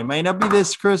one. It might not be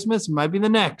this Christmas, it might be the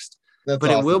next, That's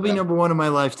but it will awesome, be man. number one in my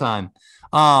lifetime.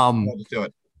 I'll just do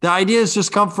it. The ideas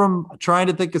just come from trying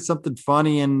to think of something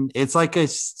funny. And it's like I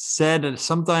said,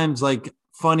 sometimes like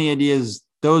funny ideas,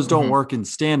 those don't Mhm. work in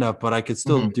stand up, but I could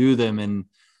still Mhm. do them. And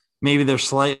maybe they're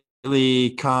slightly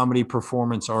comedy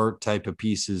performance art type of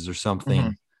pieces or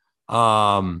something.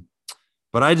 Mhm.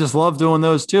 But I just love doing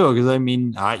those too. Cause I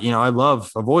mean, I've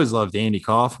always loved Andy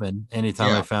Kaufman.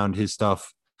 Anytime I Yeah. found his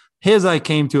stuff, I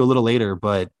came to a little later,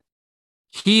 but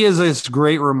he is this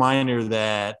great reminder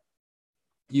that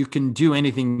you can do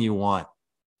anything you want.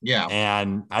 Yeah.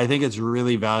 And I think it's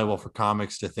really valuable for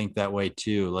comics to think that way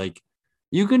too. Like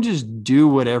you can just do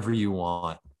whatever you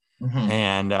want. Mhm.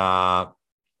 And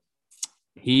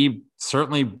he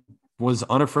certainly was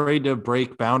unafraid to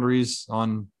break boundaries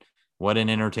on what an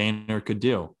entertainer could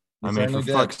do. He I mean, for certainly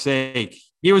did. fuck's sake,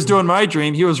 he was doing my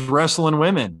dream. He was wrestling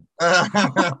women.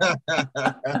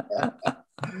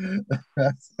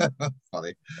 That's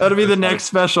funny. That'll be That's the funny. next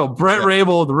special. Bret Yeah.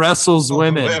 Raybould wrestles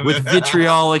women with Women.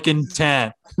 vitriolic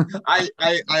intent. I've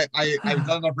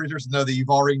done enough research to know that you've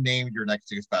already named your next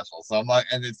two specials. So I'm like,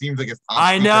 and it seems like it's top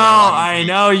I secret know. and not I engaged.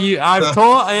 know you. I've So,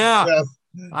 told. Yeah, yes,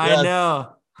 I yes.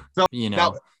 know. So You now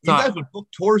know. you guys So would book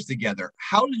tours together.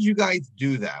 How did you guys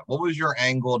do that? What was your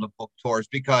angle to book tours?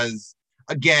 Because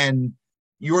again,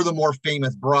 you're the more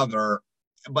famous brother,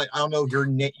 but I don't know if I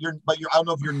don't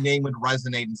know if your name would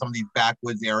resonate in some of these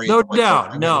backwoods areas no of like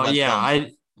doubt. the No. West Yeah.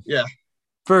 End. Yeah.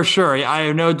 For sure. I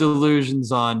have no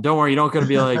delusions on. Don't worry. You don't going to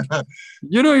be like,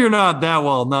 you're not that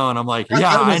well known. I'm like, I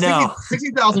yeah, don't know. I know.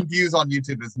 60,000 views on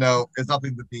YouTube is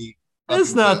nothing to be.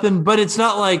 It's Nothing to. nothing, but it's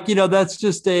not like, that's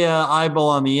just a eyeball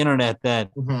on the internet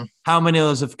that Mhm. how many of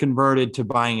those have converted to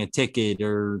buying a ticket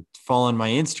or following my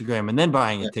Instagram and then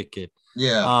buying a Yeah. ticket.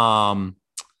 Yeah.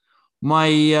 My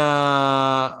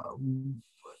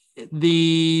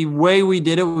the way we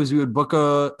did it was we would book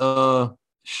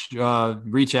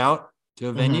reach out to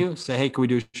a Mhm. venue, say, hey, can we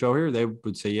do a show here? They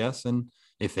would say yes. And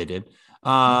if they did,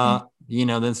 Mhm.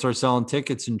 then start selling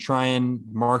tickets and try and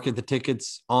market the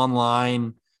tickets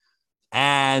online,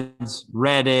 ads,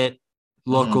 Reddit, Mhm.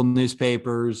 local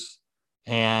newspapers.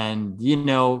 And,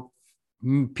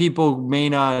 people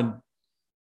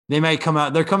they might come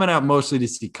out, they're coming out mostly to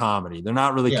see comedy. They're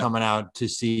not really Yeah. coming out to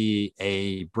see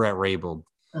a Bret Raybould.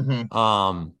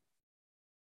 Mhm.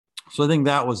 So I think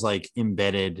that was like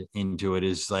embedded into it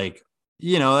is like,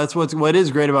 that's what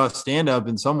is great about stand up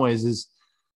in some ways is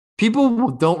people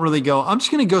don't really go, I'm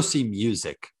just going to go see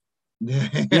music. You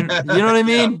know what I Yeah.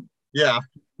 mean? Yeah.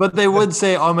 But they would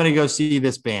say, oh, I'm going to go see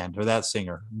this band or that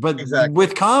singer. But Exactly.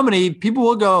 with comedy, people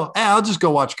will go, I'll just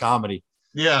go watch comedy.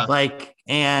 Yeah. Like,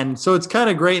 and so it's kind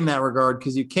of great in that regard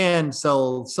because you can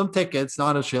sell some tickets,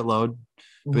 not a shitload.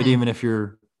 But Mhm. even if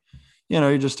you're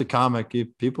just a comic,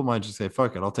 people might just say,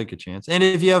 fuck it, I'll take a chance. And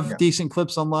if you have Yeah. decent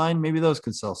clips online, maybe those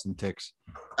can sell some ticks.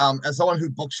 As someone who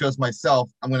book shows myself,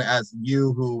 I'm going to ask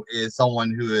you, who is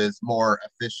someone who is more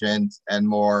efficient and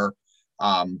more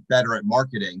better at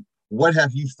marketing. What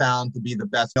have you found to be the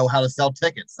best? Know how to sell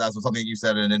tickets? That's something you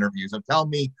said in an interview. So tell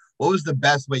me, what was the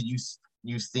best way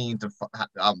you've seen to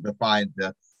find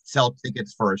to sell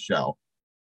tickets for a show?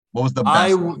 What was the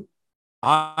best one?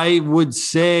 I would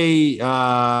say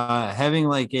having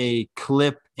like a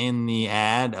clip in the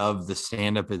ad of the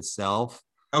stand-up itself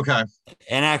Okay.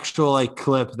 an actual like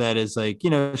clip that is like,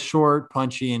 short,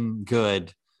 punchy, and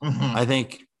good. Hmm. I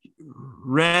think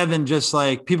rather than just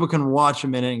like people can watch a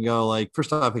minute and go like,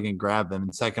 first off, they can grab them,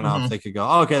 and second off, Hmm. they could go,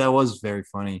 oh, okay, that was very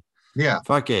funny. Yeah.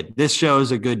 Fuck it, this show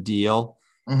is a good deal.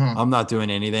 Hmm. I'm not doing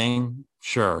anything.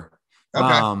 Sure.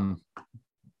 Okay.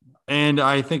 And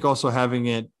I think also having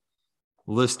it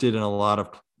listed in a lot of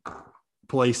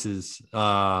places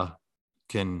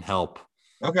can help.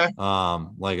 Okay.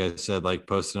 Like I said, like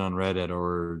posted on Reddit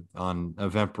or on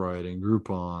Eventbrite and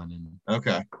Groupon and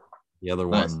Okay. the other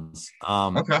Nice. ones.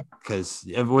 Okay. Because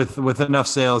with enough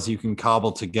sales, you can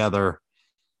cobble together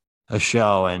a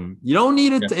show, and you don't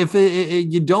need it. Yeah.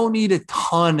 You don't need a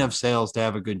ton of sales to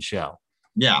have a good show.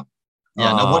 Yeah.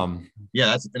 Yeah. No, yeah,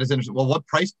 that is interesting. Well, what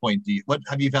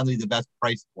have you found to be the best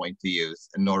price point to use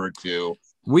in order to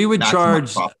We would maximize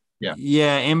charge, profit? Yeah.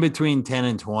 yeah, in between 10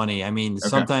 and 20. I mean, Okay.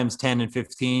 sometimes 10 and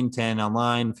 15, 10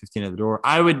 online, 15 at the door.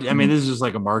 I mean, this is just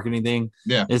like a marketing thing.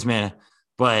 Yeah. It's man,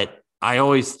 but I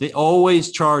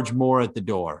always charge more at the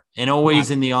door, and always Yes.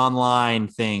 in the online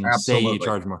thing say you Absolutely.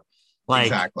 charge more. Like,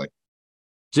 Exactly.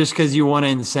 just because you want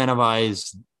to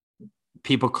incentivize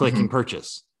people clicking Hmm.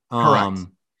 purchase. Correct.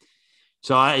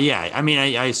 So I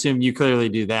assume you clearly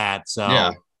do that. Yeah. So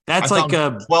I that's like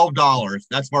found a $12.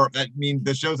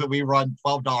 The shows that we run,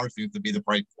 $12 seems to be the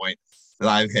price point that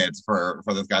I've hit for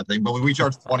this kind of thing. But we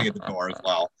charge 20 at the door as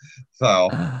well. So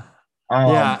um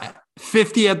yeah,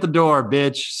 50 at the door,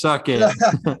 bitch. Suck it.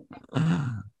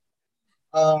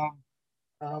 um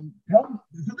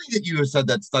something that you have said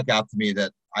that stuck out to me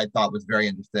that I thought was very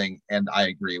interesting, and I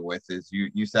agree with, is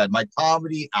you said my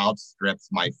comedy outstrips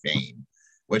my fame,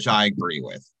 which I agree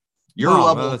with. Your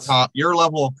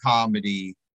level of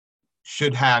comedy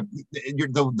should have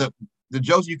the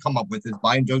jokes you come up with, is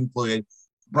Brian Jones included,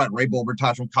 Bret Raybould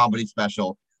Retirement Comedy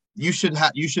Special. You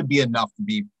should be enough to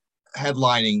be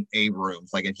headlining a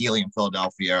rooms like at Helium,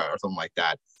 Philadelphia, or something like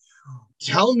that.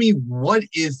 Tell me, what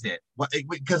is it?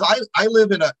 Because I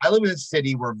live in a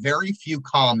city where very few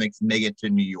comics make it to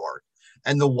New York,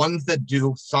 and the ones that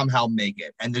do somehow make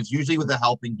it, and it's usually with a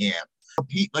helping hand.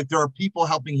 There are people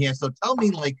helping hands. So tell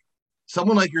me, like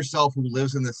someone like yourself who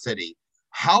lives in the city,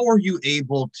 how are you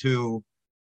able to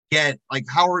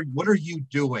what are you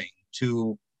doing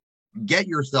to get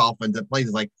yourself into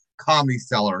places like Comedy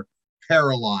Cellar,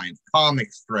 Caroline's,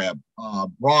 Comic Strip,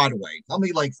 Broadway? Tell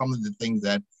me like some of the things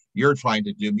that you're trying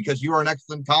to do, because you are an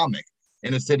excellent comic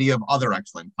in a city of other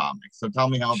excellent comics. So tell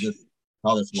me how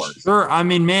this works. Sure. I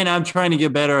mean, man, I'm trying to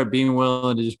get better at being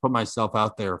willing to just put myself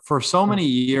out there. For so many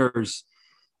years,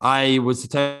 I was the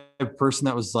type of person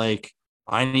that was like,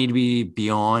 I need to be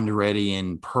beyond ready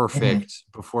and perfect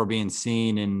before being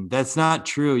seen. And that's not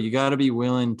true. You got to be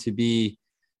willing to be.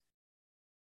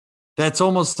 That's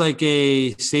almost like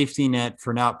a safety net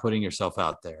for not putting yourself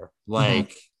out there.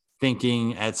 Like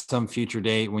thinking at some future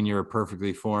date when you're a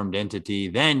perfectly formed entity,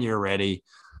 then you're ready.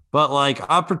 But like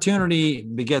opportunity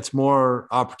begets more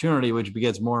opportunity, which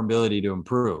begets more ability to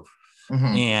improve.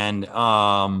 And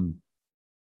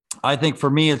I think for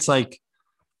me, it's like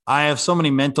I have so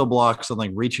many mental blocks on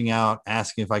like reaching out,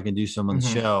 asking if I can do someone's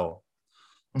show,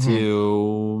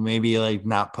 to maybe like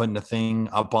not putting a thing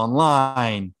up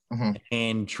online,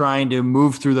 and trying to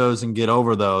move through those and get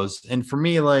over those. And for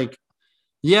me, like,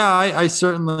 yeah, I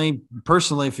certainly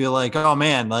personally feel like, oh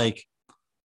man, like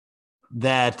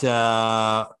that,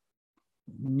 I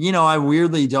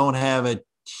weirdly don't have a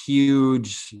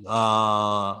huge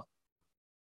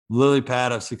lily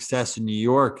pad of success in New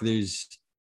York. There's,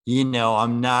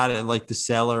 I'm not at like the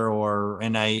Cellar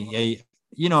and I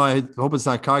hope it's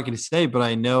not cocky to say, but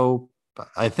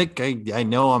I think I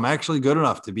know I'm actually good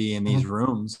enough to be in these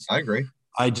rooms. I agree.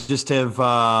 I just have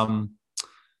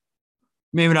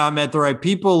maybe not met the right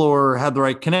people or had the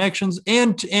right connections,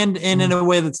 and in a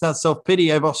way that's not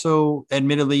self-pity. I've also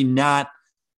admittedly not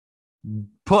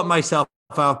put myself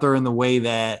out there in the way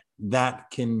that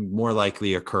can more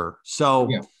likely occur. So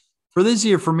for this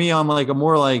year, for me, on like a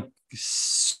more like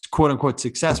quote unquote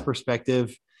success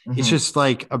perspective, it's just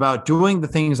like about doing the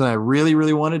things that I really,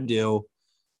 really want to do,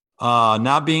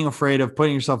 not being afraid of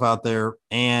putting yourself out there.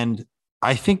 And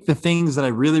I think the things that I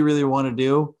really, really want to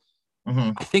do,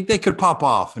 I think they could pop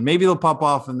off, and maybe they'll pop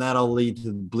off, and that'll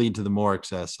bleed to the more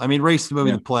excess. I mean, Race the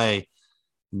Movie, the play,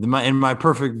 in my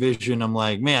perfect vision, I'm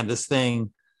like, man, this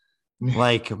thing,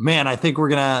 like, man, I think we're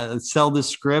going to sell this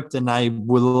script, and I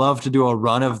would love to do a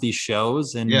run of these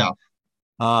shows. And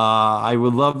I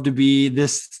would love to be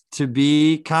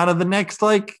kind of the next,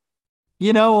 like,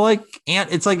 like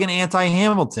it's like an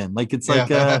anti-Hamilton. Like it's like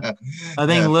Yeah. I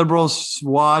think liberals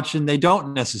watch and they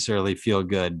don't necessarily feel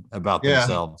good about Yeah.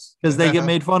 themselves because they get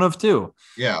made fun of too.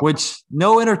 Yeah. Which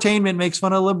no entertainment makes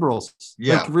fun of liberals.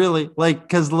 Yeah. Like really, like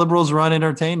because liberals run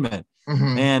entertainment.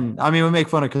 Mhm. And I mean, we make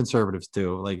fun of conservatives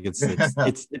too. Like it's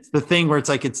the thing where it's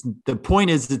like the point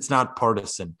is it's not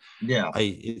partisan. Yeah.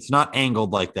 It's not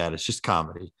angled like that. It's just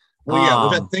comedy. Well, yeah,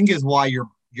 which I think is why your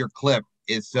clip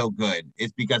is so good.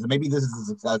 It's because maybe this is the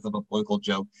success of a political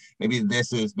joke. Maybe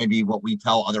this is maybe what we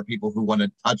tell other people who want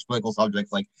to touch political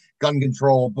subjects like gun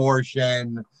control,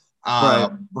 abortion, Right.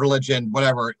 religion,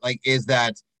 whatever. Like, is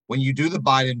that when you do the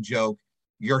Biden joke,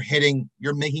 you're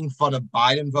making fun of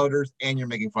Biden voters, and you're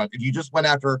making fun. If you just went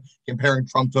after comparing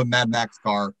Trump to a Mad Max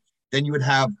car, then you would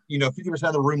have 50%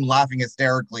 of the room laughing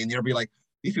hysterically, and you'd be like,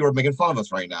 these people are making fun of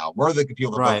us right now. We're the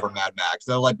people that vote for Mad Max.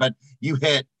 So like, but you're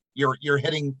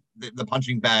hitting the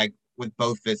punching bag with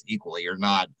both fists equally. You're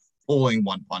not pulling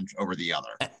one punch over the other.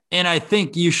 And I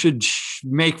think you should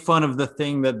make fun of the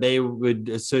thing that they would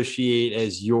associate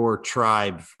as your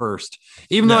tribe first,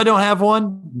 even though I don't have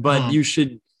one, but you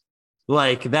should,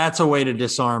 like, that's a way to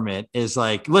disarm it is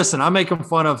like, listen, I'm making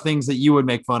fun of things that you would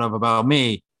make fun of about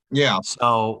me. Yeah.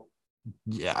 So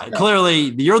yeah,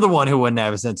 clearly you're the one who wouldn't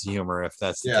have a sense of humor if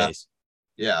that's the case.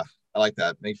 Yeah. I like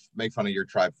that. Make fun of your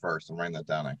tribe first. I'm writing that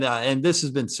down. Yeah, and this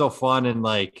has been so fun, and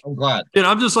like, I'm glad.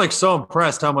 I'm just like so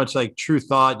impressed how much like true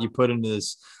thought you put into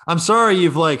this. I'm sorry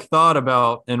you've like thought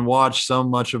about and watched so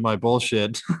much of my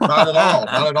bullshit. Not at all.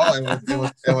 Not at all.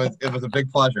 It was a big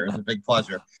pleasure. It was a big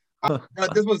pleasure.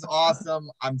 But this was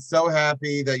awesome. I'm so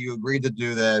happy that you agreed to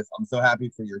do this. I'm so happy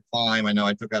for your time. I know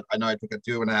I took a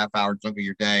 2.5 hour chunk of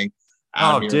your day.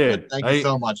 Dude, thank you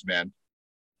so much, man.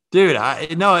 Dude,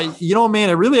 man,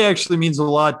 it really actually means a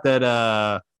lot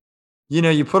that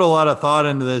you put a lot of thought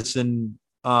into this. And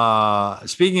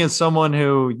speaking as someone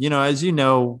who, as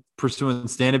pursuing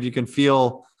stand-up, you can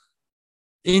feel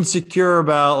insecure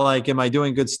about like, am I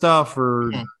doing good stuff,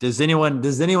 or does anyone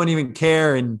even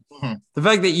care? And the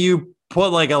fact that you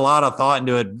put like a lot of thought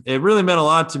into it, it really meant a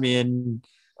lot to me. And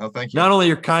thank you. Not only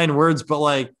your kind words, but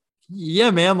like,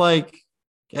 yeah, man, like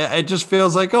it just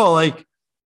feels like, like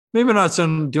maybe not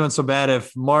doing so bad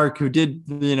if Mark, who did,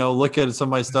 look at some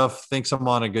of my stuff, thinks I'm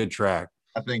on a good track.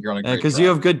 I think you're on a great track. Because you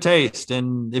have good taste.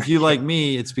 And if you like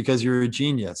me, it's because you're a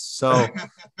genius. So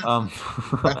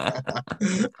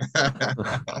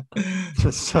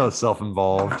just so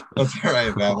self-involved. That's all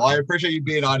right, man. Well, I appreciate you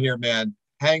being on here, man.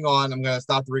 Hang on. I'm going to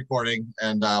stop the recording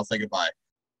and I'll say goodbye.